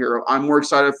superhero. I'm more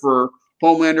excited for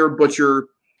Homelander, Butcher,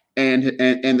 and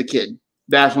the kid.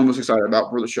 That's what I'm most excited about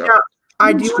for the show. Yeah,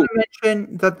 I do want to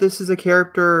mention that this is a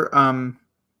character,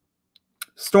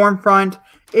 Stormfront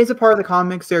is a part of the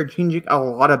comics. They're changing a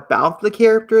lot about the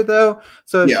character, though.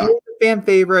 So if you're a fan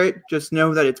favorite, just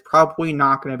know that it's probably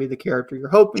not going to be the character you're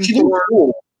hoping for.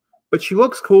 Cool. But she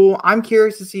looks cool. I'm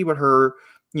curious to see what her,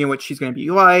 what she's going to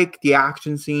be like, the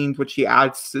action scenes, what she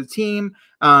adds to the team.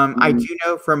 I do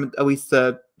know from at least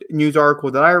the news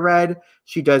article that I read,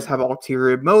 she does have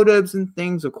ulterior motives and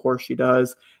things. Of course she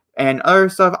does. And other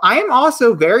stuff. I am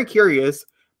also very curious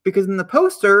because in the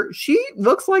poster, she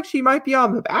looks like she might be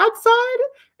on the bad side.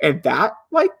 And that,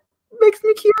 makes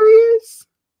me curious.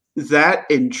 That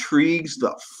intrigues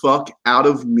the fuck out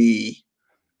of me.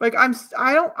 I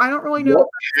don't really know what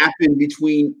happened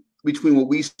between what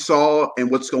we saw and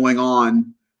what's going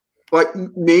on.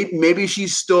 Maybe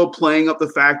she's still playing up the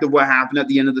fact of what happened at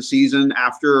the end of the season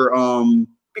after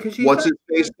because what's his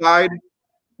face died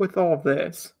with all of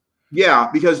this. Yeah,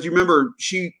 because you remember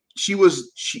she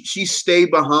stayed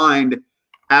behind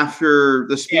after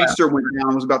the speedster went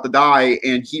down, was about to die,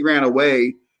 and he ran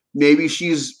away. Maybe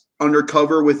she's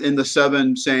undercover within the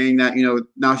 7 saying that,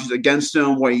 now she's against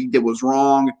him, what he did was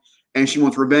wrong, and she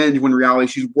wants revenge, when in reality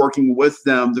she's working with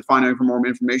them to find out more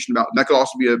information about it. That could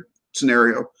also be a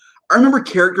scenario. I remember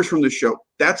characters from the show.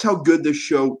 That's how good this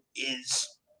show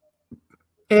is.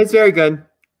 It's very good.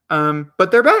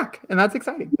 But they're back, and that's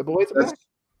exciting. The boys are back.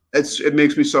 It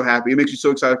makes me so happy. It makes me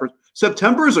so excited.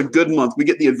 September is a good month. We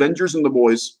get the Avengers and the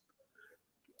boys.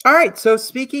 All right. So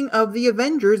speaking of the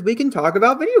Avengers, we can talk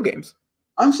about video games.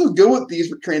 I'm so good with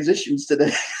these transitions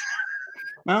today.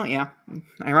 Well, yeah.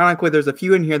 Ironically, there's a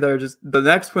few in here that are just the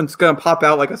next one's going to pop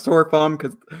out like a sore thumb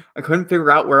because I couldn't figure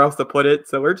out where else to put it.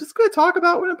 So we're just going to talk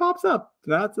about when it pops up.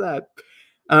 That's that.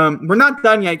 We're not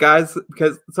done yet, guys,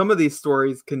 because some of these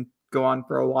stories can go on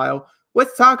for a while.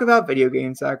 Let's talk about video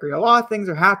games, Zachary. A lot of things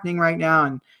are happening right now,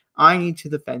 and I need to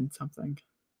defend something.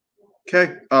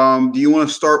 Okay. Do you want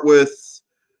to start with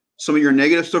some of your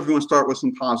negative stuff, or do you want to start with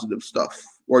some positive stuff?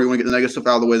 Or do you want to get the negative stuff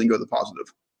out of the way and then go to the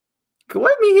positive?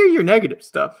 Let me hear your negative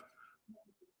stuff.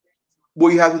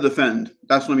 Well, you have to defend.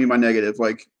 That's what I mean by negative.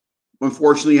 Like,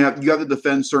 unfortunately, you have to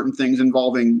defend certain things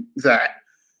involving that.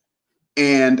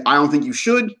 And I don't think you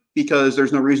should, because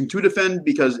there's no reason to defend,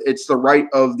 because it's the right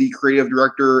of the creative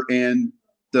director and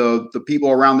the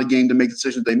people around the game to make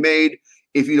decisions they made.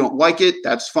 If you don't like it,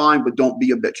 that's fine, but don't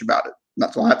be a bitch about it.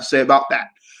 That's all I have to say about that.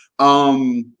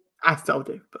 I still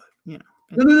do, but you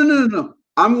know. No.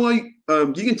 I'm like,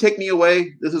 you can take me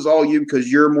away. This is all you, because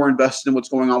you're more invested in what's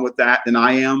going on with that than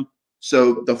I am.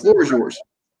 So the floor is yours.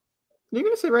 You're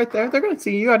going to sit right there. They're going to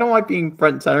see you. I don't like being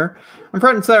front and center. I'm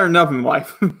front and center enough in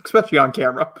life, especially on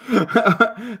camera.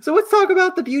 So let's talk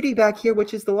about the beauty back here,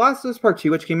 which is The Last of Us Part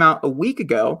 2, which came out a week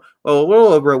ago. Well, a little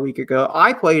over a week ago.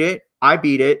 I played it. I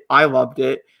beat it. I loved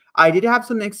it. I did have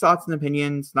some mixed thoughts and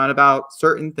opinions, not about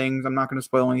certain things. I'm not going to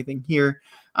spoil anything here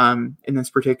in this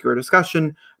particular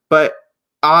discussion. But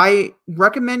I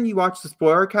recommend you watch the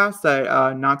spoiler cast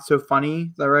that Not So Funny.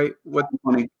 Is that right? What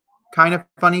Funny. Kind of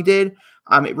Funny did.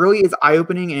 It really is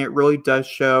eye-opening, and it really does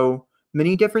show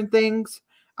many different things.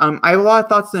 I have a lot of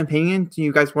thoughts and opinions.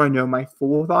 You guys want to know my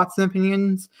full thoughts and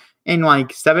opinions in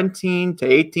like 17 to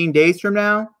 18 days from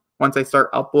now, once I start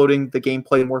uploading the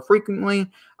gameplay more frequently.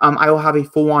 I will have a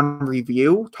full-on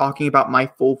review talking about my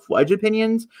full-fledged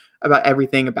opinions about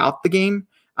everything about the game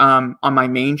on my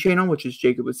main channel, which is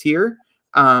Jacob Was Here,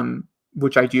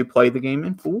 which I do play the game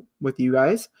in full with you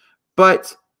guys.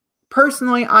 But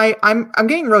personally, I'm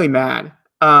getting really mad.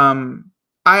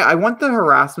 I want the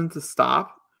harassment to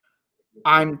stop.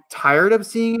 I'm tired of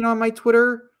seeing it on my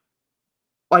Twitter,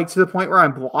 like to the point where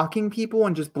I'm blocking people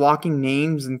and just blocking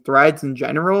names and threads in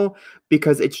general,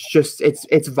 because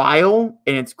it's vile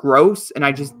and it's gross, and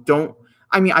I just don't.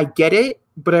 I mean, I get it,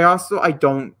 but I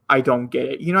don't get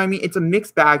it. You know what I mean? It's a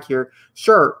mixed bag here.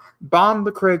 Sure, bomb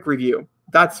the critic review.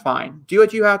 That's fine. Do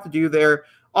what you have to do there.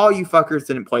 All you fuckers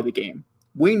didn't play the game.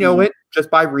 We know it just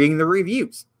by reading the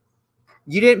reviews.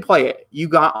 You didn't play it. You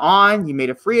got on, you made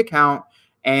a free account,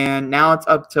 and now it's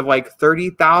up to like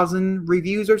 30,000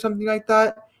 reviews or something like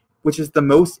that, which is the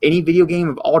most any video game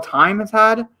of all time has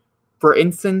had. For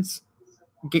instance,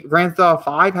 Grand Theft Auto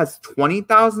 5 has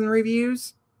 20,000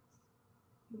 reviews.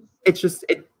 It's just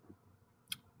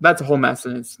that's a whole mess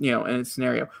in its in its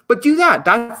scenario. But do that.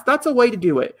 That's a way to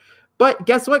do it. But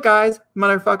guess what, guys,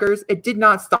 motherfuckers? It did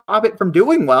not stop it from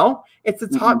doing well. It's the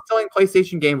top-selling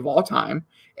PlayStation game of all time.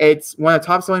 It's one of the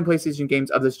top-selling PlayStation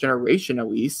games of this generation, at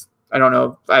least. I don't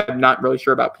know. I'm not really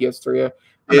sure about PS3.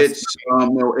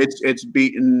 It's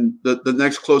beaten the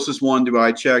next closest one to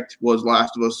I checked was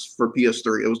Last of Us for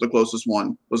PS3. It was the closest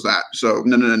one. Was that? So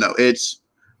no.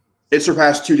 It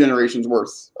surpassed 2 generations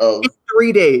worth of. In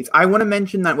 3 days. I want to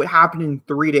mention that what happened in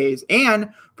 3 days, and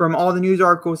from all the news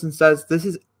articles, and says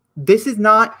this is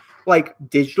not like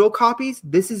digital copies.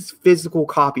 This is physical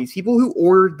copies. People who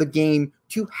ordered the game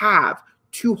to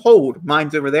hold.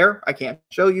 Mine's over there. I can't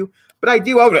show you, but I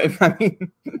do own it. I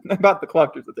mean, about the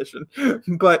collector's edition.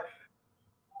 But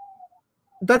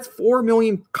that's 4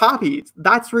 million copies.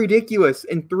 That's ridiculous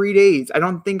in 3 days. I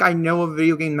don't think I know of a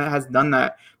video game that has done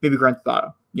that. Maybe Grand Theft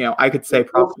Auto. I could say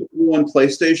probably. One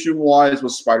PlayStation-wise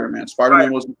was Spider-Man.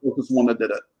 Spider-Man was the closest one that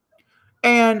did it.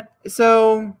 And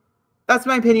so that's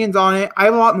my opinions on it. I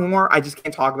have a lot more. I just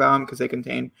can't talk about them because they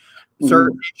contain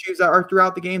certain issues that are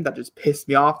throughout the game that just piss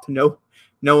me off to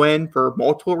no end for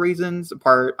multiple reasons.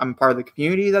 I'm part of the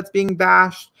community that's being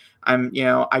bashed. I'm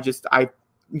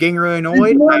getting really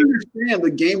annoyed. I understand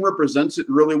the game represents it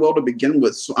really well to begin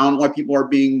with, so I don't know why people are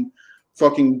being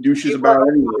fucking douches about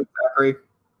it anyway.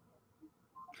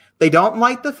 They don't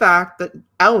like the fact that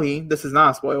Ellie, this is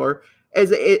not a spoiler,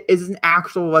 is an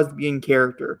actual lesbian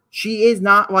character. She is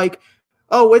not like,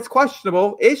 oh, it's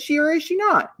questionable. Is she or is she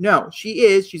not? No, she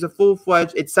is. She's a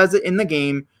full-fledged. It says it in the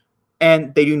game,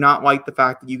 and they do not like the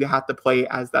fact that you have to play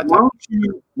as that.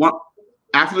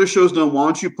 After the show's done, why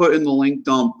don't you put in the link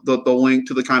dump the link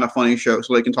to the Kind of Funny show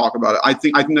so they can talk about it? I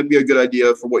think that'd be a good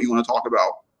idea for what you want to talk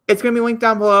about. It's going to be linked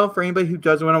down below for anybody who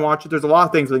doesn't want to watch it. There's a lot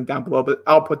of things linked down below, but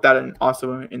I'll put that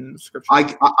also in the description.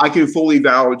 I can fully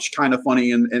vouch Kind of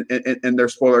Funny in their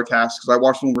spoiler cast, because I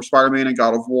watched them for Spider-Man and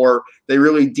God of War. They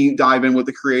really deep dive in with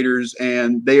the creators,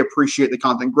 and they appreciate the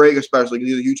content. Greg especially,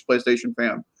 because he's a huge PlayStation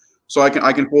fan. So I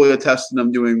can fully attest to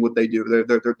them doing what they do.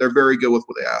 They're very good with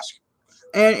what they ask.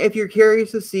 And if you're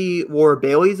curious to see Laura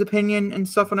Bailey's opinion and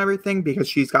stuff on everything, because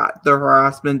she's got the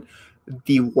harassment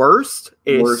the worst.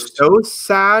 It is so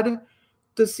sad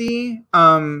to see.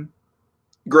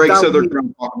 Greg said they're going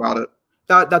to talk about it.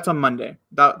 That's on Monday.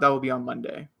 That will be on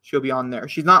Monday. She'll be on there.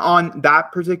 She's not on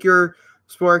that particular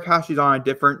Spoilercast. She's on a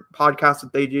different podcast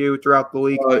that they do throughout the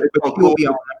week. But she will be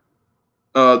on there.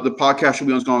 The podcast should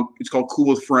be on. It's called Cool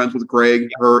with Friends with Greg.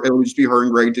 It'll just be her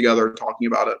and Greg together talking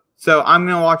about it. So I'm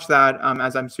gonna watch that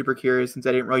as I'm super curious since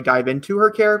I didn't really dive into her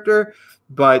character.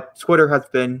 But Twitter has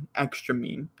been extra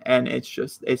mean, and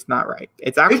it's not right.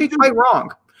 It's actually quite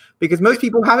wrong because most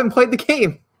people haven't played the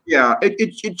game. Yeah,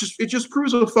 it just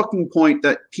proves a fucking point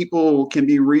that people can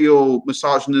be real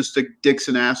misogynistic dicks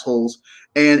and assholes,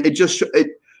 and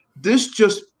this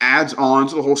just adds on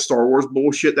to the whole Star Wars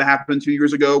bullshit that happened 2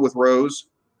 years ago with Rose,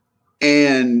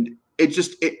 and it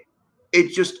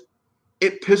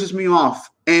pisses me off.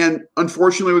 And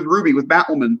unfortunately, with Ruby, with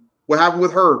Batwoman, what happened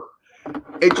with her?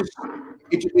 It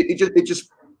just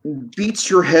beats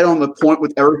your head on the point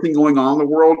with everything going on in the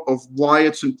world of why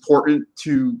it's important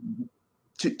to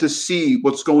see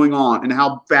what's going on and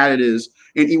how bad it is.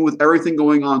 And even with everything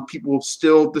going on, people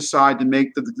still decide to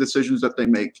make the decisions that they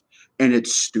make. And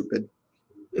it's stupid.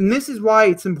 And this is why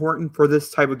it's important for this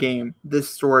type of game, this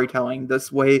storytelling,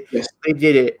 this way they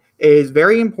did it is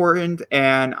very important.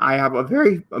 And I have a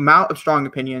very amount of strong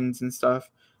opinions and stuff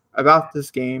about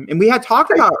this game. And we had talked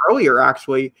about earlier,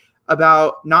 actually,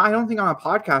 about I don't think on a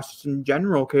podcast, just in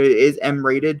general, because it is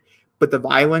M-rated, but the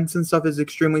violence and stuff is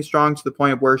extremely strong to the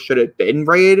point of where should it have been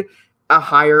rated a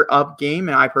higher up game.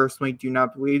 And I personally do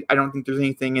not believe, I don't think there's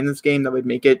anything in this game that would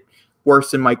make it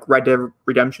worse than like Red Dead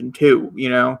Redemption 2, you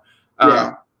know?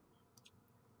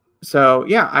 So,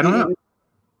 yeah, I don't know.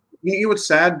 You know what's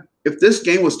sad? If this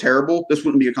game was terrible, this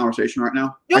wouldn't be a conversation right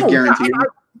now. No, I guarantee you. I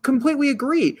completely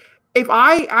agree. If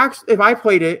I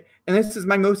played it, and this is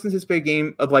my most anticipated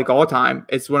game of like all time,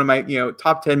 it's one of my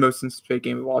top 10 most anticipated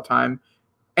game of all time,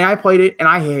 and I played it and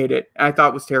I hated it, and I thought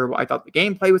it was terrible. I thought the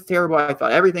gameplay was terrible. I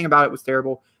thought everything about it was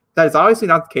terrible. That is obviously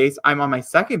not the case. I'm on my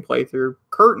second playthrough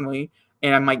currently,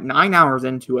 and I'm like 9 hours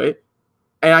into it,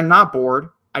 and I'm not bored.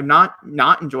 I'm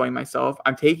not enjoying myself.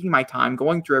 I'm taking my time,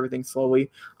 going through everything slowly.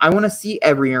 I want to see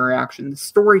every interaction. The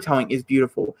storytelling is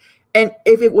beautiful. And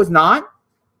if it was not,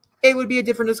 it would be a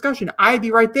different discussion. I'd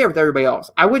be right there with everybody else.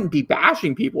 I wouldn't be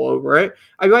bashing people over it.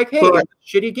 I'd be like, hey, it's a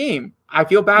shitty game. I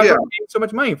feel bad for paying so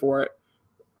much money for it.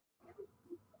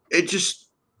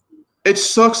 It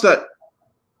sucks that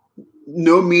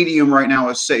no medium right now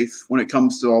is safe when it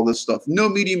comes to all this stuff. No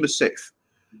medium is safe.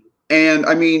 And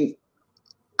I mean,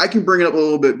 I can bring it up a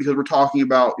little bit because we're talking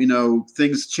about,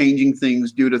 things changing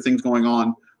things due to things going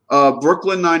on.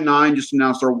 Brooklyn Nine-Nine just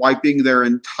announced they're wiping their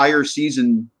entire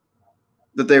season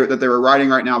that they were writing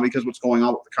right now because what's going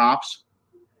on with the cops.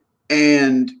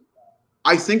 And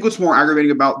I think what's more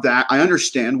aggravating about that, I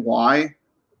understand why,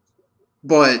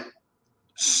 but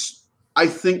I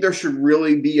think there should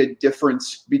really be a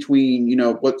difference between,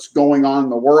 what's going on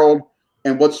in the world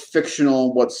and what's fictional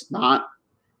and what's not.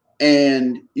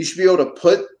 And you should be able to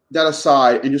put that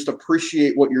aside and just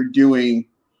appreciate what you're doing.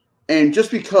 And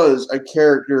just because a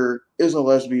character is a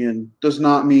lesbian does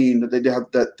not mean that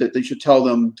that they should tell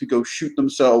them to go shoot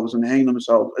themselves and hang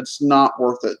themselves. It's not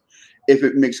worth it. If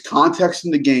it makes context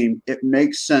in the game, it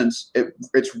makes sense.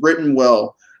 It's written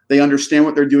well. They understand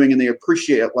what they're doing and they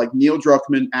appreciate it. Like Neil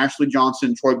Druckmann, Ashley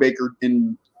Johnson, Troy Baker,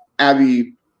 and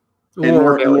Abby, and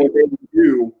what they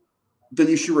do. Then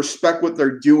you should respect what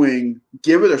they're doing,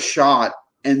 give it a shot,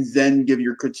 and then give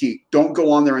your critique. Don't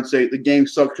go on there and say the game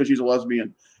sucks because she's a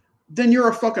lesbian. Then you're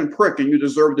a fucking prick and you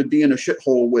deserve to be in a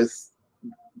shithole with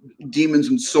demons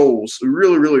and souls. You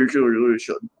really, really, really, really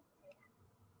should.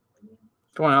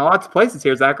 Going on lots of places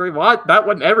here, Zachary. Well, that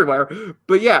wasn't everywhere,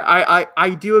 but yeah, I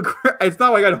do agree. It's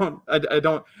not like I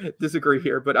don't disagree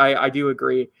here, but I do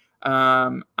agree.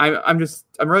 I'm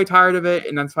really tired of it,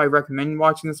 and that's why I recommend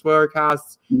watching the spoiler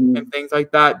casts and things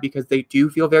like that, because they do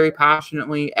feel very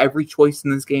passionately. Every choice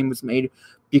in this game was made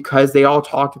because they all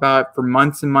talked about it for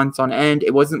months and months on end.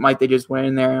 It wasn't like they just went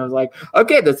in there and was like,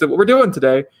 okay, that's what we're doing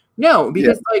today. No,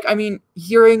 because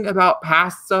hearing about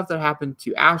past stuff that happened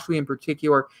to Ashley in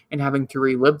particular and having to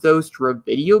relive those through a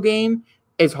video game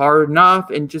is hard enough,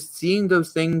 and just seeing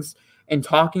those things and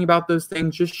talking about those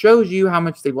things just shows you how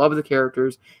much they love the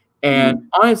characters. And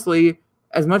honestly,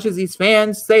 as much as these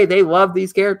fans say they love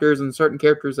these characters and certain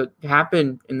characters that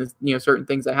happen in this, certain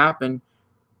things that happen,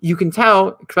 you can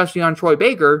tell, especially on Troy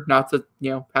Baker, not to,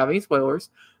 have any spoilers,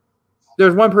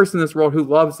 there's one person in this world who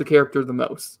loves the character the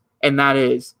most, and that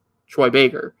is Troy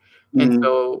Baker. And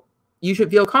so you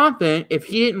should feel confident if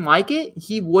he didn't like it,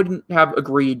 he wouldn't have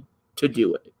agreed to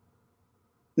do it.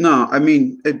 No, I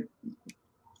mean,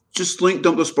 just link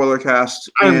dump the spoiler cast.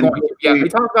 I'm going to. Yeah, we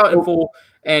talk about it in full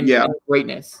and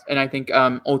greatness. And I think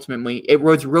ultimately it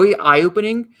was really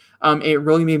eye-opening. It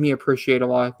really made me appreciate a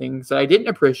lot of things that I didn't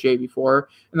appreciate before.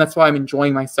 And that's why I'm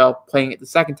enjoying myself playing it the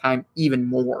second time even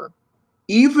more.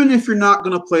 Even if you're not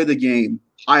going to play the game,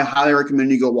 I highly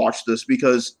recommend you go watch this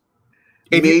because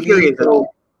if maybe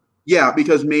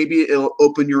because maybe it'll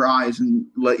open your eyes and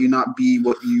let you not be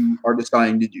what you are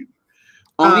deciding to do.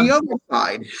 On the other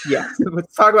side,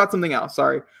 let's talk about something else.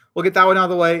 Sorry, we'll get that one out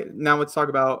of the way. Now let's talk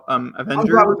about Avengers. I'm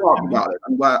glad we talked about it.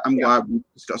 I'm glad we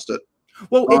discussed it.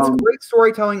 Well, it's great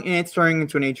storytelling, and it's turning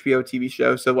into an HBO TV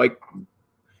show. So, like,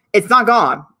 it's not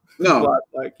gone. No, but,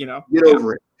 like, you know, get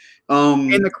over it.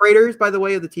 And the creators, by the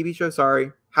way, of the TV show,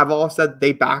 have all said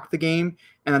they back the game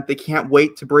and that they can't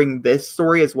wait to bring this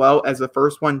story as well as the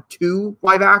first one to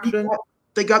live action.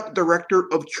 They got the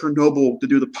director of Chernobyl to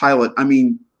do the pilot. I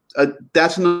mean,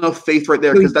 that's enough faith right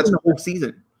there because that's the whole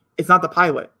season. It's not the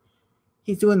pilot.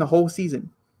 He's doing the whole season.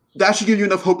 That should give you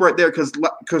enough hope right there because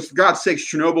for God's sakes,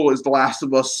 Chernobyl is The Last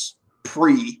of Us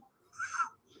pre.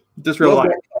 Just real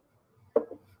life.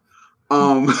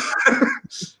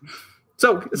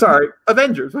 So, sorry,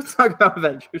 Avengers. Let's talk about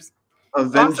Avengers.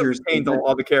 Avengers.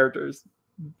 All the characters.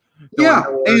 Yeah,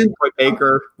 and Troy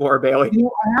Baker, Laura Bailey. You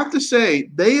know, I have to say,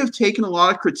 they have taken a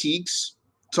lot of critiques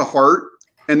to heart,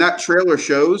 and that trailer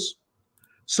shows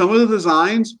some of the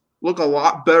designs look a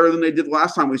lot better than they did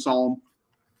last time we saw them.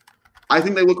 I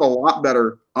think they look a lot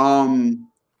better. I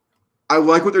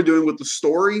like what they're doing with the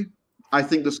story. I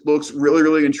think this looks really,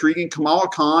 really intriguing. Kamala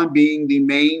Khan being the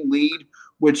main lead,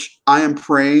 which I am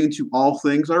praying to all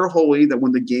things that are holy, that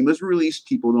when the game is released,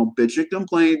 people don't bitch and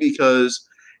complain because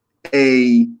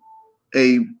I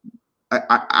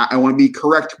want to be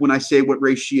correct when I say what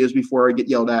race she is before I get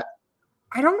yelled at.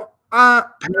 I don't.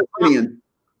 Palestinian.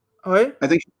 What? I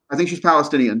think she's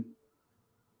Palestinian.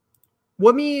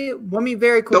 Let me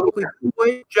very quickly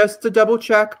just to double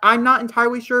check. I'm not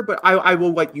entirely sure, but I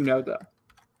will let you know though.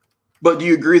 But do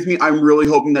you agree with me? I'm really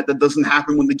hoping that doesn't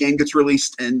happen when the game gets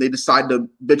released and they decide to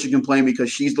bitch and complain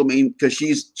because she's the main, because she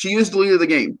is the lead of the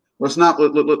game. Let's not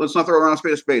throw around a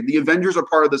spade of spade. The Avengers are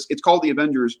part of this. It's called the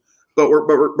Avengers, but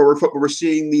we're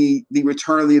seeing the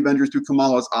return of the Avengers through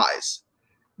Kamala's eyes.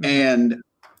 And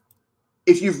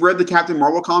if you've read the Captain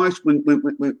Marvel comics,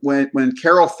 when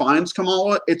Carol finds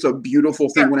Kamala, it's a beautiful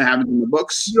thing when it happens in the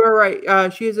books. You're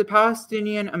right. She is a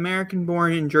Palestinian American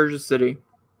born in Jersey City.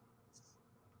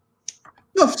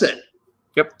 Enough said.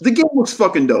 Yep. The game looks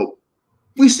fucking dope.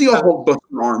 We see a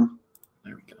Hulkbuster arm.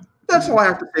 There we go. That's all I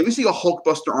have to say. We see a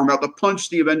Hulkbuster arm out to punch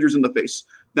the Avengers in the face.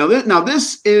 Now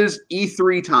this is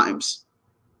E3 times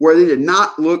where they did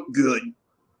not look good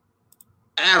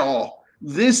at all.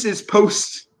 This is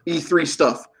post E3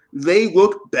 stuff. They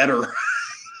look better.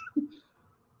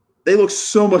 They look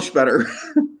so much better.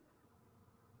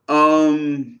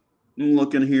 I'm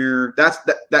looking here. That's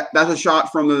a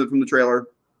shot from the trailer.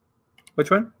 Which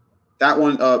one? That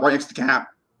one, right next to Cap.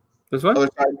 This one? Other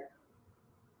side.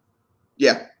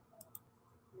 Yeah.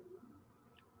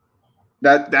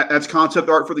 That's concept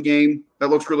art for the game. That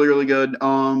looks really, really good.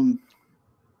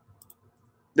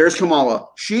 There's Kamala.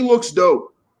 She looks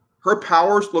dope. Her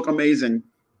powers look amazing.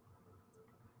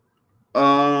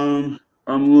 I'm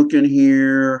looking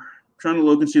here. Trying to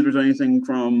look and see if there's anything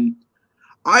from.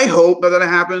 I hope that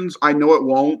happens. I know it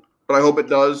won't, but I hope it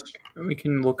does. We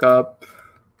can look up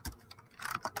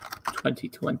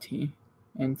 2020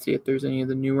 and see if there's any of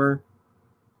the newer.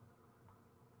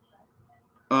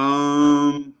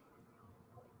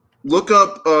 Look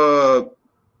up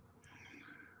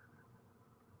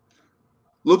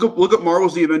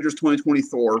Marvel's The Avengers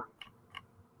 2024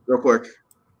 real quick.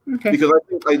 Okay. Because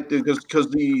because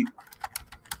the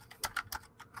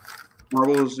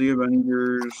Marvel's The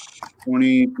Avengers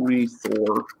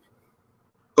 2024.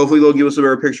 Hopefully they'll give us a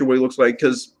better picture of what he looks like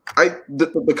because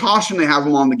the caution they have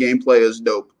him on the gameplay is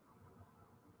dope.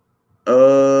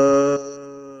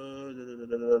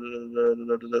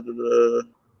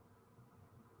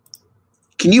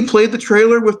 Can you play the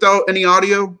trailer without any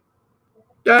audio?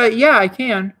 Yeah, I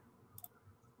can.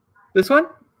 This one?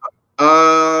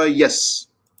 Yes.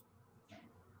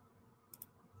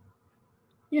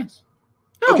 Yes.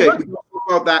 Okay, we'll talk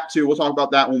about that too. We'll talk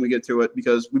about that when we get to it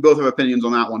because we both have opinions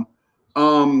on that one.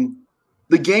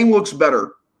 The game looks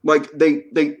better. Like they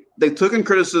took in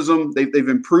criticism, they've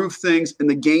improved things, and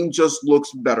the game just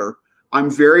looks better. I'm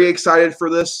very excited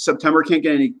for this. September can't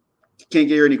get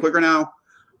here any quicker now.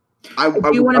 I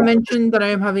do want to mention that I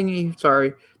am having a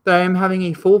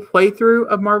full playthrough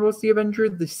of Marvel's The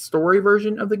Avengers, the story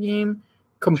version of the game,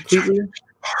 completely.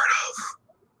 Part of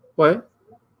what?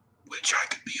 Which I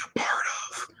could be a part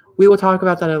of. We will talk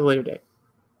about that at a later date.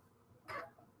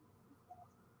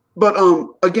 But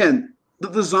again, the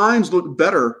designs look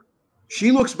better. She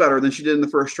looks better than she did in the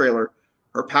first trailer.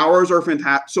 Her powers are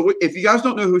fantastic. So if you guys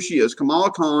don't know who she is,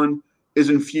 Kamala Khan is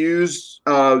infused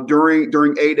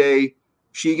during A-Day.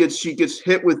 She gets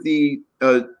hit with the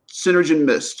Synergen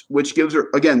Mist, which gives her,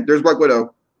 again, there's Black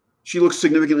Widow. She looks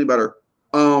significantly better.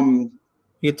 They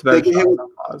get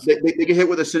hit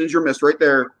with a Synergen Mist right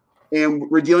there. And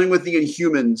we're dealing with the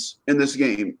Inhumans in this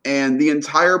game. And the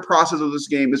entire process of this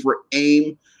game is we're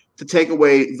aim to take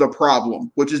away the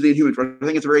problem, which is the Inhumans. I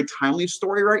think it's a very timely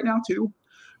story right now, too.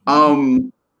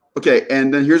 Okay,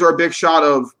 and then here's our big shot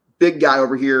of big guy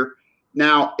over here.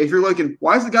 Now, if you're looking,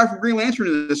 why is the guy from Green Lantern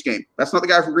in this game? That's not the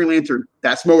guy from Green Lantern.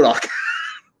 That's MODOK.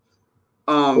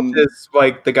 Which is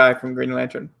like the guy from Green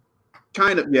Lantern.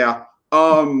 Kind of, yeah.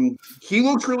 He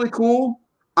looks really cool.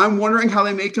 I'm wondering how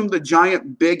they make him the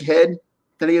giant big head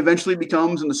that he eventually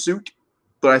becomes in the suit.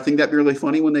 But I think that'd be really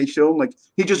funny when they show him. Like,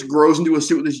 he just grows into a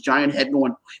suit with this giant head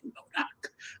going,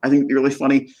 I think it'd be really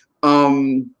funny.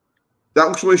 That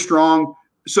looks really strong.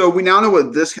 So we now know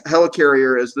what this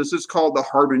helicarrier is. This is called the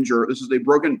Harbinger. This is a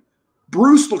broken.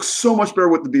 Bruce looks so much better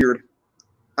with the beard.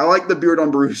 I like the beard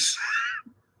on Bruce.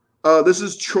 This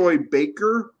is Troy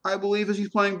Baker, I believe, as he's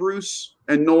playing Bruce.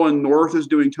 And Nolan North is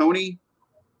doing Tony.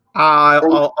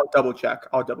 I'll double check.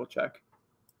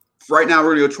 Right now,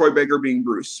 we're going to go Troy Baker being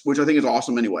Bruce, which I think is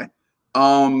awesome anyway.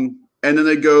 And then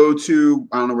they go to,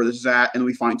 I don't know where this is at, and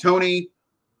we find Tony.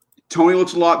 Tony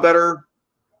looks a lot better.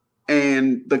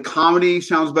 And the comedy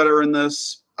sounds better in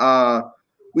this.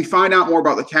 We find out more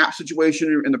about the Cap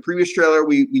situation. In the previous trailer,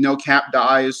 we know Cap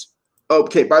dies.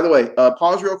 Okay, by the way,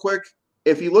 pause real quick.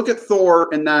 If you look at Thor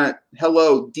and that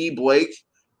hello, D. Blake,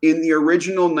 in the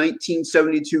original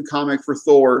 1972 comic for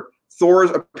Thor,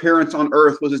 Thor's appearance on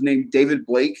Earth was his name David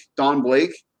Blake, Don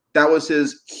Blake. That was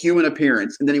his human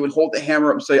appearance. And then he would hold the hammer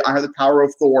up and say, I have the power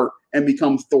of Thor, and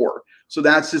become Thor. So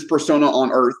that's his persona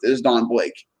on Earth, is Don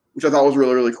Blake, which I thought was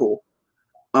really, really cool.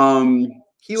 So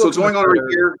what's going on right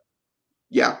here?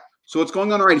 Yeah. So what's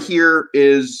going on right here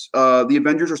is the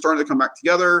Avengers are starting to come back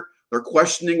together. They're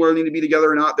questioning whether they need to be together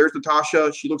or not. There's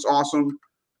Natasha. She looks awesome.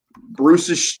 Bruce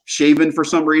is shaven for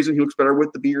some reason. He looks better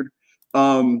with the beard.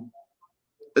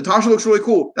 Natasha looks really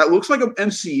cool. That looks like an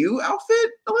MCU outfit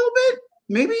a little bit,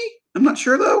 maybe. I'm not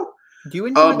sure though. Do you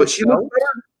enjoy but she looks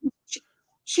better.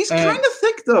 She's kind of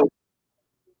thick though.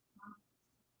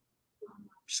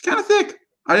 She's kind of thick.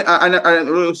 I didn't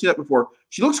really see that before.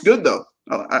 She looks good though.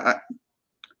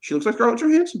 She looks like Scarlett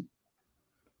Johansson.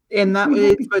 And that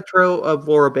is the portrayal of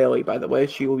Laura Bailey, by the way.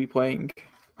 She will be playing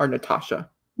our Natasha.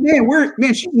 Man,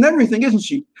 she's in everything, isn't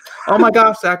she? Oh my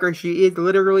gosh, Zachary, she is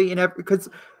literally in every. Because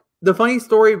the funny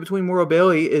story between Laura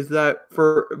Bailey is that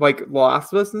for like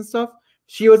Last of Us and stuff,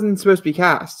 she wasn't supposed to be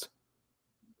cast.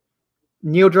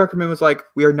 Neil Druckmann was like,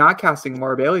 "We are not casting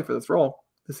Laura Bailey for this role.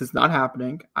 This is not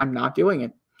happening. I'm not doing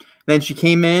it." And then she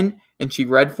came in and she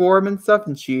read for him and stuff,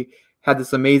 and she had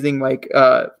this amazing like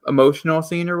emotional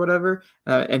scene or whatever.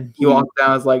 And he walked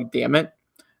down and was like, "Damn it,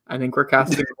 I think we're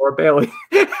casting Laura Bailey."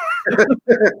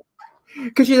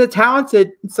 Because she's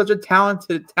such a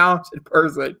talented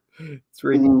person. It's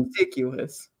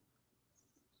ridiculous.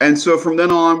 And so from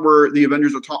then on, where the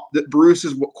Avengers are Bruce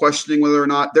is questioning whether or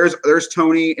not there's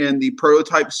Tony in the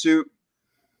prototype suit,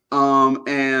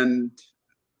 and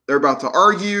they're about to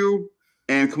argue,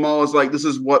 and Kamala's like, "This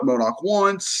is what MODOK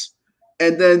wants,"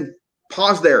 and then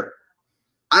pause there.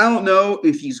 I don't know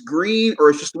if he's green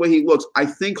or it's just the way he looks. I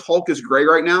think Hulk is gray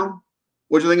right now,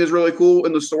 which I think is really cool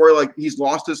in the story. Like, he's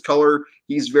lost his color.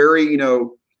 He's very,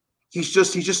 he's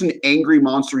just an angry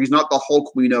monster. He's not the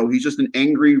Hulk we know. He's just an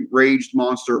angry, raged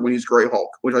monster when he's Gray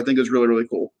Hulk, which I think is really, really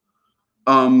cool.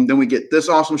 Then we get this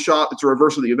awesome shot. It's a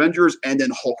reverse of the Avengers, and then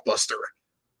Hulkbuster.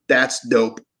 That's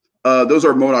dope. Those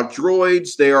are MODOK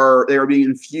droids. They are being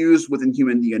infused with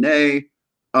Inhuman DNA.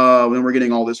 Then we're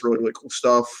getting all this really, really cool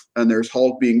stuff. And there's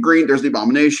Hulk being green. There's the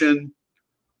Abomination.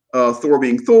 Thor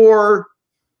being Thor.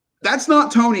 That's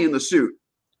not Tony in the suit.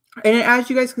 And as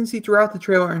you guys can see throughout the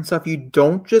trailer and stuff, you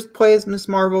don't just play as Ms.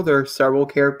 Marvel. There are several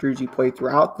characters you play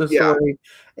throughout the story.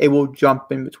 It will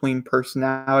jump in between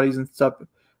personalities and stuff.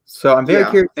 So I'm very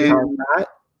curious how that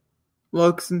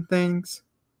looks and things.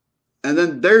 And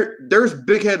then there's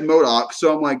Big Head MODOK.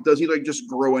 So I'm like, does he like just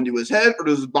grow into his head, or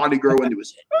does his body grow into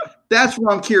his head? That's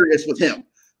what I'm curious with him.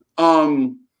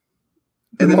 And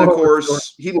then of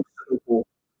course he looks so cool.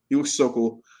 He looks so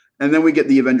cool. And then we get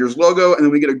the Avengers logo, and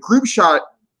then we get a group shot.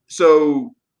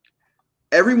 So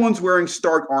everyone's wearing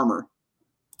Stark armor.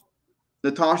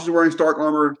 Natasha's wearing Stark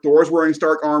armor. Thor's wearing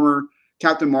Stark armor.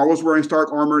 Captain Marvel's wearing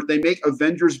Stark armor. They make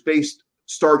Avengers-based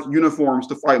Stark uniforms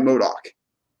to fight MODOK.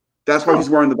 That's why he's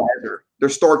wearing the visor. They're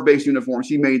Stark-based uniforms.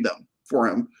 He made them for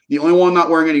him. The only one not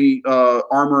wearing any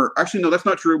armor. Actually, no, that's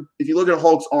not true. If you look at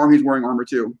Hulk's arm, he's wearing armor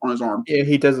too on his arm. Yeah,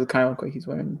 he does kind of look like he's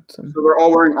wearing some. So they're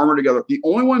all wearing armor together. The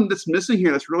only one that's missing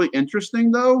here that's really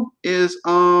interesting, though, is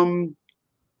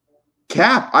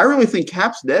Cap. I really think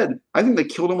Cap's dead. I think they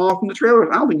killed him off in the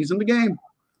trailer. I don't think he's in the game.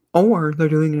 Or they're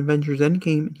doing an Avengers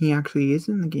Endgame and he actually is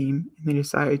in the game and they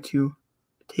decided to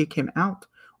take him out.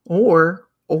 Or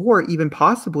even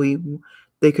possibly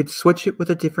they could switch it with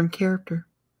a different character.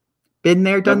 Been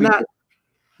there, done that.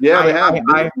 Yeah, they have.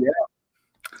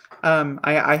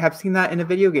 I have seen that in a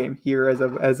video game here as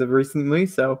of recently.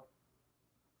 So,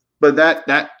 but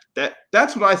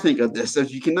that's what I think of this.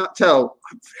 As you cannot tell,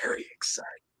 I'm very excited.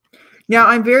 Now,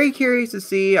 I'm very curious to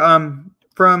see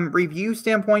from review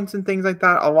standpoints and things like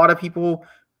that. A lot of people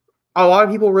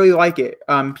really like it.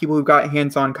 People who got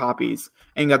hands-on copies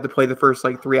and got to play the first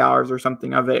like 3 hours or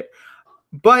something of it.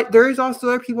 But there is also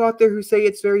other people out there who say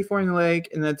it's very formulaic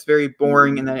and that's very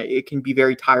boring and that it can be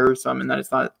very tiresome and that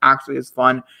it's not actually as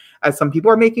fun as some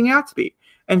people are making it out to be.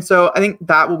 And so I think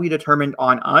that will be determined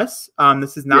on us.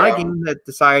 This is not a game that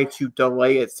decided to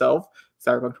delay itself.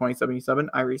 Cyberpunk 2077,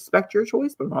 I respect your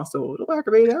choice, but I'm also a little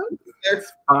aggravated out.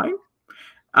 It's fine.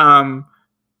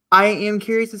 I am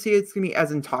curious to see if it's going to be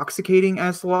as intoxicating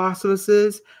as The Last of Us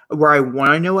is, where I want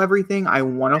to know everything. I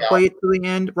want to play it to the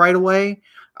end right away.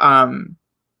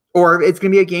 Or it's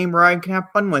going to be a game where I can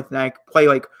have fun with and I can play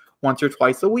like once or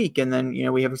twice a week. And then,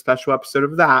 we have a special episode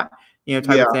of that, type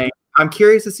of thing. I'm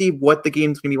curious to see what the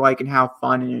game's going to be like and how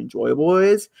fun and enjoyable it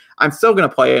is. I'm still going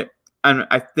to play it. And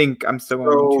I think I'm still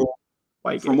going to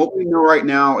like it. From what we know right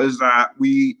now is that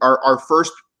our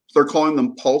first, they're calling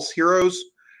them Pulse Heroes.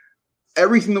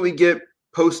 Everything that we get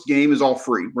post-game is all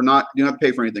free. You don't have to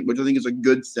pay for anything, which I think is a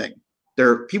good thing.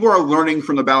 People are learning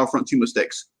from the Battlefront 2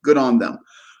 mistakes. Good on them.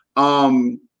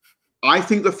 I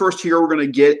think the first hero we're going to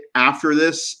get after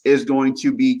this is going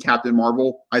to be Captain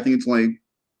Marvel. I think it's only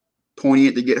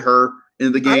poignant to get her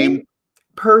into the game.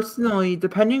 Personally,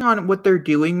 depending on what they're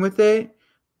doing with it,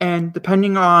 and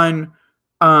depending on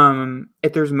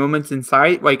if there's moments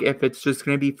inside, like if it's just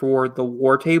going to be for the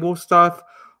war table stuff,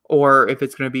 or if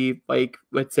it's going to be like,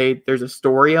 let's say there's a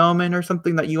story element or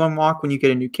something that you unlock when you get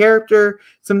a new character,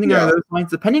 something along those lines,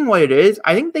 depending on what it is,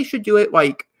 I think they should do it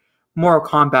like Mortal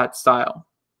Kombat style,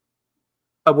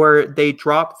 where they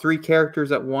drop 3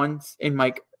 characters at once in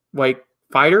like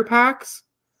fighter packs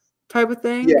type of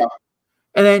thing. Yeah.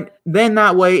 And then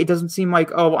that way it doesn't seem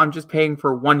like, oh, I'm just paying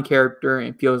for one character and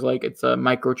it feels like it's a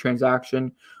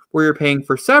microtransaction, where you're paying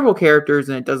for several characters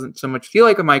and it doesn't so much feel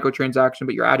like a microtransaction,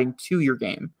 but you're adding to your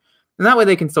game. And that way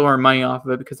they can still earn money off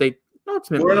of it because they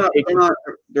ultimately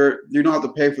you don't have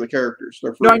to pay for the characters.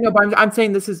 No, I know, but I'm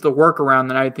saying this is the workaround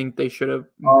that I think they should have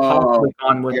possibly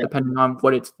gone with, depending on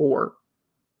what it's for.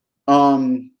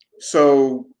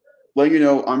 So let you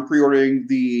know, I'm pre-ordering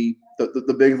the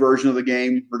big version of the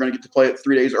game. We're going to get to play it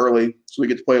 3 days early, so we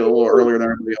get to play it a little earlier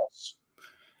than everybody else.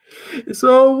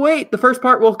 So wait, the first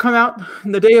part will come out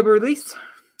the day of release,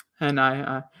 and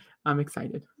I'm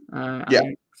excited. I'm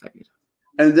excited.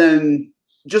 And then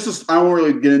I won't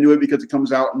really get into it because it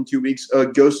comes out in 2 weeks.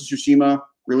 Ghost of Tsushima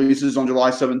releases on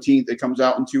July 17th. It comes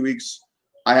out in 2 weeks.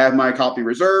 I have my copy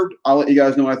reserved. I'll let you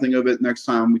guys know what I think of it next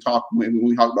time when we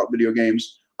talk about video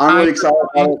games. I'm really excited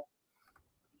about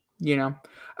it.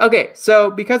 Okay,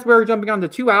 so because we're jumping on to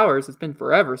 2 hours, it's been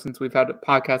forever since we've had a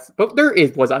podcast, but there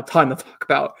was a ton to talk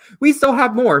about. We still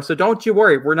have more, so don't you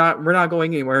worry. We're not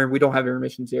going anywhere, and we don't have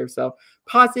intermissions here. So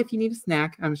pause if you need a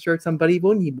snack. I'm sure somebody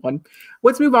will need one.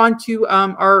 Let's move on to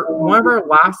one of our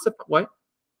last. What?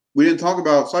 We didn't talk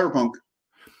about Cyberpunk.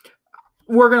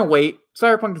 We're gonna wait.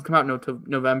 Cyberpunk has come out in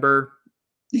November.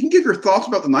 You can give your thoughts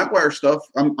about the Nightwire stuff.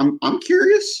 I'm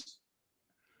curious.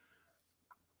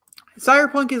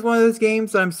 Cyberpunk is one of those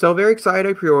games that I'm still very excited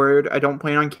I pre-ordered. I don't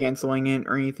plan on canceling it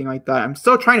or anything like that. I'm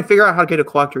still trying to figure out how to get a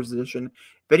collector's edition.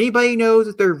 If anybody knows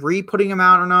if they're re-putting them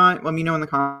out or not, let me know in the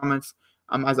comments.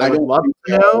 As I would love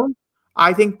to know.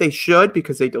 I think they should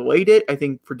because they delayed it. I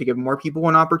think to give more people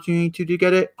an opportunity to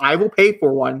get it. I will pay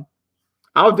for one.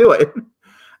 I'll do it.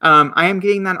 I am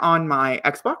getting that on my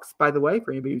Xbox, by the way,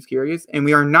 for anybody who's curious. And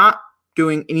we are not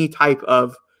doing any type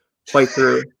of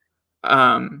playthrough.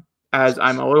 As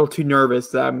I'm a little too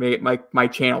nervous that I may my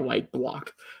channel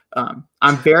blocked.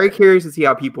 I'm very curious to see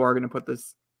how people are going to put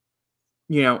this,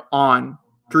 on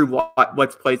through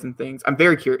Let's Plays and things. I'm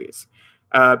very curious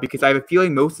because I have a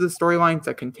feeling most of the storylines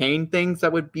that contain things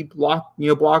that would be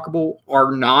blockable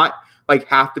are not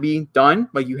have to be done.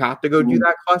 Like you have to go do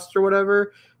that quest or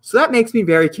whatever. So that makes me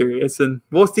very curious, and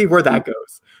we'll see where that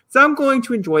goes. So I'm going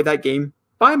to enjoy that game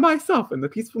by myself in the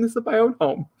peacefulness of my own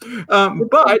home.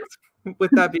 But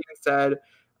with that being said,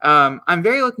 I'm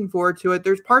very looking forward to it.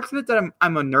 There's parts of it that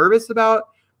I'm nervous about,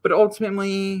 but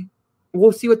ultimately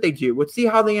we'll see what they do. We'll see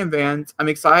how they advance. I'm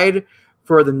excited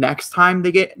for the next time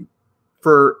they get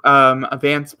for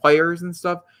advanced players and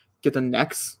stuff, get the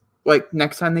next like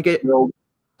next time they get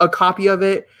a copy of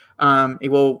it, it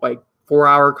will like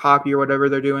 4-hour copy or whatever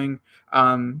they're doing,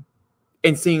 and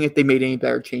seeing if they made any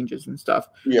better changes and stuff.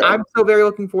 Yeah. I'm still very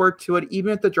looking forward to it,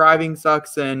 even if the driving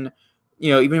sucks and,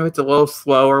 you know, even if it's a little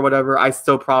slow or whatever, I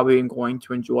still probably am going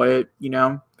to enjoy it, you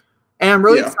know. And I'm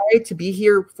really excited to be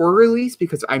here for release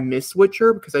because I miss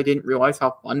Witcher, because I didn't realize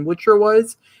how fun Witcher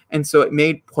was. And so it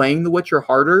made playing The Witcher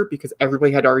harder because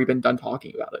everybody had already been done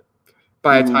talking about it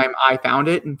by the time I found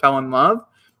it and fell in love.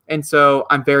 And so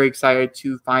I'm very excited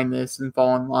to find this and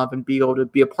fall in love and be able to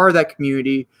be a part of that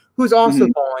community who's also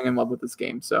falling in love with this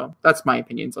game. So that's my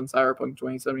opinions on Cyberpunk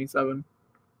 2077.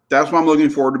 That's why I'm looking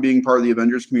forward to being part of the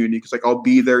Avengers community, because like I'll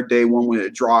be there day one when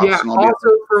it drops. Yeah, and I'll also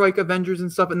for like Avengers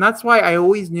and stuff. And that's why I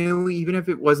always knew, even if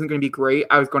it wasn't going to be great,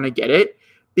 I was going to get it,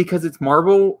 because it's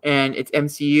Marvel and it's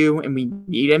MCU and we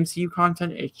need MCU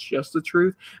content. It's just the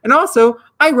truth. And also,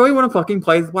 I really want to fucking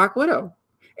play as Black Widow.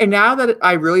 And now that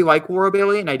I really like Laura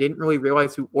Bailey and I didn't really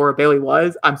realize who Laura Bailey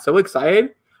was, I'm so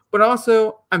excited. But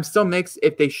also, I'm still mixed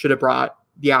if they should have brought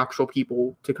the actual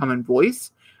people to come and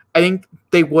voice. I think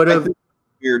they would have.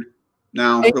 Weird.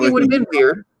 Now it would have been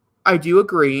weird. I do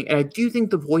agree, and I do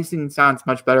think the voicing sounds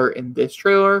much better in this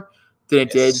trailer than it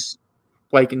did,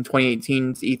 like in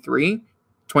 2018's E3,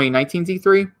 2019's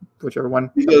E3, whichever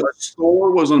one. Because Thor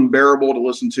was unbearable to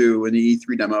listen to in the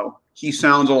E3 demo. He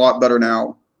sounds a lot better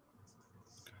now.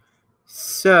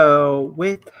 So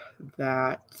with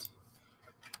that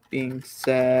being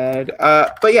said,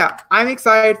 but yeah, I'm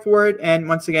excited for it, and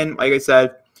once again, like I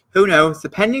said, who knows?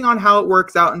 Depending on how it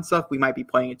works out and stuff, we might be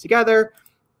playing it together,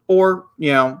 or,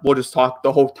 you know, we'll just talk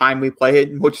the whole time we play it,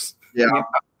 and we'll just you know,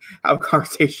 have a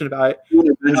conversation about it.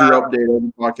 Update on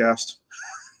the podcast.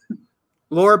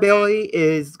 Laura Bailey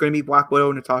is going to be Black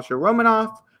Widow, Natasha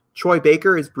Romanoff. Troy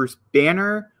Baker is Bruce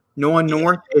Banner. Nolan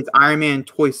North is Iron Man,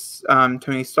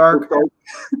 Tony Stark.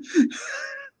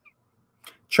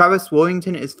 Travis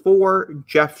Willington is Thor.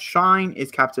 Jeff Shine is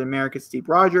Captain America, Steve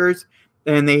Rogers.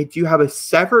 And they do have a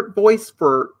separate voice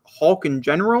for Hulk in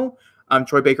general.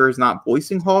 Troy Baker is not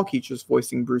voicing Hulk. He's just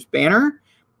voicing Bruce Banner.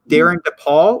 Darren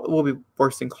DePaul will be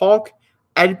voicing Hulk.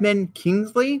 Edmund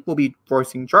Kingsley will be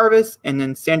voicing Jarvis. And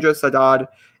then Sandra Saddad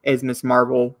is Miss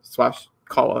Marvel /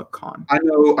 Kala Khan. I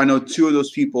know two of those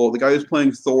people. The guy who's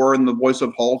playing Thor and the voice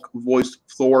of Hulk voiced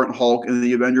Thor and Hulk in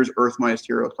the Avengers Earth Mightiest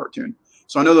Heroes cartoon.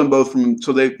 So I know them both from.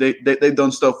 So they've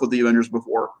done stuff with the Avengers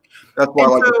before. That's why I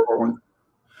like the Thor one.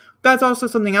 That's also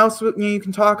something else you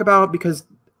can talk about, because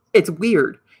it's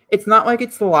weird. It's not like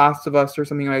it's The Last of Us or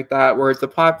something like that, where it's a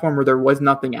platform where there was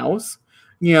nothing else.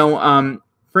 You know,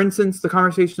 for instance, the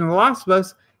conversation of The Last of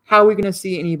Us, how are we going to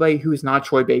see anybody who's not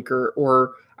Troy Baker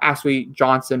or Ashley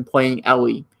Johnson playing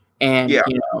Ellie? And, you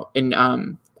know,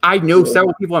 and I know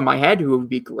several people in my head who would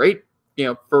be great, you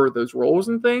know, for those roles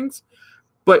and things.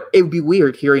 But it would be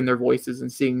weird hearing their voices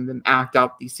and seeing them act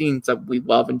out these scenes that we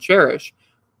love and cherish.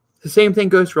 The same thing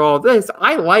goes for all of this.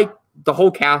 I like the whole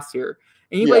cast here.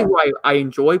 Anybody who I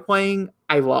enjoy playing,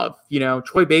 I love. You know,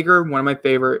 Troy Baker, one of my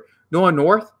favorite. Nolan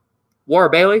North, Laura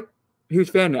Bailey, huge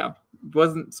fan now.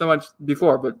 Wasn't so much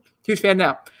before, but huge fan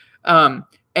now.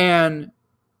 And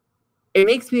it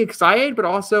makes me excited, but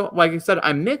also, like I said,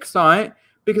 I'm mixed on it,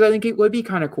 because I think it would be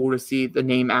kind of cool to see the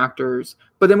name actors.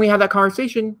 But then we have that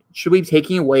conversation. Should we be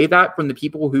taking away that from the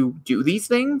people who do these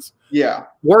things? Yeah.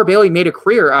 Laura Bailey made a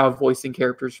career out of voicing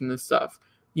characters from this stuff.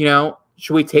 You know,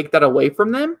 should we take that away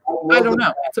from them? I don't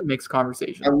know. It's a mixed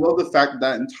conversation. I love the fact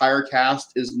that entire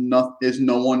cast is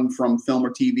no one from film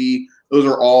or TV. Those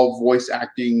are all voice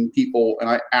acting people, and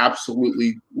I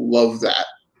absolutely love that.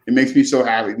 It makes me so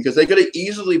happy, because they could have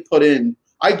easily put in.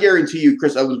 I guarantee you,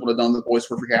 Chris Evans would have done the voice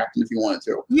for Captain if he wanted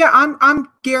to. Yeah, I'm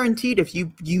guaranteed if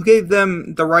you gave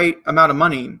them the right amount of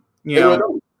money, you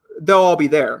know, they'll all be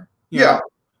there. Yeah,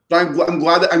 but I'm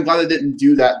glad that they didn't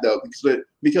do that though,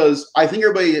 because I think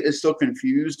everybody is still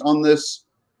confused on this.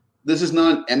 This is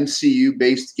not an MCU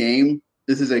based game.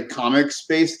 This is a comics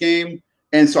based game.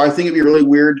 And so I think it'd be really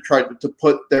weird to try to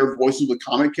put their voices with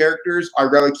comic characters.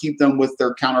 I'd rather keep them with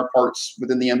their counterparts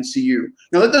within the MCU.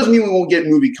 Now, that doesn't mean we won't get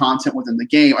movie content within the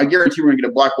game. I guarantee we're going to get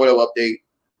a Black Widow update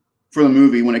for the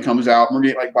movie when it comes out. We're going to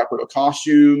get like Black Widow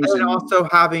costumes. And also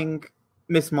having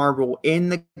Miss Marvel in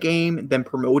the game, then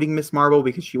promoting Miss Marvel,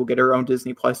 because she will get her own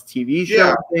Disney Plus TV show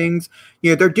and things.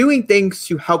 You know, they're doing things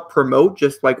to help promote,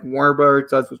 just like Warner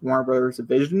Brothers does with Warner Brothers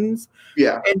Divisions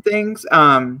and things.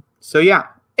 So, yeah.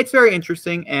 It's very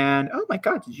interesting, and oh my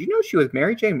God, did you know she was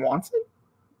Mary Jane Watson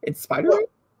in Spider-Man?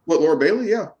 What, Laura Bailey?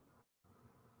 Yeah.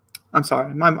 I'm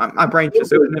sorry, my brain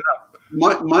just opened it up.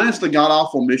 Minus the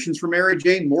god-awful missions for Mary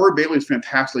Jane, Laura Bailey is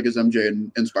fantastic as MJ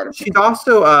in Spider-Man. She's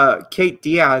also Kate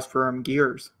Diaz from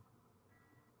Gears.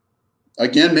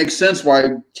 Again, makes sense why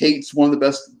Kate's one of the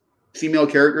best female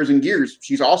characters in Gears.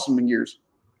 She's awesome in Gears.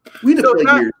 We need to play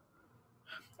Gears.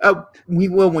 We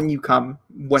will when you come,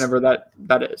 whenever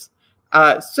that is.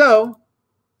 So,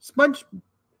 Sponge,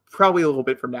 probably a little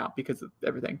bit from now because of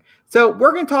everything. So,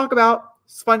 we're going to talk about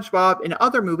SpongeBob and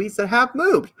other movies that have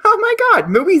moved. Oh my God,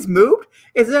 movies moved?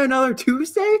 Is it another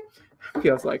Tuesday?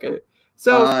 Feels like it.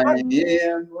 So, I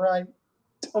am right.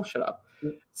 Oh, shut up.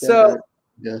 So,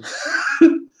 yeah.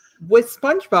 With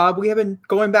SpongeBob, we have been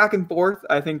going back and forth,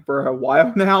 I think, for a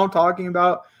while now, talking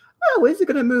about, oh, is it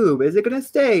going to move? Is it going to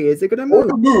stay? Is it going to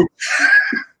move?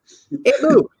 It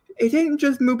moved. It didn't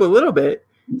just move a little bit.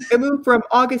 It moved from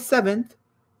August 7th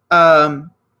to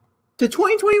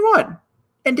 2021.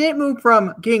 And didn't move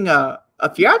from getting a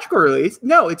theatrical release.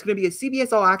 No, it's going to be a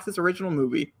CBS All Access original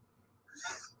movie.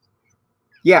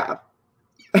 Yeah.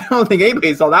 I don't think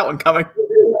anybody saw that one coming.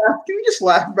 Can we just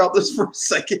laugh about this for a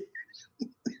second?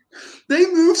 They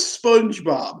moved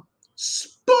SpongeBob.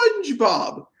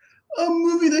 SpongeBob. A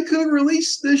movie they could have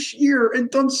released this year and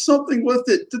done something with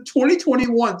it to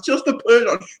 2021 just to put it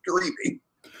on streaming.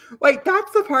 Like,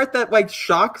 that's the part that, like,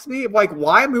 shocks me. Like,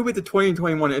 why move it to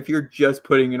 2021 if you're just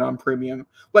putting it on premium?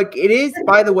 Like, it is,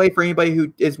 by the way, for anybody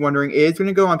who is wondering, it is going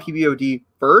to go on PVOD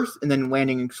first and then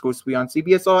landing exclusively on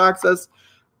CBS All Access.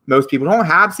 Most people don't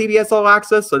have CBS All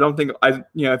Access, so I don't think,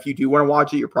 if you do want to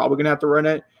watch it, you're probably going to have to rent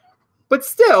it. But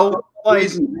still,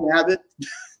 like, have it.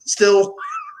 Still.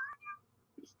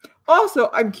 Also,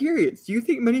 I'm curious. Do you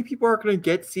think many people are going to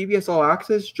get CBS All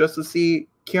Access just to see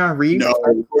Keanu Reeves? No.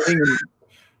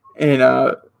 And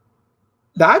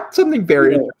that's something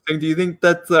very interesting. Do you think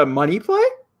that's a money play?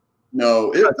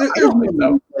 No, I don't think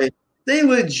so. They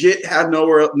legit had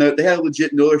nowhere. No, they had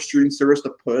legit no other streaming service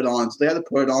to put it on, so they had to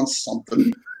put it on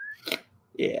something.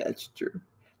 Yeah, that's true.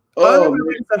 Other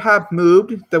movies that have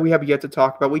moved that we have yet to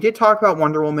talk about. We did talk about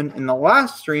Wonder Woman in the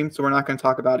last stream, so we're not going to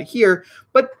talk about it here.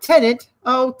 But Tenet,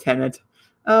 my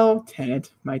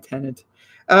Tenet.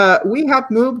 We have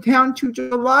moved down to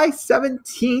July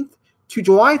 17th to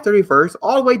July 31st,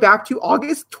 all the way back to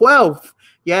August 12th.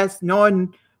 Yes,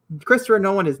 Christopher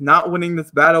Nolan is not winning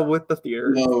this battle with the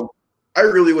theater. No, I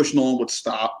really wish Nolan would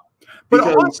stop. But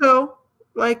also,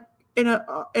 like, in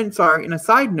a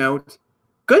side note,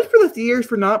 good for the theaters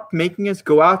for not making us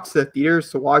go out to the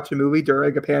theaters to watch a movie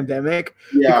during a pandemic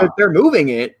because they're moving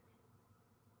it.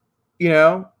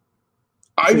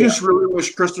 I just really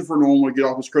wish Christopher Nolan would get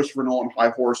off his Christopher Nolan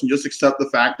high horse and just accept the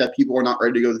fact that people are not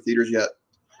ready to go to the theaters yet.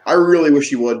 I really wish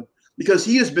he would, because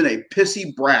he has been a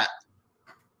pissy brat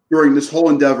during this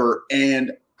whole endeavor,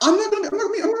 and I'm not going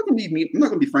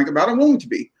to be frank about it. I'm willing to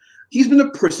be. He's been a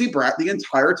prissy brat the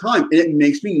entire time, and it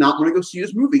makes me not want to go see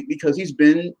his movie because he's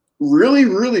been really,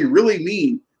 really, really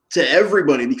mean to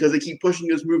everybody because they keep pushing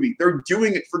his movie. They're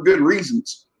doing it for good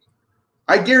reasons.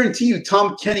 I guarantee you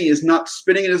Tom Kenny is not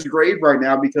spinning in his grave right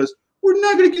now because we're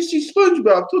not going to get to see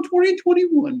SpongeBob till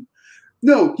 2021.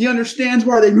 No, he understands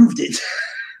why they moved it.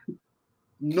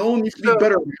 No one needs to be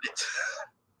better at it.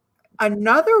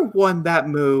 Another one that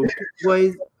moved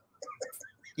was,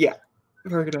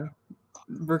 we're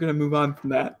gonna move on from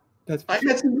that. I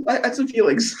had some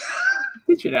feelings.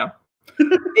 Did you know?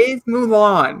 Is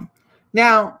Mulan.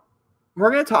 Now,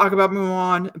 we're going to talk about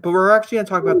Mulan, but we're actually going to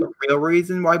talk about the real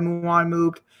reason why Mulan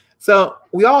moved. So,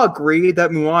 we all agree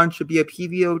that Mulan should be a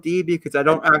PVOD because I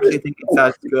don't actually think it's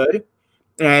that good.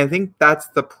 And I think that's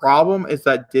the problem, is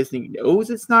that Disney knows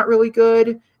it's not really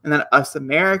good, and that us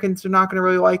Americans are not going to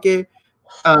really like it.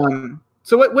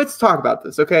 So let's talk about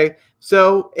this, okay?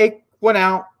 So, it went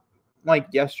out like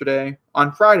yesterday.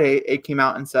 On Friday, it came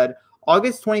out and said,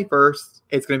 August 21st,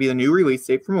 it's going to be the new release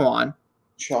date for Mulan.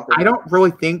 Shocker. I don't really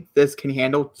think this can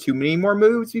handle too many more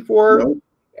moves before. Nope.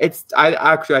 I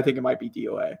think it might be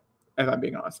DOA, if I'm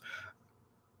being honest.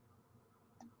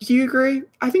 Do you agree?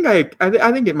 I think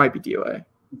it might be DOA.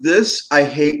 I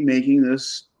hate making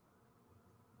this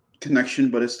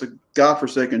connection, but it's the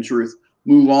godforsaken truth.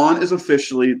 Mulan is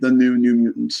officially the new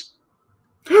Mutants.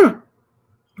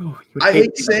 I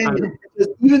hate saying it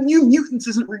because even New Mutants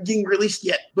isn't getting released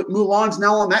yet, but Mulan's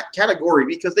now on that category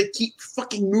because they keep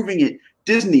fucking moving it.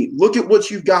 Disney, look at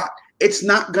what you've got. It's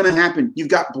not going to happen. You've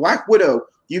got Black Widow.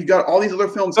 You've got all these other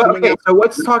films coming out. So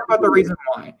let's talk about the reason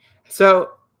why.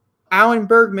 So Alan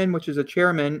Bergman, which is a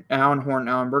chairman, Alan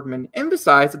Bergman,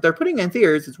 emphasized that they're putting it in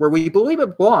theaters is where we believe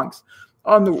it belongs,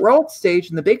 on the world stage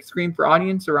and the big screen for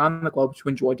audience around the globe to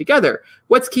enjoy together.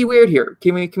 What's keyword here?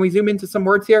 Can we zoom into some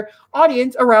words here?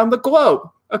 Audience around the globe.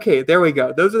 Okay, there we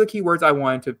go. Those are the key words I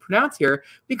wanted to pronounce here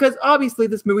because obviously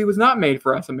this movie was not made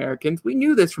for us Americans. We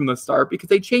knew this from the start because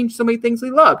they changed so many things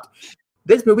we loved.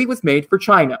 This movie was made for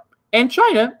China. And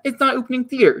China is not opening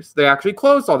theaters. They actually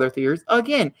closed all their theaters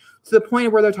again, to the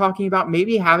point where they're talking about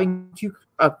maybe having to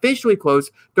officially close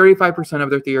 35% of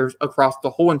their theaters across the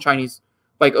whole in Chinese,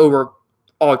 like over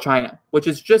all China, which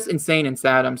is just insane and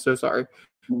sad. I'm so sorry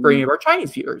for any of our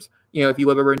Chinese viewers. You know, if you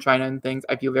live over in China and things,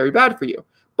 I feel very bad for you.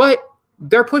 But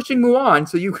they're pushing Mulan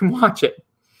so you can watch it.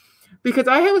 Because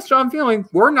I have a strong feeling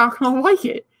we're not going to like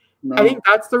it. No. I think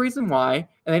that's the reason why.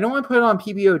 And they don't want to put it on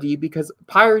PVOD because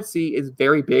piracy is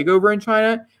very big over in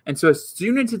China. And so as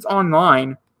soon as it's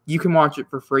online, you can watch it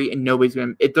for free and nobody's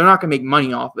going to, they're not going to make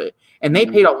money off it. And they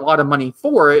paid a lot of money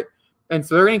for it. And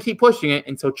so they're going to keep pushing it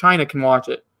until China can watch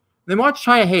it. Then watch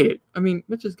China hate it. I mean,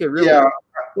 let's just get real. Yeah.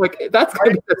 Like, that's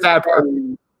going to be the sad part.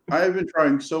 I have been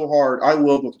trying so hard. I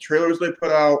love what the trailers they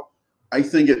put out. I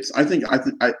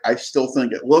still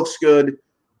think it looks good.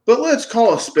 But let's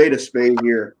call a spade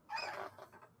here.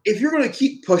 If you're going to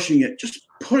keep pushing it, just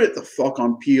put it the fuck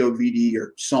on POVD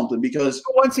or something, because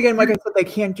once again, like I said, they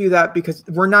can't do that because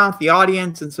we're not the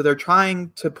audience, and so they're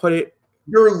trying to put it.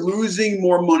 You're losing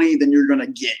more money than you're going to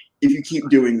get if you keep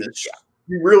doing this.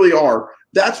 You really are.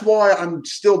 That's why I'm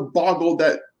still boggled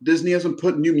that Disney hasn't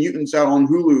put New Mutants out on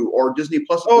Hulu or Disney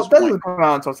Plus. Oh, it doesn't come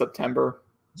out until September.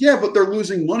 Yeah, but they're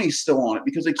losing money still on it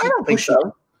because they keep pushing. Think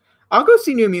so. I'll go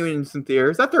see New Mutants in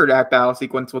theaters. That third act battle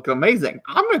sequence looks amazing.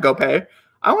 I'm going to go pay.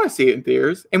 I want to see it in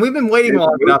theaters. And we've been waiting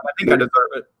long enough. I think I deserve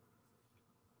it.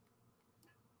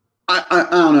 I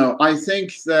don't know. I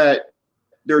think that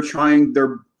they're trying.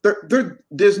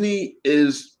 Disney's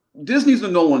the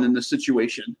Nolan in this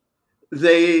situation.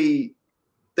 They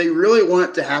really want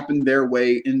it to happen their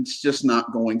way, and it's just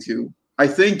not going to. I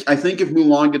think if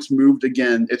Mulan gets moved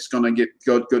again, it's gonna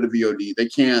go to VOD. They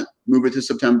can't move it to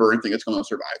September and think it's gonna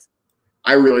survive.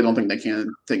 I really don't think they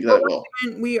can think that it will.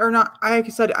 We are not. Like I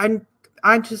said, I don't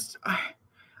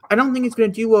think it's gonna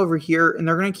do over here, and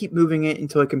they're gonna keep moving it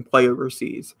until it can play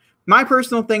overseas. My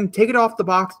personal thing: take it off the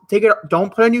box. Take it.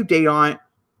 Don't put a new date on it.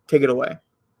 Take it away.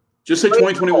 Just say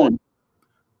 2021.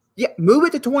 Yeah, move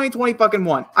it to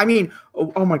 2021. I mean,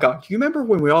 oh my God. Do you remember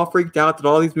when we all freaked out that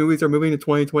all these movies are moving to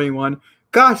 2021?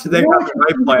 Gosh, they have the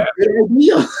right plan. Good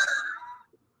idea.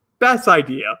 Best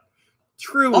idea.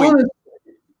 Truly. Honestly,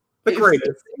 the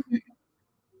greatest.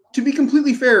 To be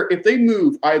completely fair, if they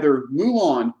move either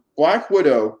Mulan, Black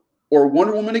Widow, or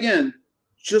Wonder Woman again,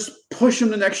 just push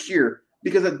them to next year.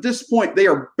 Because at this point, they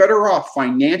are better off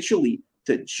financially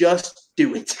to just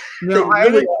do it. No, I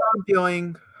have a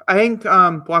feeling. I think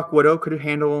Black Widow could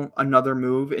handle another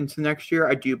move into next year.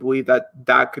 I do believe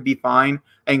that could be fine.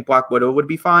 I think Black Widow would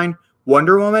be fine.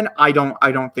 Wonder Woman, I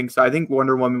don't think so. I think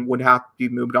Wonder Woman would have to be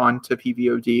moved on to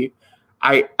PVOD.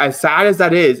 As sad as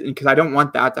that is, because I don't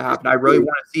want that to happen. I really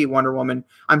want to see Wonder Woman.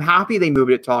 I'm happy they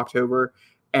moved it to October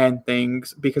and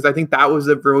things because I think that was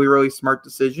a really, really smart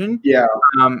decision. Yeah.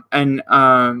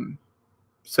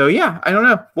 So yeah, I don't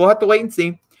know. We'll have to wait and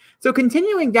see. So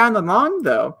continuing down the line,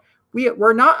 though.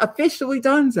 We're not officially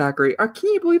done, Zachary.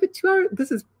 Can you believe it? 2 hours? This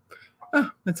is,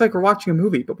 it's like we're watching a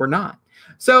movie, but we're not.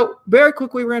 So very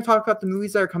quickly, we're going to talk about the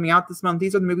movies that are coming out this month.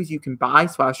 These are the movies you can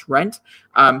buy/rent.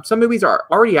 Some movies are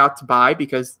already out to buy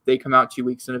because they come out 2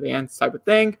 weeks in advance type of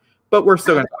thing, but we're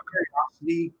still going to talk.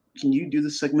 Curiosity, can you do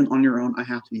the segment on your own? I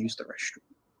have to use the restroom.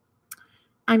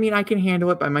 I mean, I can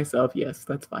handle it by myself. Yes,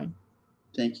 that's fine.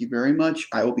 Thank you very much.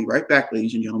 I will be right back,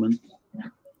 ladies and gentlemen.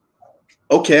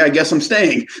 Okay, I guess I'm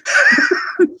staying.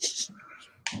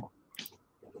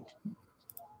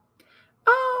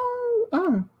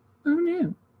 No.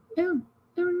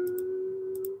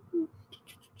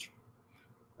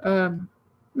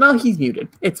 No, he's muted.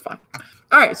 It's fine.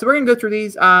 All right, so we're going to go through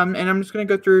these, and I'm just going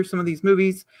to go through some of these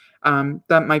movies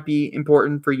that might be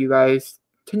important for you guys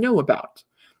to know about.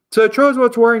 So Trolls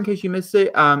World Tour, in case you missed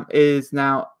it, is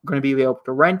now going to be available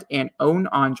to rent and own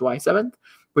on July 7th.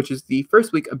 Which is the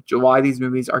first week of July. These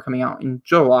movies are coming out in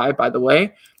July, by the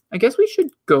way. I guess we should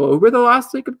go over the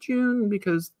last week of June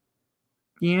because,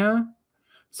 yeah.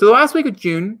 So the last week of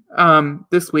June,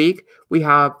 this week, we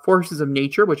have Forces of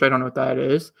Nature, which I don't know what that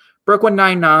is. Brooklyn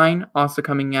Nine-Nine, also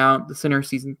coming out. The Sinner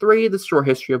Season 3, The Short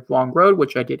History of Long Road,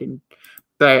 which I'm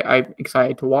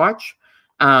excited to watch.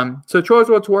 So Trolls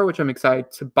World Tour, which I'm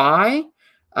excited to buy.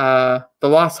 The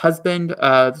Lost Husband,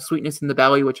 The Sweetness in the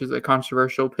Belly, which is a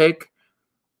controversial pick.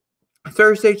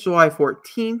 Thursday, July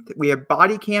 14th, we have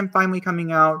Body Cam finally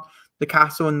coming out. The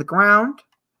Castle in the Ground.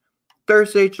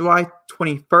 Thursday, July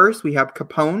 21st, we have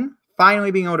Capone finally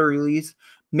being able to release.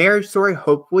 Marriage Story,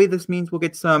 hopefully this means we'll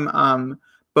get some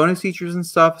bonus features and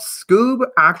stuff. Scoob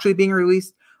actually being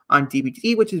released on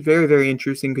DVD, which is very, very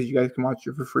interesting because you guys can watch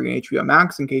it for free on HBO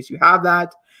Max in case you have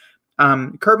that.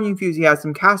 Curb Your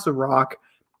Enthusiasm, Castle Rock,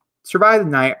 Survive the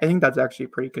Night. I think that's actually a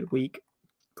pretty good week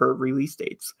for release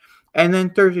dates. And then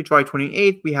Thursday, July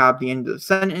 28th, we have The End of the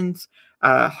Sentence,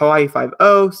 Hawaii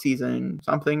Five-0, season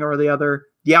something or the other.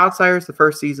 The Outsiders, the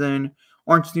first season.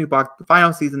 Orange is the New Black, the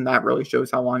final season. That really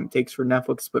shows how long it takes for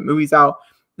Netflix to put movies out.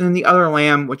 And then The Other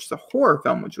Lamb, which is a horror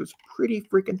film, which was pretty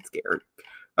freaking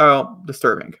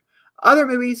disturbing. Other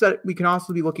movies that we can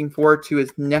also be looking forward to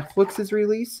is Netflix's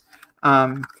release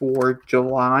for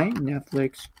July.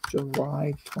 Netflix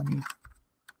July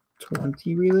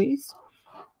 2020 release.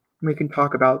 We can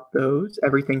talk about those.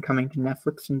 Everything coming to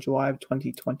Netflix in July of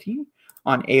 2020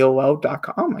 on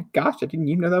AOL.com. Oh my gosh, I didn't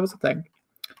even know that was a thing.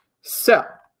 So,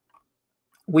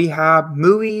 we have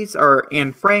movies,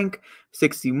 Anne Frank,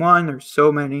 61. There's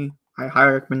so many. I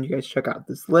highly recommend you guys check out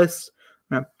this list.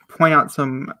 I'm going to point out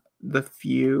the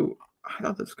few. I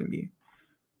thought this was going to be.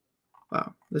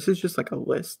 Wow. This is just like a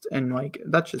list. And like,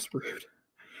 that's just rude.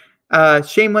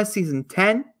 Shameless season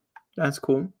 10. That's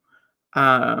cool.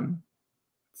 Let's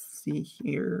see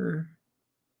here.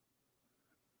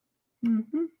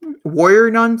 Warrior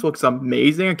Nuns looks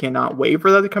amazing. I cannot wait for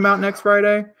that to come out next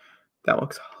Friday. That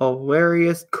looks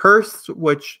hilarious. Cursed,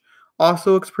 which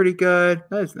also looks pretty good.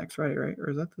 That is next Friday, right? Or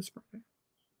is that this Friday?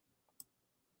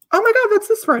 Oh my god, that's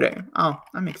this Friday. Oh,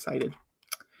 I'm excited.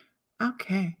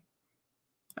 Okay.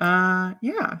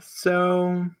 Yeah,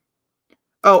 so...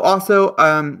 Oh, also,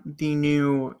 the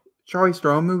new Charlize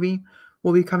Theron movie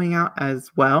will be coming out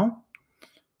as well.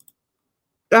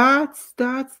 That's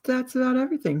about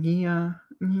everything.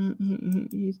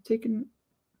 He's taking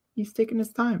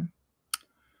his time.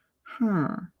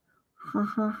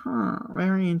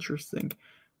 Very interesting.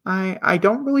 I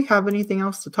don't really have anything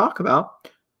else to talk about.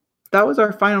 That was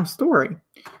our final story.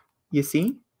 You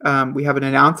see, we have an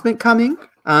announcement coming.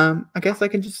 I guess I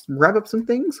can just wrap up some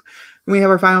things. And we have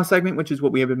our final segment, which is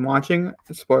what we have been watching.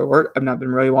 Spoiler alert, I've not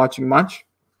been really watching much.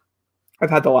 I've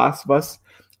had The Last of Us,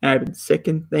 and I've been sick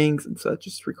and things, and so it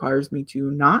just requires me to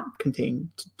not continue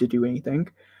to do anything.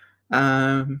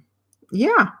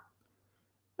 Yeah.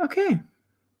 Okay.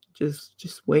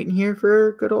 Just waiting here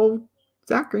for good old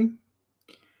Zachary.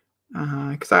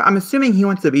 Because I'm assuming he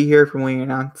wants to be here for when we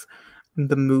announce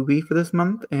the movie for this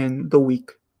month and the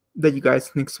week that you guys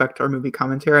can expect our movie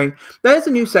commentary. That is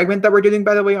a new segment that we're doing,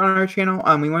 by the way, on our channel.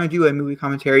 We want to do a movie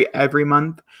commentary every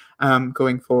month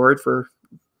going forward for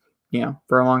a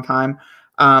long time.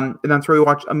 And that's where we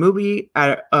watch a movie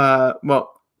at,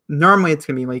 normally it's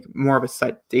going to be like more of a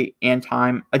set date and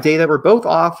time, a day that we're both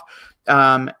off,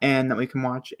 and that we can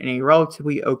watch in a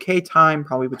relatively okay time,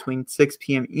 probably between 6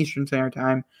 p.m. Eastern Standard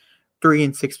Time. 3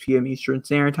 and 6 p.m. Eastern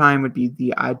Standard Time would be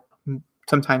the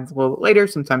sometimes a little bit later,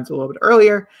 sometimes a little bit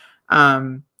earlier,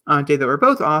 on a day that we're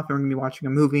both off, and we're going to be watching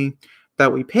a movie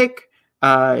that we pick.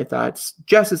 If that's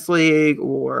Justice League,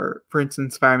 or for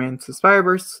instance, Spider-Man to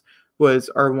Spider-Verse was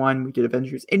our one. We did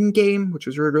Avengers Endgame, which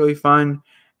was really, really fun.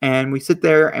 And we sit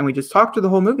there and we just talk to the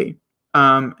whole movie.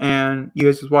 And you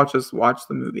guys just watch us watch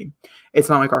the movie. It's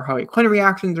not like our Harley Quinn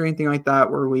reactions or anything like that,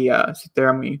 where we sit there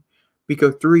and we go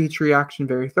through each reaction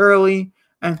very thoroughly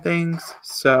and things.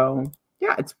 So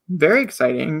yeah, it's very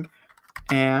exciting,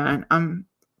 and I'm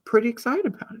pretty excited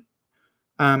about it.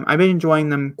 I've been enjoying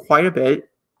them quite a bit,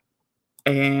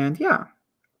 and yeah.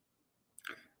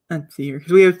 Let's see here,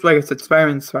 because we have, like I said,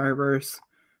 Spider-Man, Spider-Verse,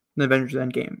 and Avengers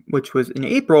Endgame, which was in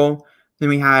April. Then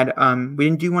we had we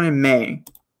didn't do one in May,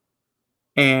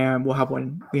 and we had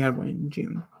one in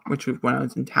June, which was when I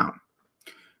was in town.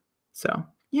 So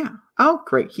yeah. Oh,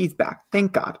 great, he's back.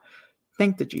 Thank God.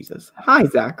 Thank the Jesus. Hi,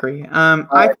 Zachary.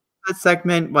 I did that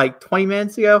segment like 20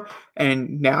 minutes ago,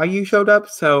 and now you showed up.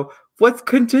 So let's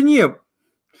continue.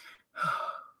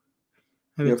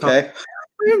 You okay?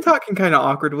 We've been talking kind of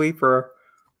awkwardly for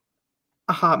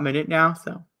a hot minute now,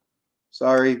 so.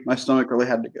 Sorry, my stomach really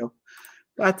had to go.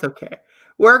 That's okay.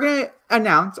 We're going to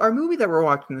announce our movie that we're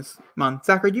watching this month.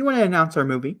 Zachary, do you want to announce our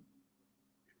movie?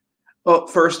 Well,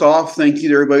 first off, thank you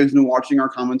to everybody who's been watching our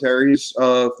commentaries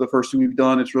of the first two we've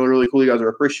done. It's really, really cool. You guys are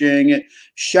appreciating it.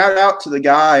 Shout out to the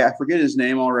guy, I forget his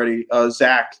name already,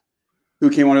 Zach,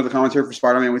 who came onto the commentary for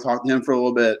Spider-Man. We talked to him for a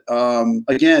little bit.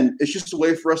 Again, it's just a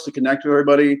way for us to connect with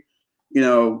everybody,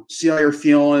 see how you're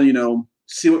feeling,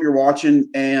 see what you're watching.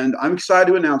 And I'm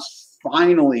excited to announce,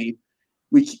 finally,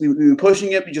 we've been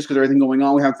pushing it just because everything going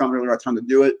on. We haven't found really the right time to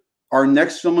do it. Our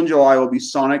next film in July will be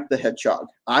Sonic the Hedgehog.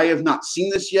 I have not seen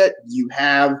this yet. You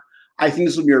have. I think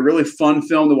this will be a really fun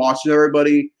film to watch with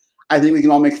everybody. I think we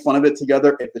can all make fun of it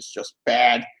together if it's just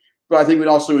bad. But I think we'd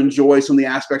also enjoy some of the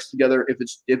aspects together if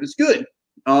it's good.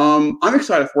 I'm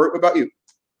excited for it. What about you?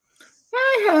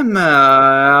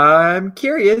 I'm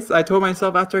curious. I told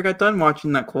myself after I got done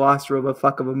watching that colossal of a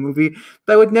fuck of a movie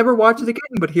that I would never watch it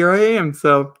again, but here I am.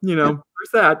 So, there's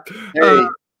that. Hey,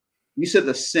 you said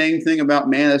the same thing about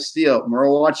Man of Steel. We're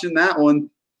watching that one.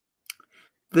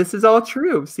 This is all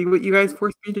true. See what you guys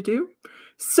forced me to do?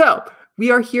 So, we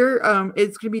are here.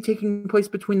 It's going to be taking place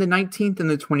between the 19th and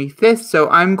the 25th. So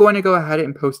I'm going to go ahead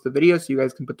and post the video so you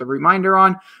guys can put the reminder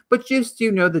on. But just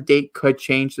the date could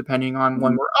change depending on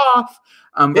when we're off.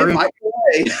 It might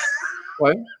delay.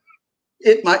 What?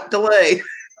 It might delay.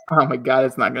 Oh my God,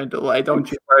 it's not going to delay.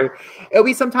 Don't you worry. It'll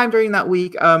be sometime during that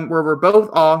week where we're both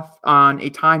off on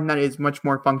a time that is much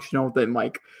more functional than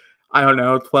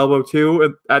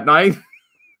 12:02 at night.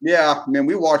 Yeah, man,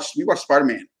 we watched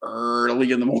Spider-Man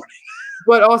early in the morning.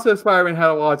 But also, Spider-Man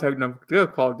had a lot of technical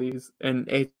difficulties in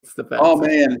 8's defense. Oh,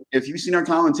 man. If you've seen our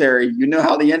commentary, you know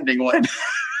how the ending went.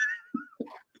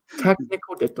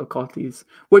 Technical difficulties,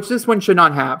 which this one should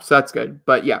not have, so that's good.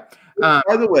 But, yeah.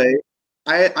 By the way,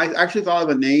 I actually thought of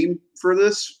a name for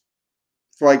this,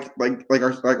 for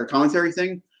our commentary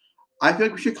thing. I feel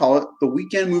like we should call it the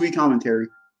Weekend Movie Commentary.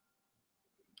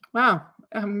 Wow.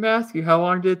 I'm going to ask you, how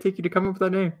long did it take you to come up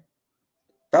with that name?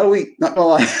 About a week, not gonna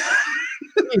lie.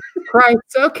 Right.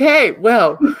 Okay.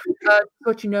 Well,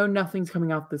 but nothing's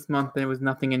coming out this month, and it was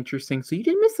nothing interesting, so you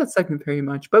didn't miss that segment very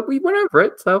much. But we went over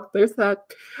it, so there's that.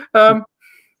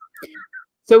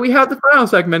 So we have the final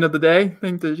segment of the day.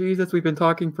 Thank to Jesus, we've been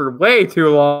talking for way too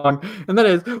long, and that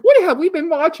is, what have we been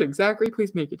watching? Zachary,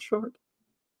 please make it short.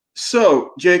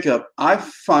 So, Jacob, I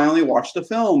finally watched the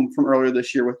film from earlier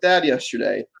this year with Dad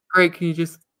yesterday. Great. Can you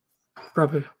just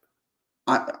rub it?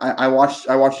 I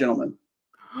watched Gentlemen.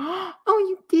 Oh,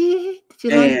 you did?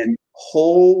 And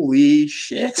holy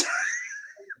shit.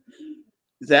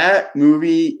 That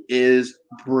movie is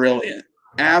brilliant.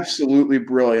 Absolutely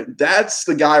brilliant. That's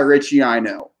the Guy Ritchie I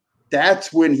know.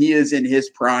 That's when he is in his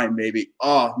prime, baby.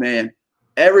 Oh, man.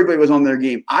 Everybody was on their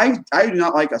game. I do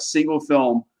not like a single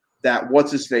film that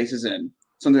What's-His-Face is in.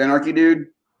 Sons of Anarchy, dude.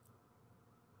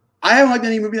 I haven't liked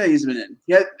any movie that he's been in.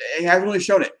 He hasn't really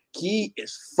shown it. He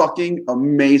is fucking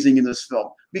amazing in this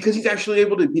film because he's actually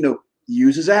able to,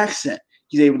 use his accent.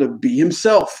 He's able to be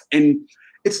himself. And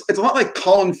it's a lot like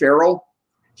Colin Farrell.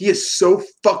 He is so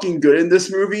fucking good in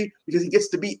this movie because he gets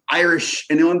to be Irish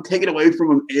and no one take it away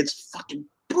from him. And it's fucking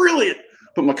brilliant.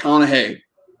 But McConaughey,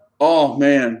 oh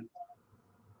man.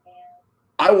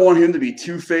 I want him to be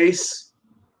Two-Face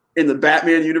in the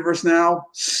Batman universe now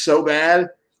so bad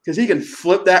because he can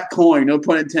flip that coin, no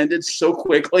pun intended, so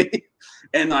quickly.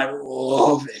 And I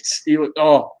love it.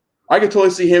 I could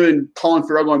totally see him and Colin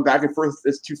Farrell going back and forth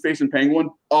as Two-Face and Penguin.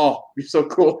 Oh, it'd be so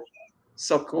cool.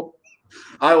 So cool.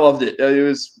 I loved it. It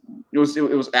was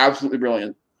absolutely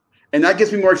brilliant. And that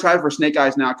gets me more excited for Snake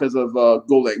Eyes now because of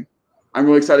Goulding. I'm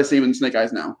really excited to see him in Snake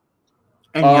Eyes now.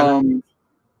 I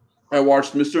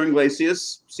watched Mr.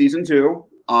 Iglesias season 2.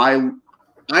 I'm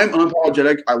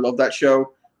unapologetic. I love that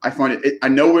show. I find it. I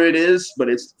know what it is, but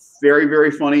it's very,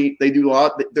 very funny. They do a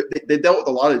lot. They dealt with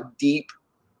a lot of deep,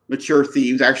 mature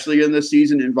themes actually in this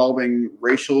season involving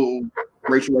racial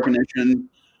recognition.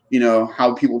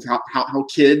 How people, how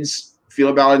kids feel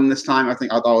about it in this time. I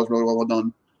thought it was really well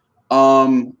done.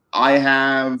 I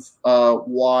have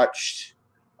watched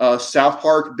South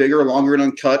Park Bigger, Longer, and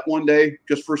Uncut one day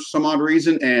just for some odd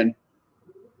reason, and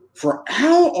for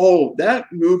how old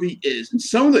that movie is and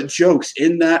some of the jokes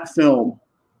in that film,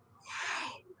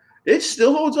 wow, it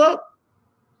still holds up.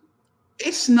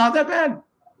 It's not that bad.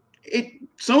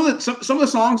 Some of the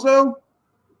songs though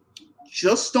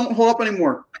just don't hold up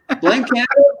anymore. Blame Canada.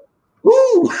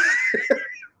 Woo!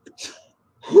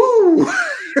 Woo!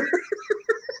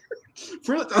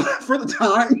 for the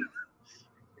time.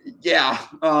 Yeah.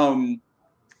 Oh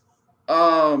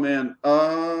man.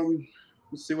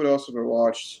 Let's see what else have I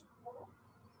watched.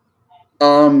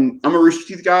 I'm a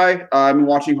Rooster Teeth guy. I've been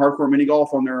watching Hardcore Mini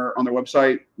Golf on their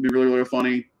website. It'd be really, really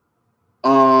funny.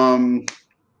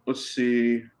 Let's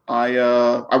see.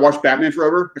 I watched Batman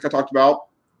Forever, like I talked about.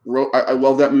 I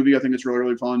love that movie. I think it's really,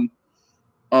 really fun.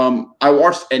 I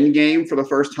watched Endgame for the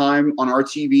first time on our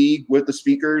TV with the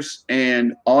speakers,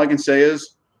 and all I can say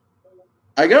is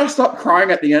I gotta stop crying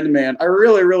at the end, man. I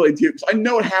really, really do. I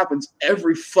know it happens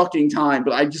every fucking time,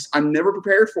 but I'm never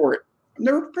prepared for it. I'm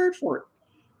never prepared for it.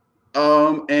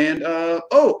 And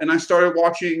I started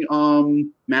watching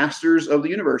Masters of the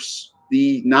Universe,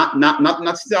 the not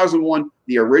 2001,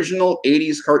 the original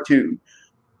 80s cartoon.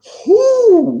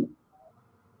 Whoo!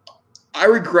 I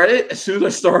regret it as soon as I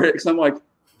started because I'm like,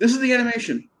 this is the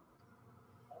animation.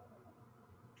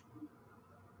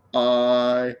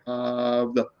 But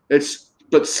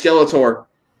Skeletor.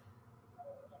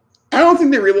 I don't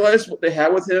think they realized what they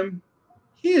had with him.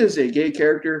 He is a gay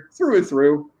character through and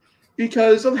through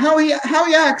because of how he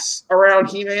acts around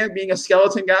He-Man being a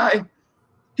skeleton guy.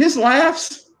 His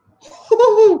laughs,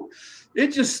 they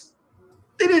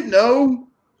didn't know,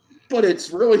 but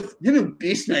it's really him and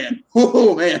Beastman.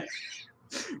 Oh man,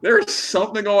 there's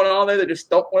something going on there they just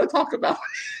don't want to talk about.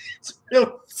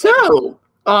 So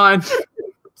on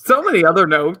so many other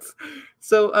notes,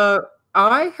 so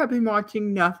I have been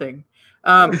watching nothing.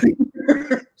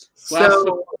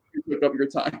 So took up your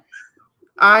time.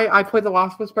 I played The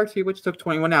Last of Us Part 2, which took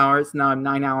 21 hours. Now I'm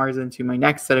 9 hours into my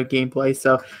next set of gameplay.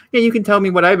 So yeah, you can tell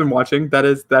me what I've been watching. That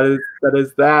is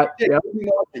that. Yeah.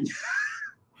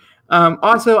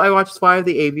 Also, I watched Fly of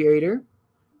the Aviator,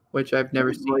 which I've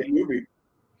never seen. Great movie.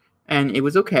 And it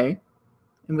was okay.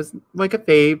 It was like a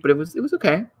fave, but it was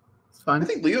okay. It's fun. I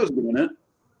think Leo's doing it.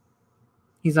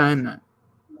 He's not in that.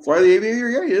 Fly the Aviator,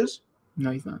 yeah, he is.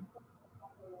 No, he's not.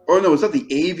 Oh no, it's not the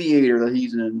Aviator that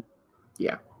he's in.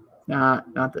 Yeah,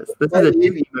 not this. This is a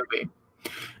Disney movie.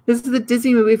 This is a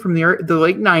Disney movie from the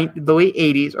late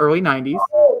 80s, early 90s,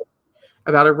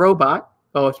 about a robot,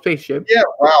 a spaceship. Yeah,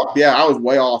 wow, yeah, I was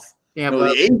way off. Yeah, no,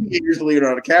 the Aviator's the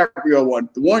Leonardo DiCaprio one.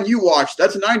 The one you watched,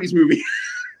 that's a 90s movie.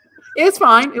 It's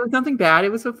fine. It was nothing bad. It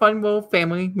was a fun little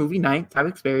family movie night type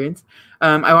experience.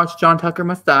 I watched John Tucker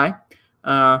Must Die.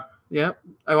 Yep,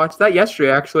 I watched that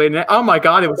yesterday actually, and oh my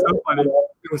god, it was so funny.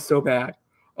 It was so bad.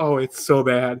 Oh, it's so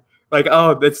bad. Like,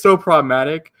 oh, it's so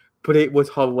problematic, but it was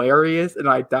hilarious, and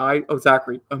I died. Oh,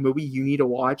 Zachary, a movie you need to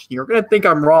watch. You're gonna think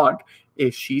I'm wrong.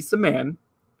 Is She's the Man?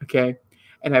 Okay,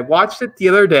 and I watched it the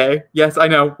other day. Yes, I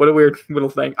know. What a weird little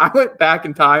thing. I went back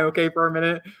in time. Okay, for a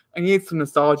minute. I need some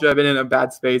nostalgia. I've been in a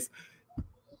bad space,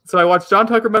 so I watched John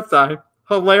Tucker Must Die.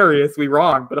 Hilariously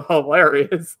wrong, but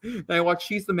hilarious. Then I watched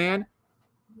She's the Man.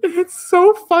 It's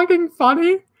so fucking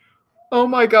funny. Oh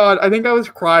my god, I think I was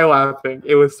cry laughing.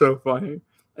 It was so funny.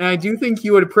 And I do think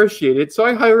you would appreciate it, so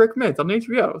I highly recommend it. It's on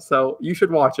HBO, so you should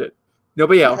watch it.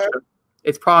 Nobody else should.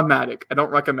 It's problematic. I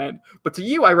don't recommend. But to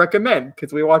you, I recommend,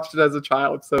 because we watched it as a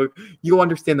child, so you'll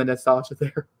understand the nostalgia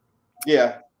there.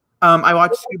 Yeah. I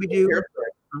watched Scooby-Doo.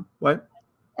 What?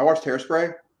 I watched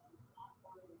Hairspray.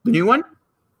 The new one?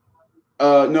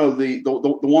 No, the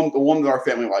one that our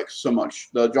family likes so much.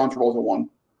 The John Travolta one.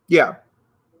 Yeah.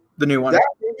 The new one. That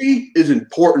movie is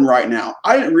important right now.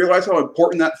 I didn't realize how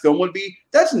important that film would be.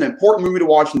 That's an important movie to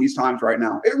watch in these times right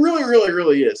now. It really, really,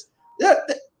 really is. That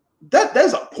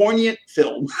is a poignant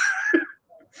film.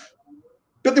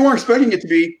 But they weren't expecting it to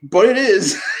be, but it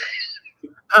is.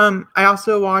 I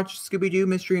also watched Scooby-Doo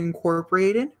Mystery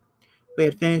Incorporated. We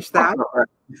had finished that.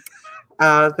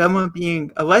 Velma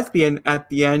being a lesbian at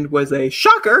the end was a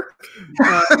shocker.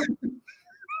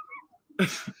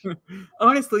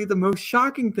 Honestly, the most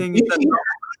shocking thing is that I'm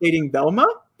dating Velma,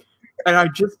 and I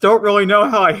just don't really know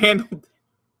how I handled it.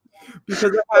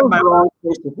 Because I have my wrong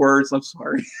choice of words. I'm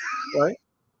sorry. What?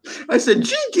 I said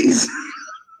jinkies.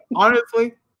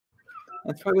 Honestly,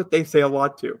 that's probably what they say a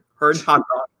lot too. Her and Hot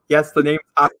Dog. Yes, the name's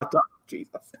Hot Dog.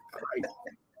 Jesus Christ.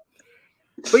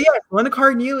 But yeah, Linda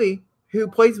Cardellini, who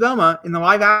plays Velma in the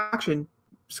live-action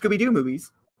Scooby-Doo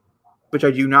movies, which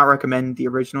I do not recommend the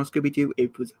original Scooby-Doo.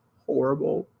 It was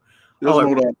horrible.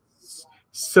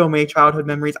 So many childhood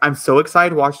memories. I'm so excited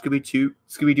to watch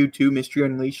Scooby-Doo 2 Mystery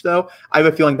Unleashed, though. I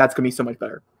have a feeling that's going to be so much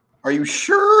better. Are you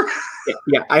sure?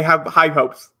 Yeah, I have high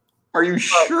hopes. Are you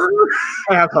sure?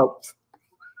 I have hopes.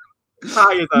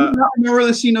 High as a... I remember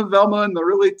the scene of Velma in the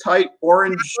really tight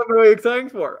orange... That's what I'm really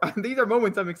excited for. These are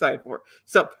moments I'm excited for.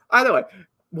 So, either way,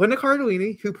 Linda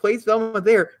Cardellini, who plays Velma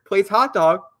there, plays Hot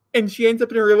Dog, and she ends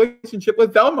up in a relationship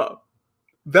with Velma.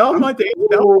 Velma dates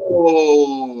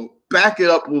Velma. Back it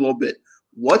up a little bit.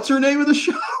 What's her name of the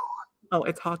show? Oh,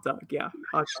 it's Hot Dog. Yeah,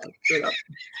 Hot Dog. Straight up.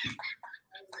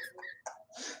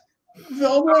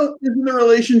 Velma is in a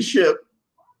relationship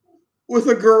with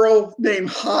a girl named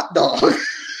Hot Dog.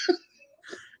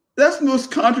 That's the most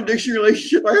contradiction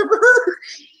relationship I ever heard.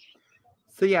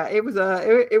 So yeah, it was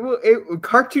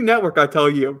Cartoon Network. I tell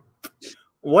you,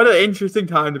 what an interesting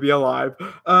time to be alive.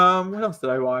 What else did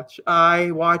I watch?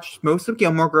 I watched most of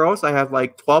Gilmore Girls. I have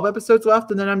like 12 episodes left,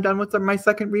 and then I'm done with my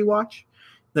second rewatch.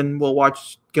 Then we'll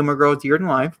watch Gilmore Girls Year in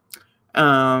Life.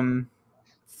 Let's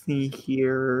see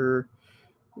here.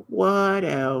 What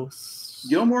else?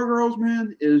 Gilmore Girls,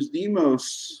 man, is the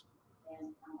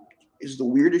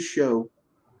weirdest show.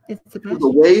 It's the best. The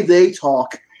way they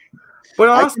talk. But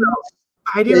also,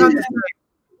 I do have to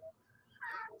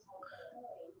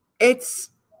say,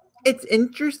 it's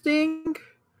interesting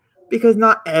because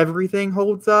not everything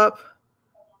holds up.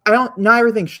 Not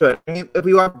everything should. I mean, if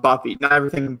we watch Buffy, not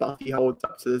everything in Buffy holds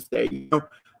up to this day. You know,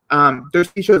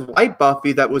 There's shows like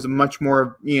Buffy that was much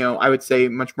more, I would say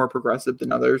much more progressive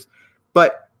than others,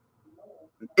 but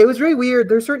it was really weird.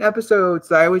 There's certain episodes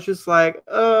that I was just like,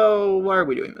 oh, why are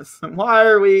we doing this? Why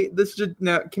are we? This should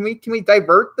no. Can we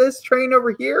divert this train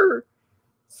over here?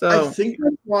 So I think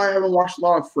that's why I haven't watched a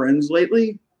lot of Friends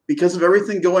lately, because of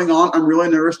everything going on. I'm really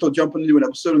nervous to jump into an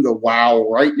episode and go, wow,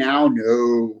 right now,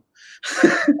 no.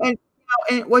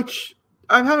 and which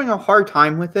I'm having a hard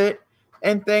time with it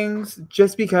and things,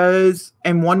 just because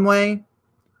in one way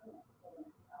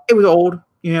it was old.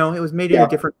 It was made in a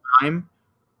different time.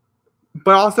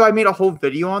 But also, I made a whole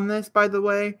video on this, by the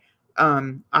way.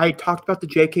 I talked about the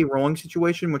J.K. Rowling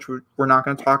situation, which we're not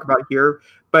going to talk about here.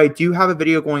 But I do have a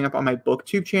video going up on my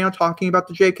BookTube channel talking about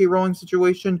the J.K. Rowling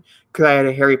situation, because I had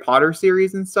a Harry Potter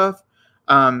series and stuff,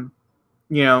 going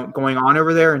on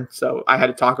over there. And so I had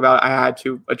to talk about it. I had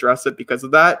to address it because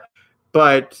of that.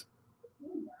 But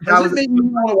has it made you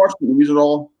want to watch the movies at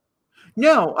all?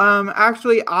 No,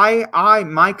 actually,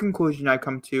 my conclusion I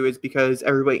come to is because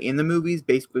everybody in the movies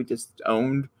basically just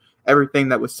owned everything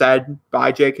that was said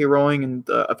by J.K. Rowling and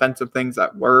the offensive things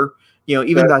that were,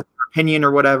 even that's your opinion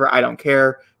or whatever, I don't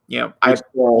care. I have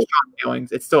strong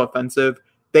feelings. It's still offensive.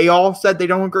 They all said they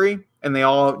don't agree, and they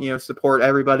all, support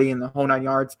everybody in the whole 9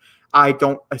 yards. I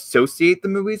don't associate the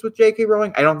movies with J.K.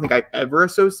 Rowling. I don't think I've ever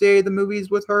associated the movies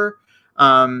with her.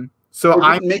 So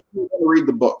I make you want to read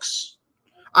the books.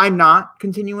 I'm not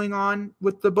continuing on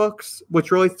with the books,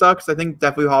 which really sucks. I think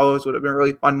Deathly Hallows would have been a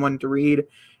really fun one to read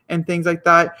and things like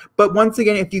that. But once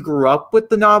again, if you grew up with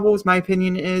the novels, my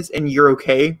opinion is, and you're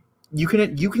okay, you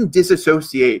can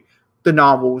disassociate the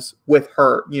novels with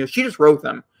her. She just wrote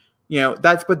them. But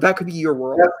that could be your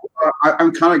world.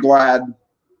 I'm kind of glad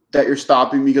that you're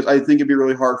stopping, because I think it'd be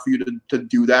really hard for you to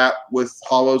do that with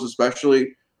Hallows,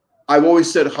 especially. I've always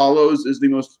said Hallows is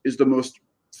the most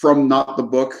from not the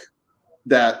book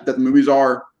that the movies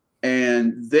are,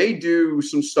 and they do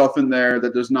some stuff in there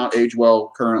that does not age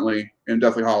well currently in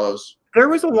Deathly Hallows. There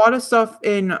was a lot of stuff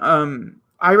in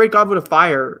I read Goblet of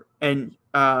Fire and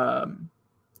Goblet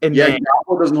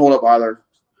doesn't hold up either.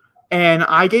 And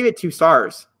I gave it 2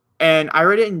 stars. And I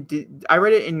read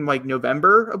it in like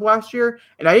November of last year,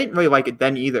 and I didn't really like it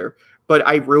then either. But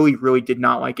I really, really did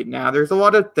not like it now. There's a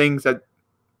lot of things that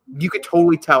you could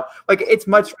totally tell. Like, it's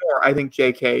much more, I think,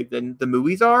 JK than the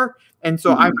movies are. And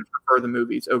so I would prefer the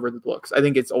movies over the books. I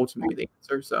think it's ultimately the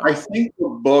answer. So I think the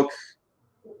book,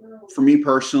 for me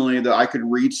personally, that I could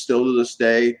read still to this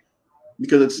day,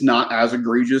 because it's not as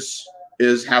egregious,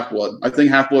 is Half-Blood. I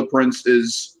think Half-Blood Prince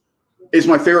is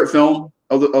my favorite film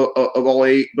of all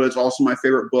 8, but it's also my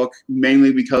favorite book,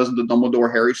 mainly because of the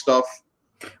Dumbledore Harry stuff.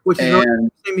 Which is really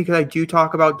interesting, because I do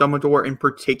talk about Dumbledore in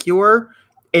particular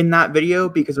in that video,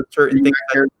 because of certain things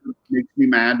that makes me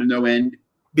mad to no end.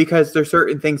 Because there's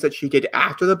certain things that she did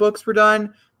after the books were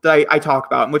done that I talk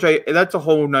about, that's a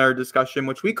whole nother discussion,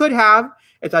 which we could have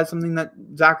if that's something that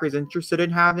Zachary's interested in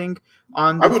having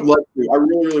on. I would love to. I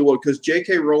really, really would, because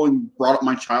J.K. Rowling brought up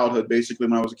my childhood basically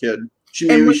when I was a kid. She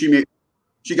got me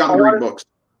to read books.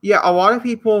 Yeah, a lot of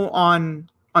people on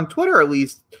Twitter, at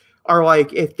least, are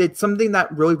like, if it's something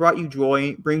that really brought you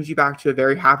joy, brings you back to a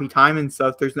very happy time and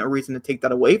stuff, there's no reason to take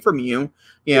that away from you.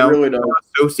 Really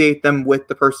associate them with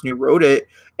the person who wrote it.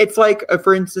 It's like,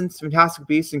 for instance, Fantastic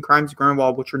Beasts and Crimes of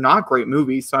Grindelwald, which are not great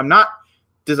movies, so I'm not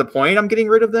disappointed I'm getting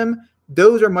rid of them.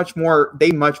 Those are much more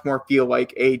feel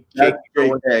like a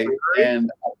JK, and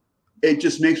it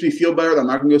just makes me feel better that I'm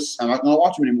not gonna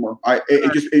watch them anymore.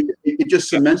 It just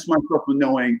cements myself with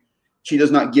knowing she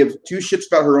does not give 2 shits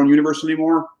about her own universe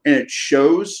anymore, and it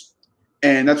shows.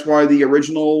 And that's why the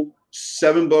original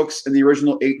 7 books and the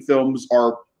original 8 films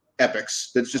are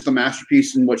epics. That's just a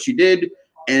masterpiece in what she did,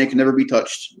 and it can never be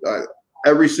touched.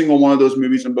 Every single one of those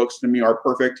movies and books to me are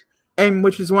perfect. And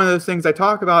which is one of those things I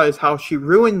talk about, is how she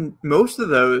ruined most of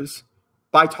those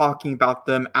by talking about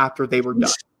them after they were done.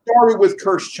 It started with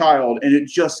Cursed Child, and it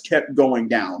just kept going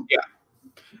down. Yeah.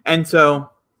 And so,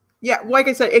 yeah, like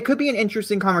I said, it could be an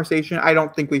interesting conversation. I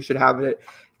don't think we should have it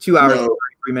 2 hours and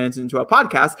 33 minutes into a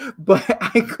podcast, but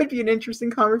it could be an interesting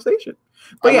conversation.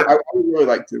 But I would really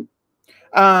like to.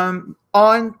 On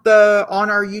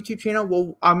our YouTube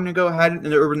channel, I'm going to go ahead and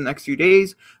over the next few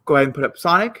days, go ahead and put up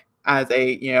Sonic as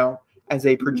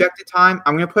a projected time.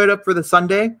 I'm going to put it up for the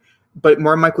Sunday, but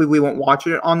more than likely we won't watch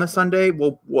it on the Sunday.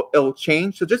 It'll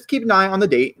change. So just keep an eye on the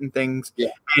date and things. Yeah.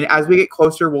 And as we get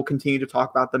closer, we'll continue to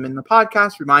talk about them in the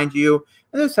podcast, remind you,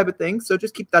 and those type of things. So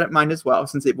just keep that in mind as well,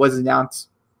 since it was announced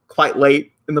quite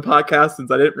late in the podcast, since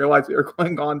I didn't realize we were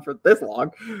going on for this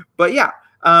long. But yeah,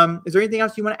 Is there anything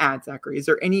else you want to add, Zachary? Is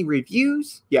there any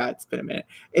reviews? Yeah, it's been a minute.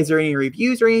 Is there any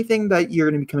reviews or anything that you're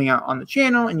going to be coming out on the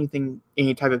channel? Anything,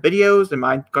 any type of videos? Am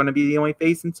I going to be the only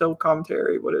face in solo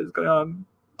commentary? What is going on?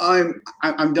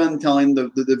 I'm done telling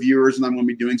the viewers, and I'm going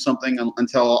to be doing something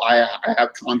until I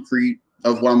have concrete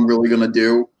of what I'm really going to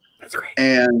do. That's great.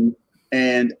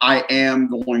 And I am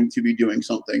going to be doing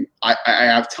something. I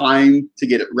have time to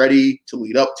get it ready, to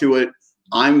lead up to it.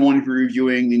 I'm going to be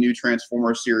reviewing the new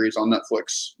Transformers series on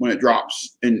Netflix when it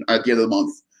drops at the end of the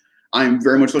month. I'm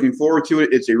very much looking forward to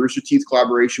it. It's a Rooster Teeth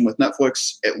collaboration with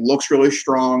Netflix. It looks really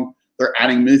strong. They're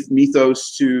adding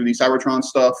mythos to the Cybertron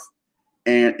stuff,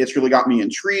 and it's really got me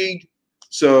intrigued.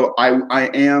 So I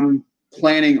am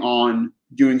planning on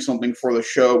doing something for the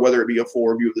show, whether it be a full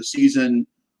review of the season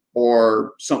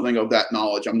or something of that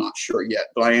knowledge. I'm not sure yet,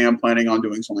 but I am planning on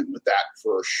doing something with that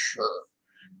for sure.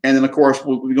 And then, of course,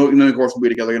 we'll be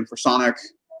together again for Sonic.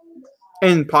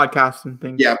 And podcasts and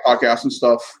things. Yeah, podcasts and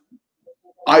stuff.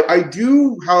 I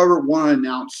do, however, want to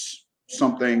announce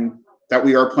something that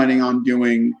we are planning on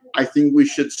doing. I think we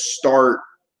should start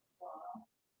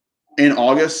in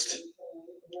August.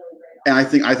 And I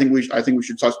think we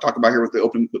should talk about here with the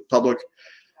open public.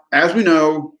 As we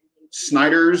know,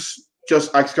 Snyder's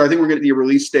I think we're getting the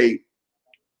release date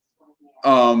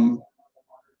at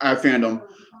Fandom.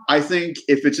 I think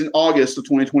if it's in August of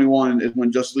 2021 is when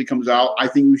Justice League comes out, I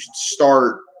think we should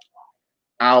start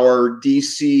our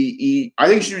DCE. I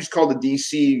think it should be called the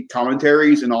DC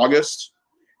commentaries in August,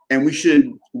 and we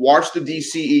should watch the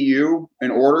DCEU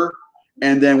in order.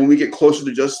 And then when we get closer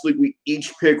to Justice League, we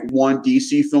each pick one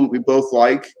DC film that we both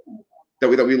like, that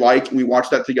we like, and we watch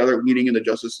that together leading into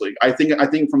Justice League. I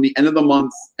think from the end of the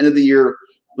month, end of the year,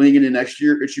 leading into next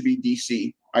year, it should be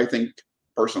DC. I think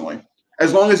personally,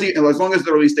 as long as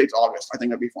the release date's August, I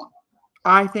think that'd be fun.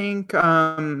 I think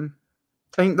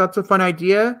that's a fun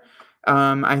idea.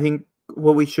 I think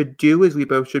what we should do is we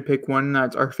both should pick one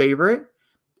that's our favorite,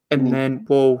 and then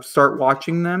we'll start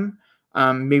watching them.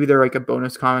 Maybe they're like a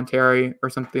bonus commentary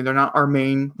or something. They're not our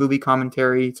main movie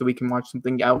commentary, so we can watch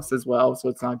something else as well. So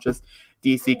it's not just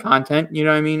DC content, you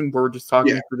know what I mean? We're just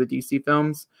talking for the DC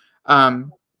films.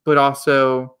 But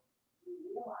also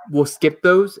we'll skip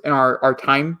those in our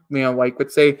time, like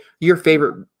let's say your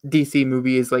favorite DC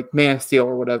movie is like Man of Steel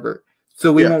or whatever.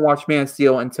 So we won't watch Man of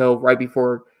Steel until right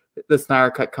before the Snyder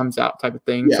Cut comes out type of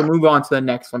thing. So move on to the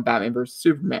next one, Batman versus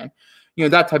Superman,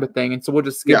 that type of thing. And so we'll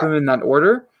just skip them in that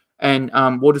order. And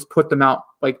we'll just put them out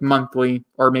like monthly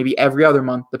or maybe every other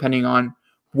month, depending on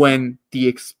when the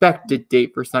expected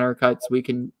date for Snyder Cut, so we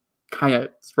can kind of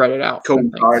spread it out.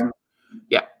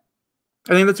 Yeah.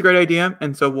 I think that's a great idea.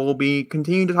 And so we'll be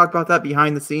continuing to talk about that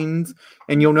behind the scenes,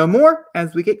 and you'll know more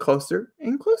as we get closer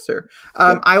and closer.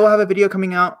 I will have a video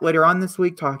coming out later on this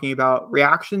week talking about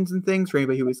reactions and things for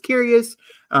anybody who is curious,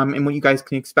 and what you guys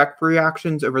can expect for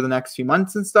reactions over the next few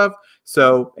months and stuff.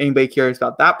 So anybody curious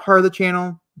about that part of the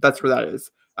channel, that's where that is.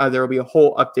 There will be a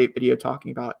whole update video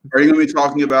talking about. Are you going to be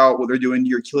talking about what they're doing to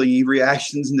your Killing Eve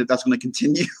reactions and if that's going to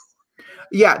continue?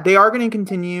 Yeah, they are going to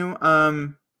continue.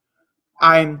 I'm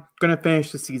going to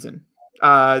finish the season.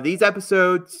 These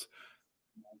episodes,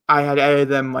 I had edited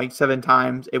them like 7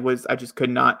 times. I just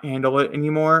could not handle it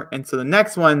anymore. And so the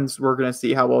next ones, we're going to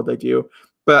see how well they do.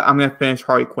 But I'm going to finish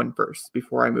Harley Quinn first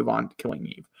before I move on to Killing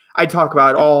Eve. I talk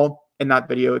about it all in that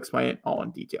video, explain it all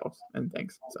in details and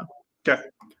things. So. Okay.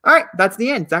 All right, that's the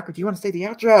end. Zachary, do you want to say the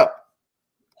outro?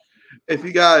 If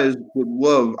you guys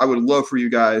I would love for you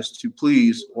guys to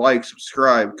please like,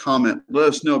 subscribe, comment, let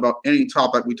us know about any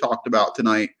topic we talked about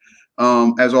tonight.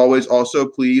 As always, also,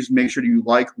 please make sure you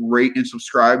like, rate, and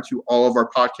subscribe to all of our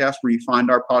podcasts where you find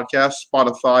our podcasts,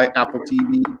 Spotify, Apple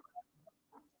TV,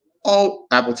 all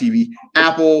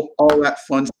that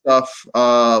fun stuff.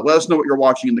 Let us know what you're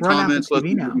watching in the comments. Let us know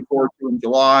what you're looking forward to in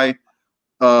July.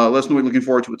 Let us know what you're looking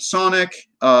forward to with Sonic.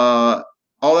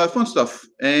 All that fun stuff.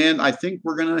 And I think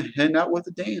we're going to head out with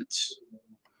a dance.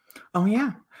 Oh,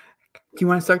 yeah. Do you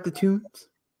want to start the tunes?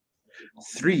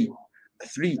 3,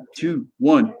 2,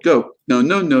 1, go.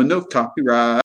 No, copyright.